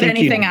Yeah, won't I get think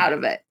anything out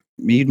of it.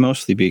 You'd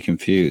mostly be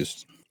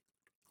confused.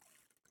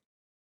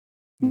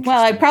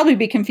 Well, I'd probably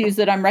be confused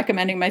that I'm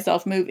recommending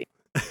myself movies.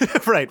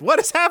 Right. What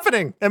is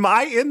happening? Am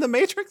I in the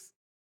Matrix?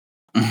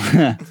 All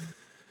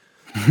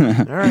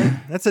right.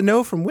 That's a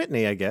no from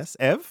Whitney, I guess.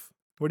 Ev,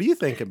 what are you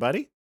thinking,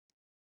 buddy?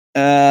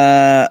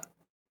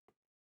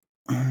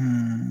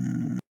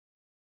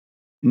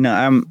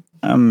 No,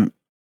 I'm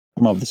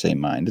of the same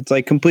mind. It's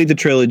like complete the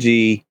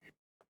trilogy.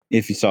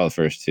 If you saw the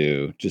first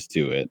 2, just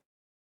do it.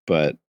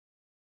 But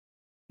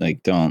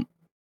like, don't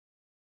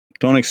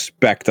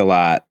expect a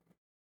lot,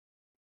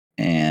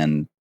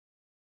 and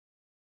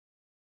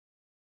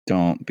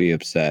don't be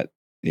upset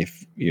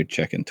if you're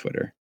checking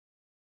Twitter.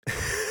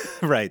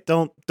 Right.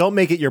 Don't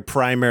make it your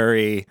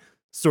primary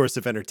source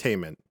of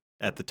entertainment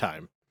at the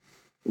time.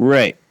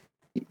 Right.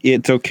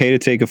 It's okay to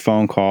take a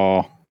phone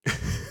call.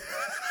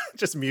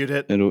 Just mute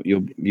it.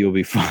 You'll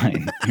be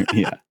fine.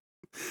 Yeah.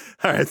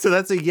 All right. So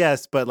that's a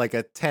yes, but like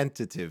a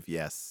tentative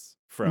yes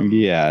from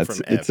It's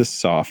Ev. a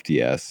soft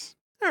yes.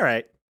 All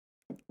right.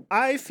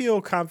 I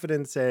feel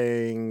confident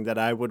saying that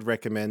I would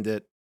recommend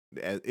it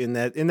in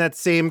that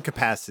same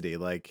capacity.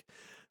 Like,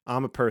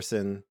 I'm a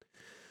person.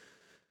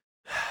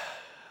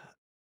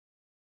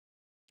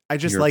 I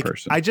just You're a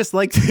person.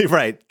 like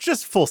right.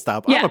 Just full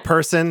stop. Yeah. I'm a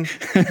person.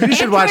 You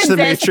should watch The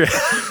Matrix.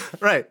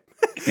 Right.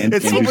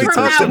 It's what we Andrew's a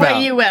talked person. about.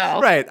 What you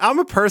will. Right. I'm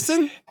a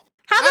person.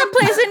 How that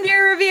plays into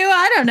your review,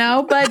 I don't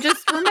know, but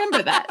just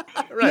remember that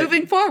Right.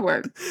 moving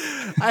forward.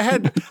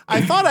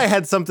 I thought I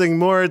had something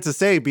more to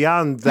say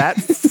beyond that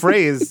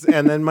phrase,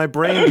 and then my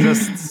brain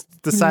just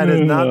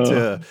decided not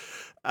to.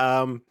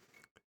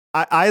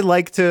 I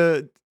like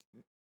to,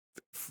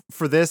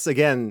 for this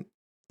again,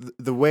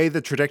 the way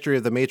the trajectory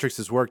of The Matrix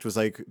has worked was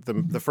like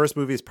the first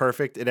movie is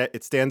perfect.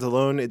 It stands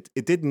alone. It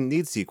didn't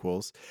need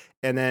sequels.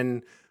 And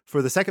then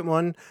for the second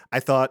one, I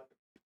thought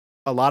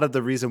a lot of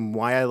the reason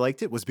why I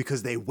liked it was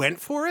because they went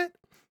for it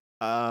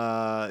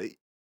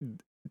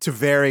to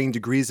varying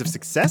degrees of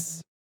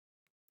success.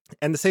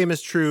 And the same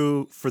is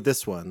true for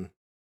this one.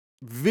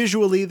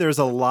 Visually, there's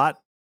a lot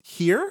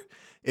here.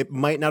 It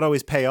might not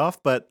always pay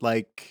off, but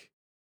like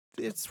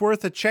it's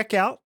worth a check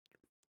out,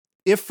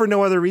 if for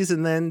no other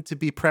reason than to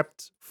be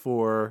prepped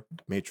for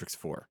Matrix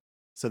 4.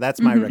 So that's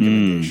my Mhm.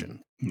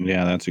 recommendation.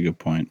 Yeah, that's a good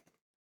point.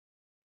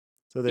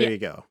 So there Yeah. you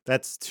go.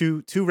 That's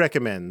two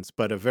recommends,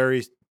 but a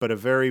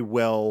very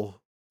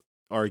well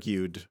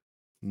argued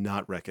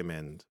not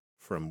recommend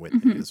from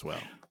Whitney Mhm. as well.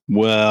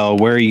 Well,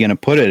 where are you going to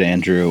put it,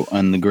 Andrew,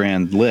 on the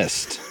grand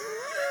list?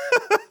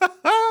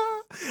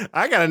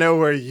 I gotta know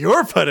where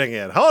you're putting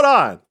it. Hold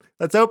on.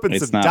 Let's open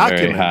It's some not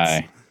documents. very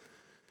high.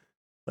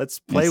 Let's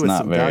play It's with not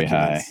some very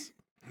documents.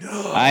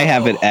 I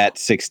have it at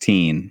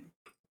 16.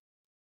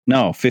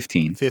 No,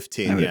 15.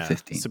 15. I have it at Yeah.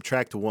 15.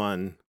 Subtract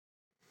 1.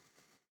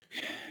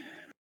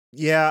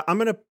 Yeah, I'm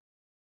gonna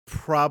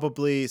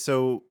probably.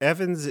 So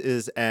Evans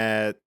is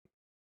at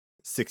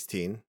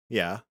 16.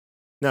 Yeah.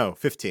 No,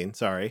 15.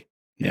 Sorry.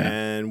 Yeah.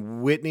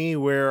 And Whitney,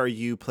 where are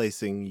you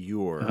placing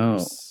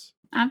yours?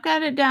 I've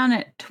got it down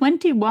at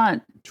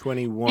 21.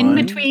 21. In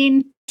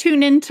between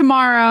Tune In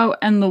Tomorrow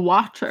and The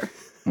Watcher.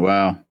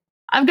 Wow.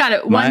 I've got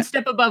it My- one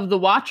step above The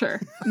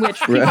Watcher, which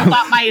people Right.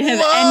 thought might have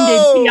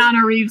Whoa! ended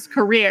Keanu Reeves'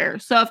 career.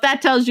 So if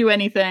that tells you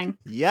anything,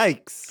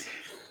 Yikes.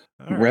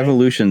 All right.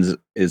 Revolutions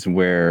is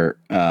where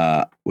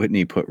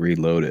Whitney put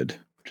Reloaded,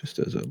 just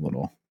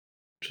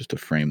to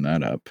frame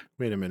that up.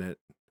 Wait a minute.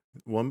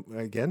 One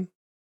again?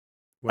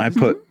 I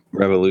put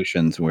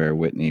Revolutions where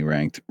Whitney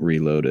ranked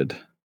Reloaded.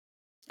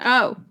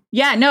 oh,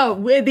 yeah, no,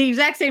 with the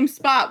exact same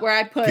spot where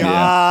I put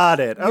Got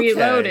it. Okay.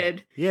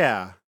 Reloaded.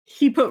 Yeah.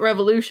 he put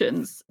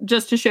Revolutions,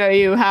 just to show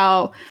you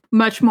how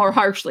much more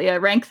harshly I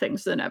rank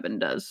things than Evan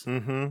does.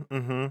 I'm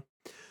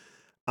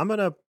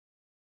gonna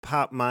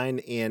pop mine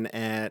in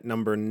at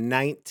number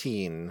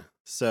 19.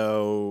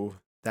 So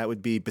that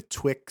would be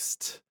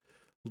betwixt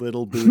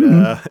Little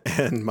Buddha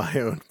and My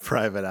Own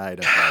Private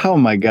Idaho. Oh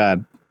my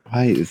God.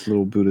 Why is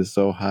Little Buddha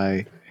so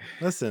high?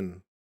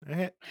 Listen,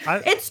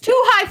 It's too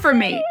high for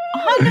me.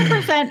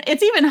 100%.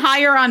 It's even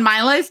higher on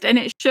my list, and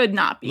it should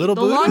not be. Little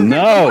the Buddha? longer,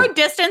 No. the more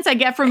distance I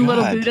get from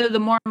Little God. Buddha, the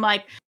more I'm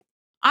like,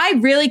 I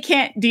really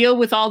can't deal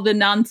with all the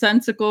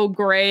nonsensical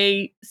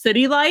gray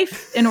city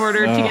life in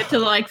order to get to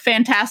the like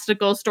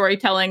fantastical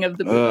storytelling of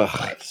the Buddha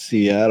life.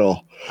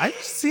 Seattle.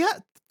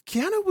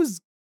 Keanu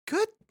was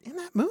good in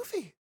that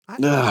movie. Oh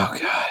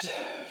God.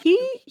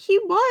 He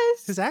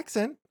was. His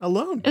accent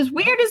alone. As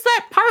weird as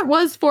that part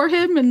was for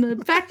him, and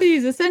the fact that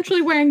he's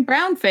essentially wearing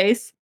brown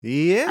face.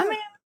 Yeah. I mean,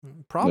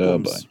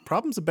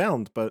 Problems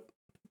abound, but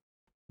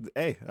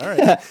hey, all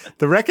right.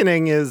 The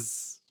reckoning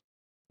is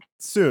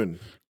soon.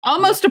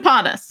 almost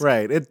upon us.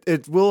 Right.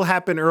 It will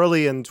happen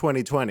early in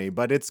 2020,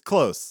 but it's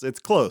close. It's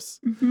close.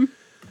 Mhm.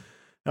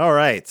 All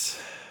right.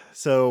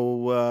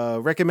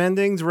 So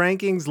recommendings,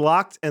 rankings,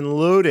 locked and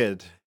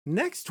loaded.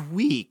 Next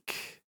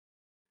week,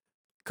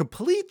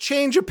 complete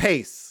change of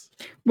pace.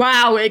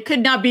 Wow, it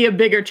could not be a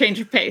bigger change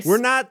of pace. We're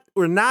not,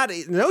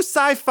 no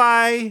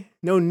sci-fi,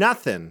 no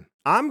nothing.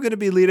 I'm going to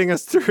be leading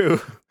us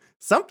through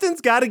Something's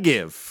Gotta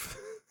Give.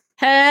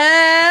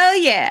 Hell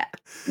yeah.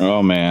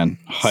 Oh man.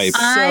 Hype.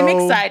 I'm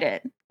So-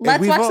 excited. Let's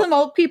we've watch all- some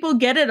old people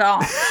get it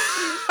on.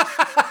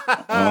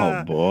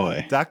 Oh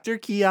boy. Dr.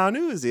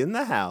 Keanu is in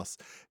the house.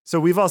 So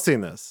we've all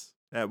seen this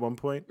at one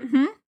point.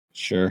 Mhm.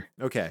 Sure.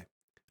 Okay.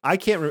 I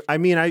can't,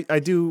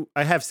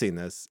 I have seen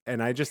this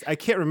and I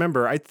can't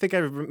remember. I think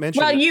I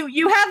mentioned. Well,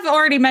 you have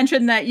already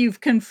mentioned that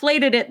you've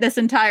conflated it this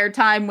entire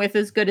time with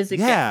As Good as It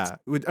Gets.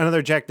 with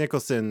another Jack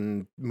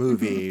Nicholson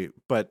movie,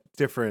 but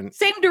different.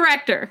 Same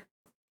director.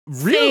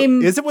 Really?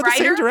 Same Is it with the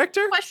same writer?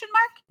 director? Question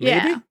mark?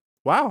 Maybe? Yeah.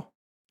 Wow.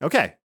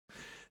 Okay.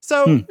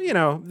 So,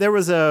 Hmm. there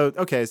was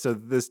so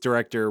this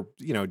director,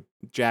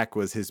 Jack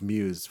was his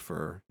muse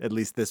for at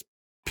least this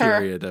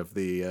period of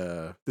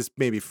the, this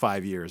maybe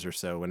 5 years or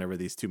so, whenever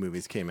these two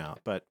movies came out.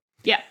 But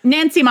Yeah.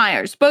 Nancy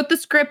Myers. Both the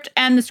script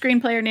and the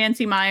screenplay are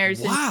Nancy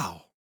Myers.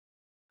 wow.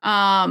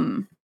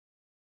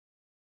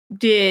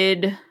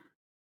 Did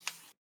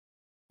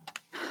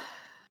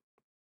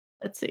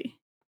let's see.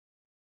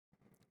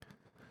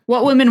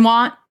 What Women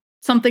Want,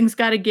 Something's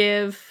Gotta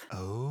Give.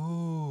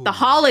 Oh. The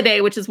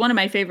Holiday, which is one of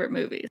my favorite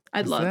movies.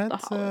 I Is love that, The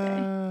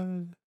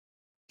Holiday.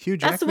 Hugh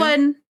Jackman? That's the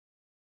one.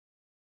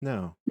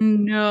 No.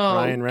 No.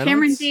 Ryan Reynolds?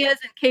 Cameron Diaz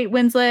and Kate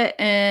Winslet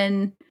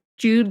and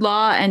Jude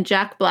Law and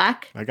Jack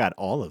Black. I got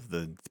all of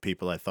the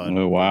people I thought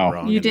Oh, wow. were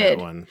wrong You in that did.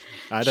 one.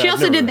 She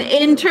also did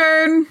The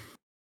Intern.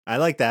 I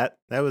like that.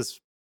 That was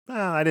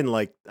I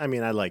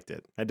liked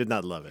it. I did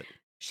not love it.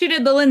 She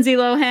did the Lindsay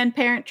Lohan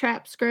Parent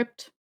Trap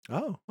script.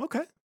 Oh,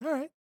 okay. All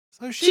right.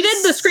 So She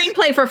did the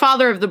screenplay for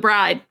Father of the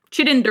Bride.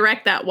 She didn't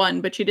direct that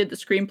one, but she did the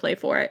screenplay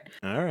for it.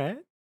 All right.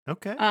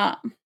 Okay.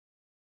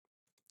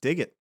 Dig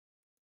it.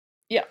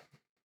 Yeah.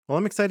 Well,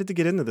 I'm excited to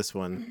get into this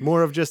one.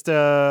 More of just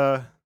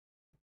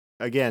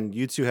again,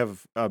 you two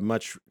have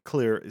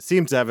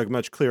seems to have a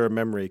much clearer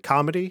memory.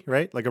 Comedy,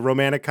 right? Like a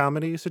romantic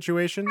comedy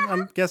situation,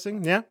 I'm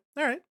guessing. Yeah.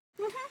 All right.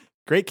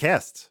 Great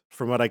cast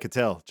from what I could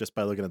tell just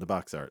by looking at the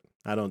box art.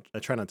 I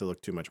try not to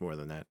look too much more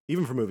than that,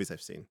 even for movies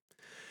I've seen.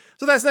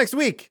 So that's next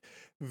week.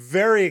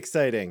 Very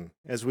exciting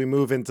as we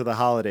move into the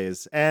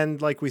holidays.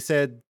 And like we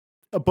said,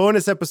 a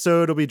bonus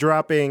episode will be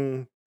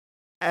dropping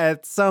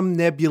at some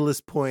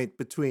nebulous point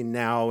between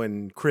now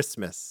and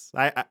Christmas.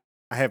 I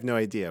have no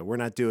idea. We're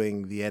not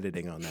doing the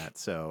editing on that,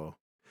 so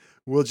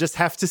we'll just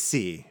have to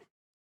see.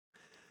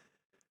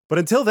 But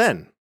until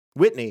then,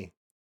 Whitney,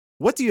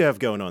 what do you have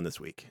going on this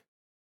week?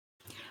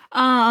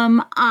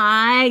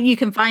 You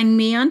can find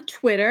me on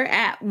Twitter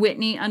at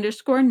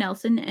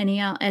Whitney_Nelson,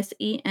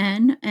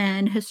 NELSEN,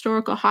 and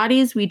Historical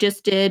Hotties. We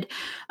just did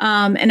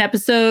an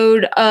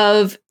episode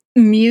of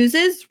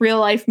muses, real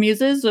life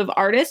muses of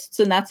artists,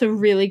 and that's a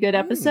really good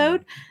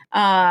episode.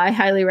 I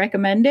highly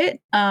recommend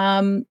it.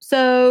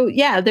 So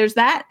yeah, there's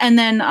that. And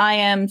then I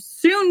am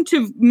soon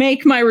to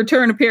make my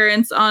return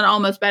appearance on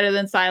Almost Better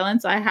Than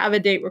Silence. I have a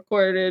date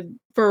recorded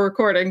for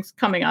recordings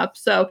coming up.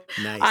 So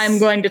Nice. I'm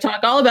going to talk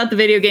all about the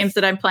video games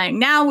that I'm playing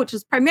now, which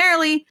is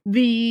primarily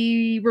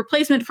the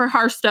replacement for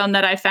Hearthstone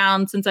that I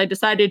found since I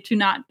decided to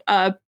not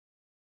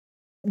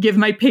give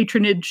my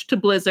patronage to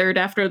Blizzard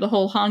after the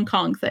whole Hong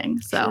Kong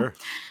thing. So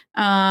Sure.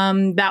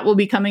 that will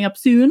be coming up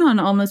soon on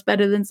Almost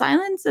Better Than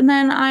Silence. And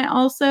then I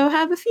also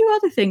have a few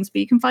other things, but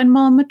you can find them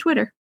all on my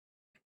Twitter.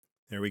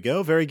 There we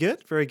go. Very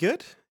good. Very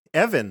good.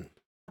 Evan,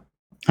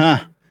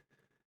 Huh.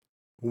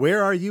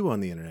 where are you on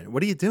the internet?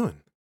 What are you doing?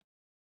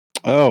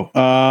 Oh,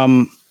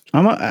 I'm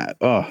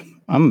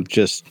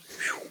just,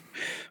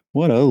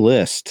 what a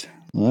list.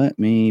 Let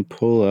me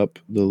pull up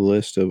the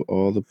list of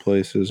all the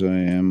places I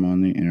am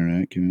on the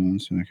internet. Give me 1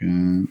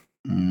 second.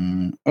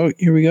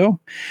 Here we go.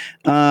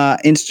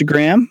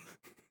 Instagram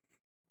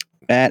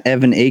at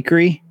Evan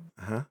Akery.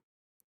 Uh-huh.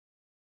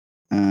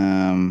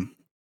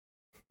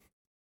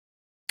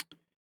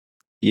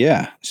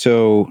 Yeah,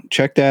 so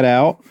check that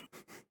out.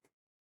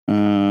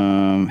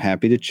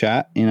 Happy to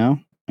chat,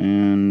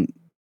 and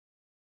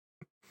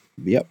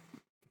yep.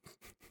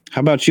 How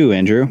about you,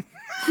 Andrew?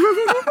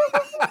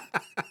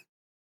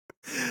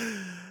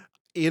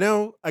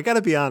 I got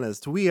to be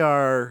honest. We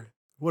are,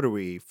 what are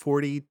we,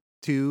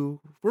 42?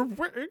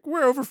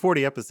 We're over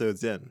 40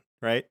 episodes in,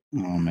 right?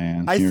 Oh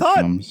man, I here it thought-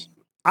 comes.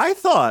 I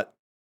thought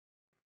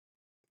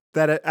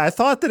that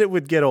it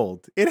would get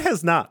old. It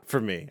has not for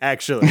me,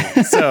 actually.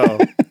 So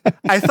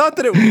I thought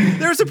that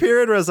there was a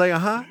period where I was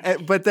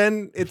like, but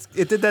then it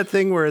did that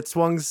thing where it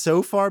swung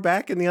so far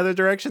back in the other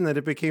direction that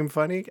it became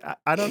funny.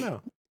 I don't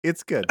know.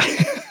 It's good.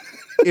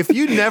 If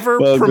you never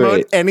Well, promote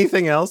great.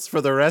 anything else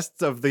for the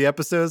rest of the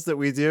episodes that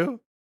we do,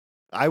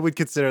 I would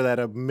consider that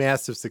a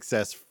massive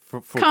success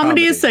for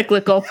Comedy is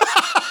cyclical.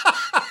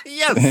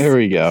 Yes. There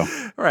we go.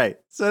 Right.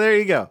 So there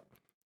you go.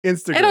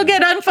 Instagram. It'll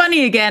get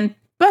unfunny again.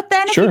 But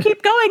then if Sure. you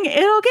keep going,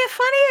 it'll get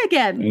funny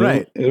again.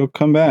 Right. It'll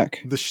come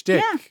back. the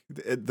shtick,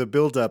 Yeah. the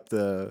build up,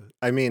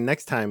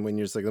 next time when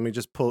you're just like, let me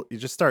just you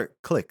just start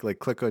click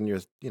on your,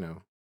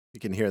 you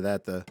can hear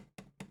that.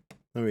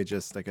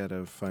 I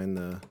gotta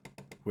find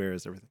where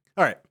is everything?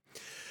 All right.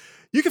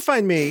 You can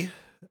find me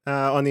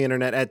on the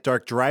internet at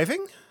Dark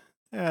Driving.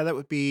 That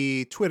would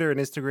be Twitter and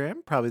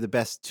Instagram, probably the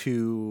best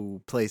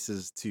two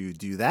places to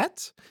do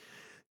that.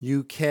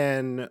 You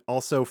can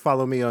also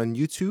follow me on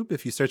YouTube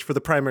if you search for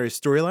The Primary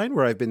Storyline,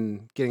 where I've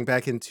been getting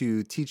back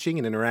into teaching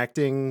and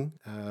interacting,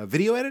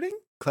 video editing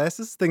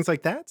classes, things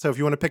like that. So if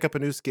you want to pick up a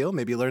new skill,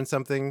 maybe learn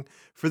something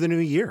for the new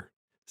year,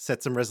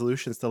 set some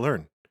resolutions to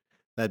learn,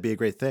 that'd be a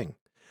great thing.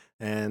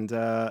 And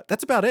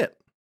that's about it.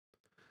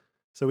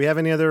 So we have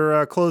any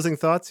other closing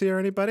thoughts here,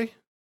 anybody?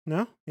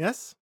 No?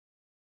 Yes?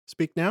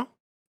 Speak now?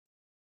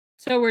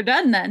 So we're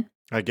done then.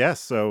 I guess.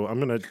 So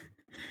I'm going to...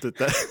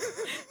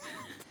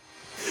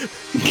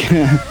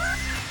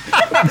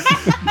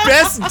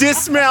 Best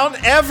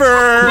dismount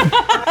ever.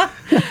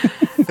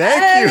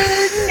 Thank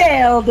you.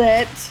 Nailed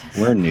it.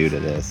 We're new to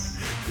this.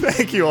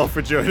 Thank you all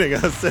for joining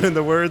us. And in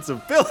the words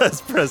of Bill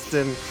S.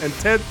 Preston and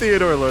Ted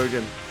Theodore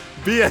Logan,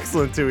 be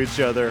excellent to each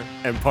other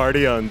and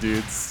party on,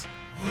 dudes.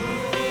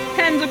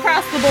 Pens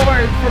across the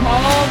board from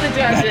all the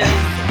judges.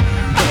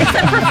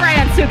 Except for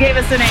France, who gave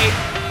us an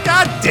 8.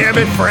 God damn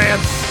it,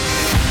 France.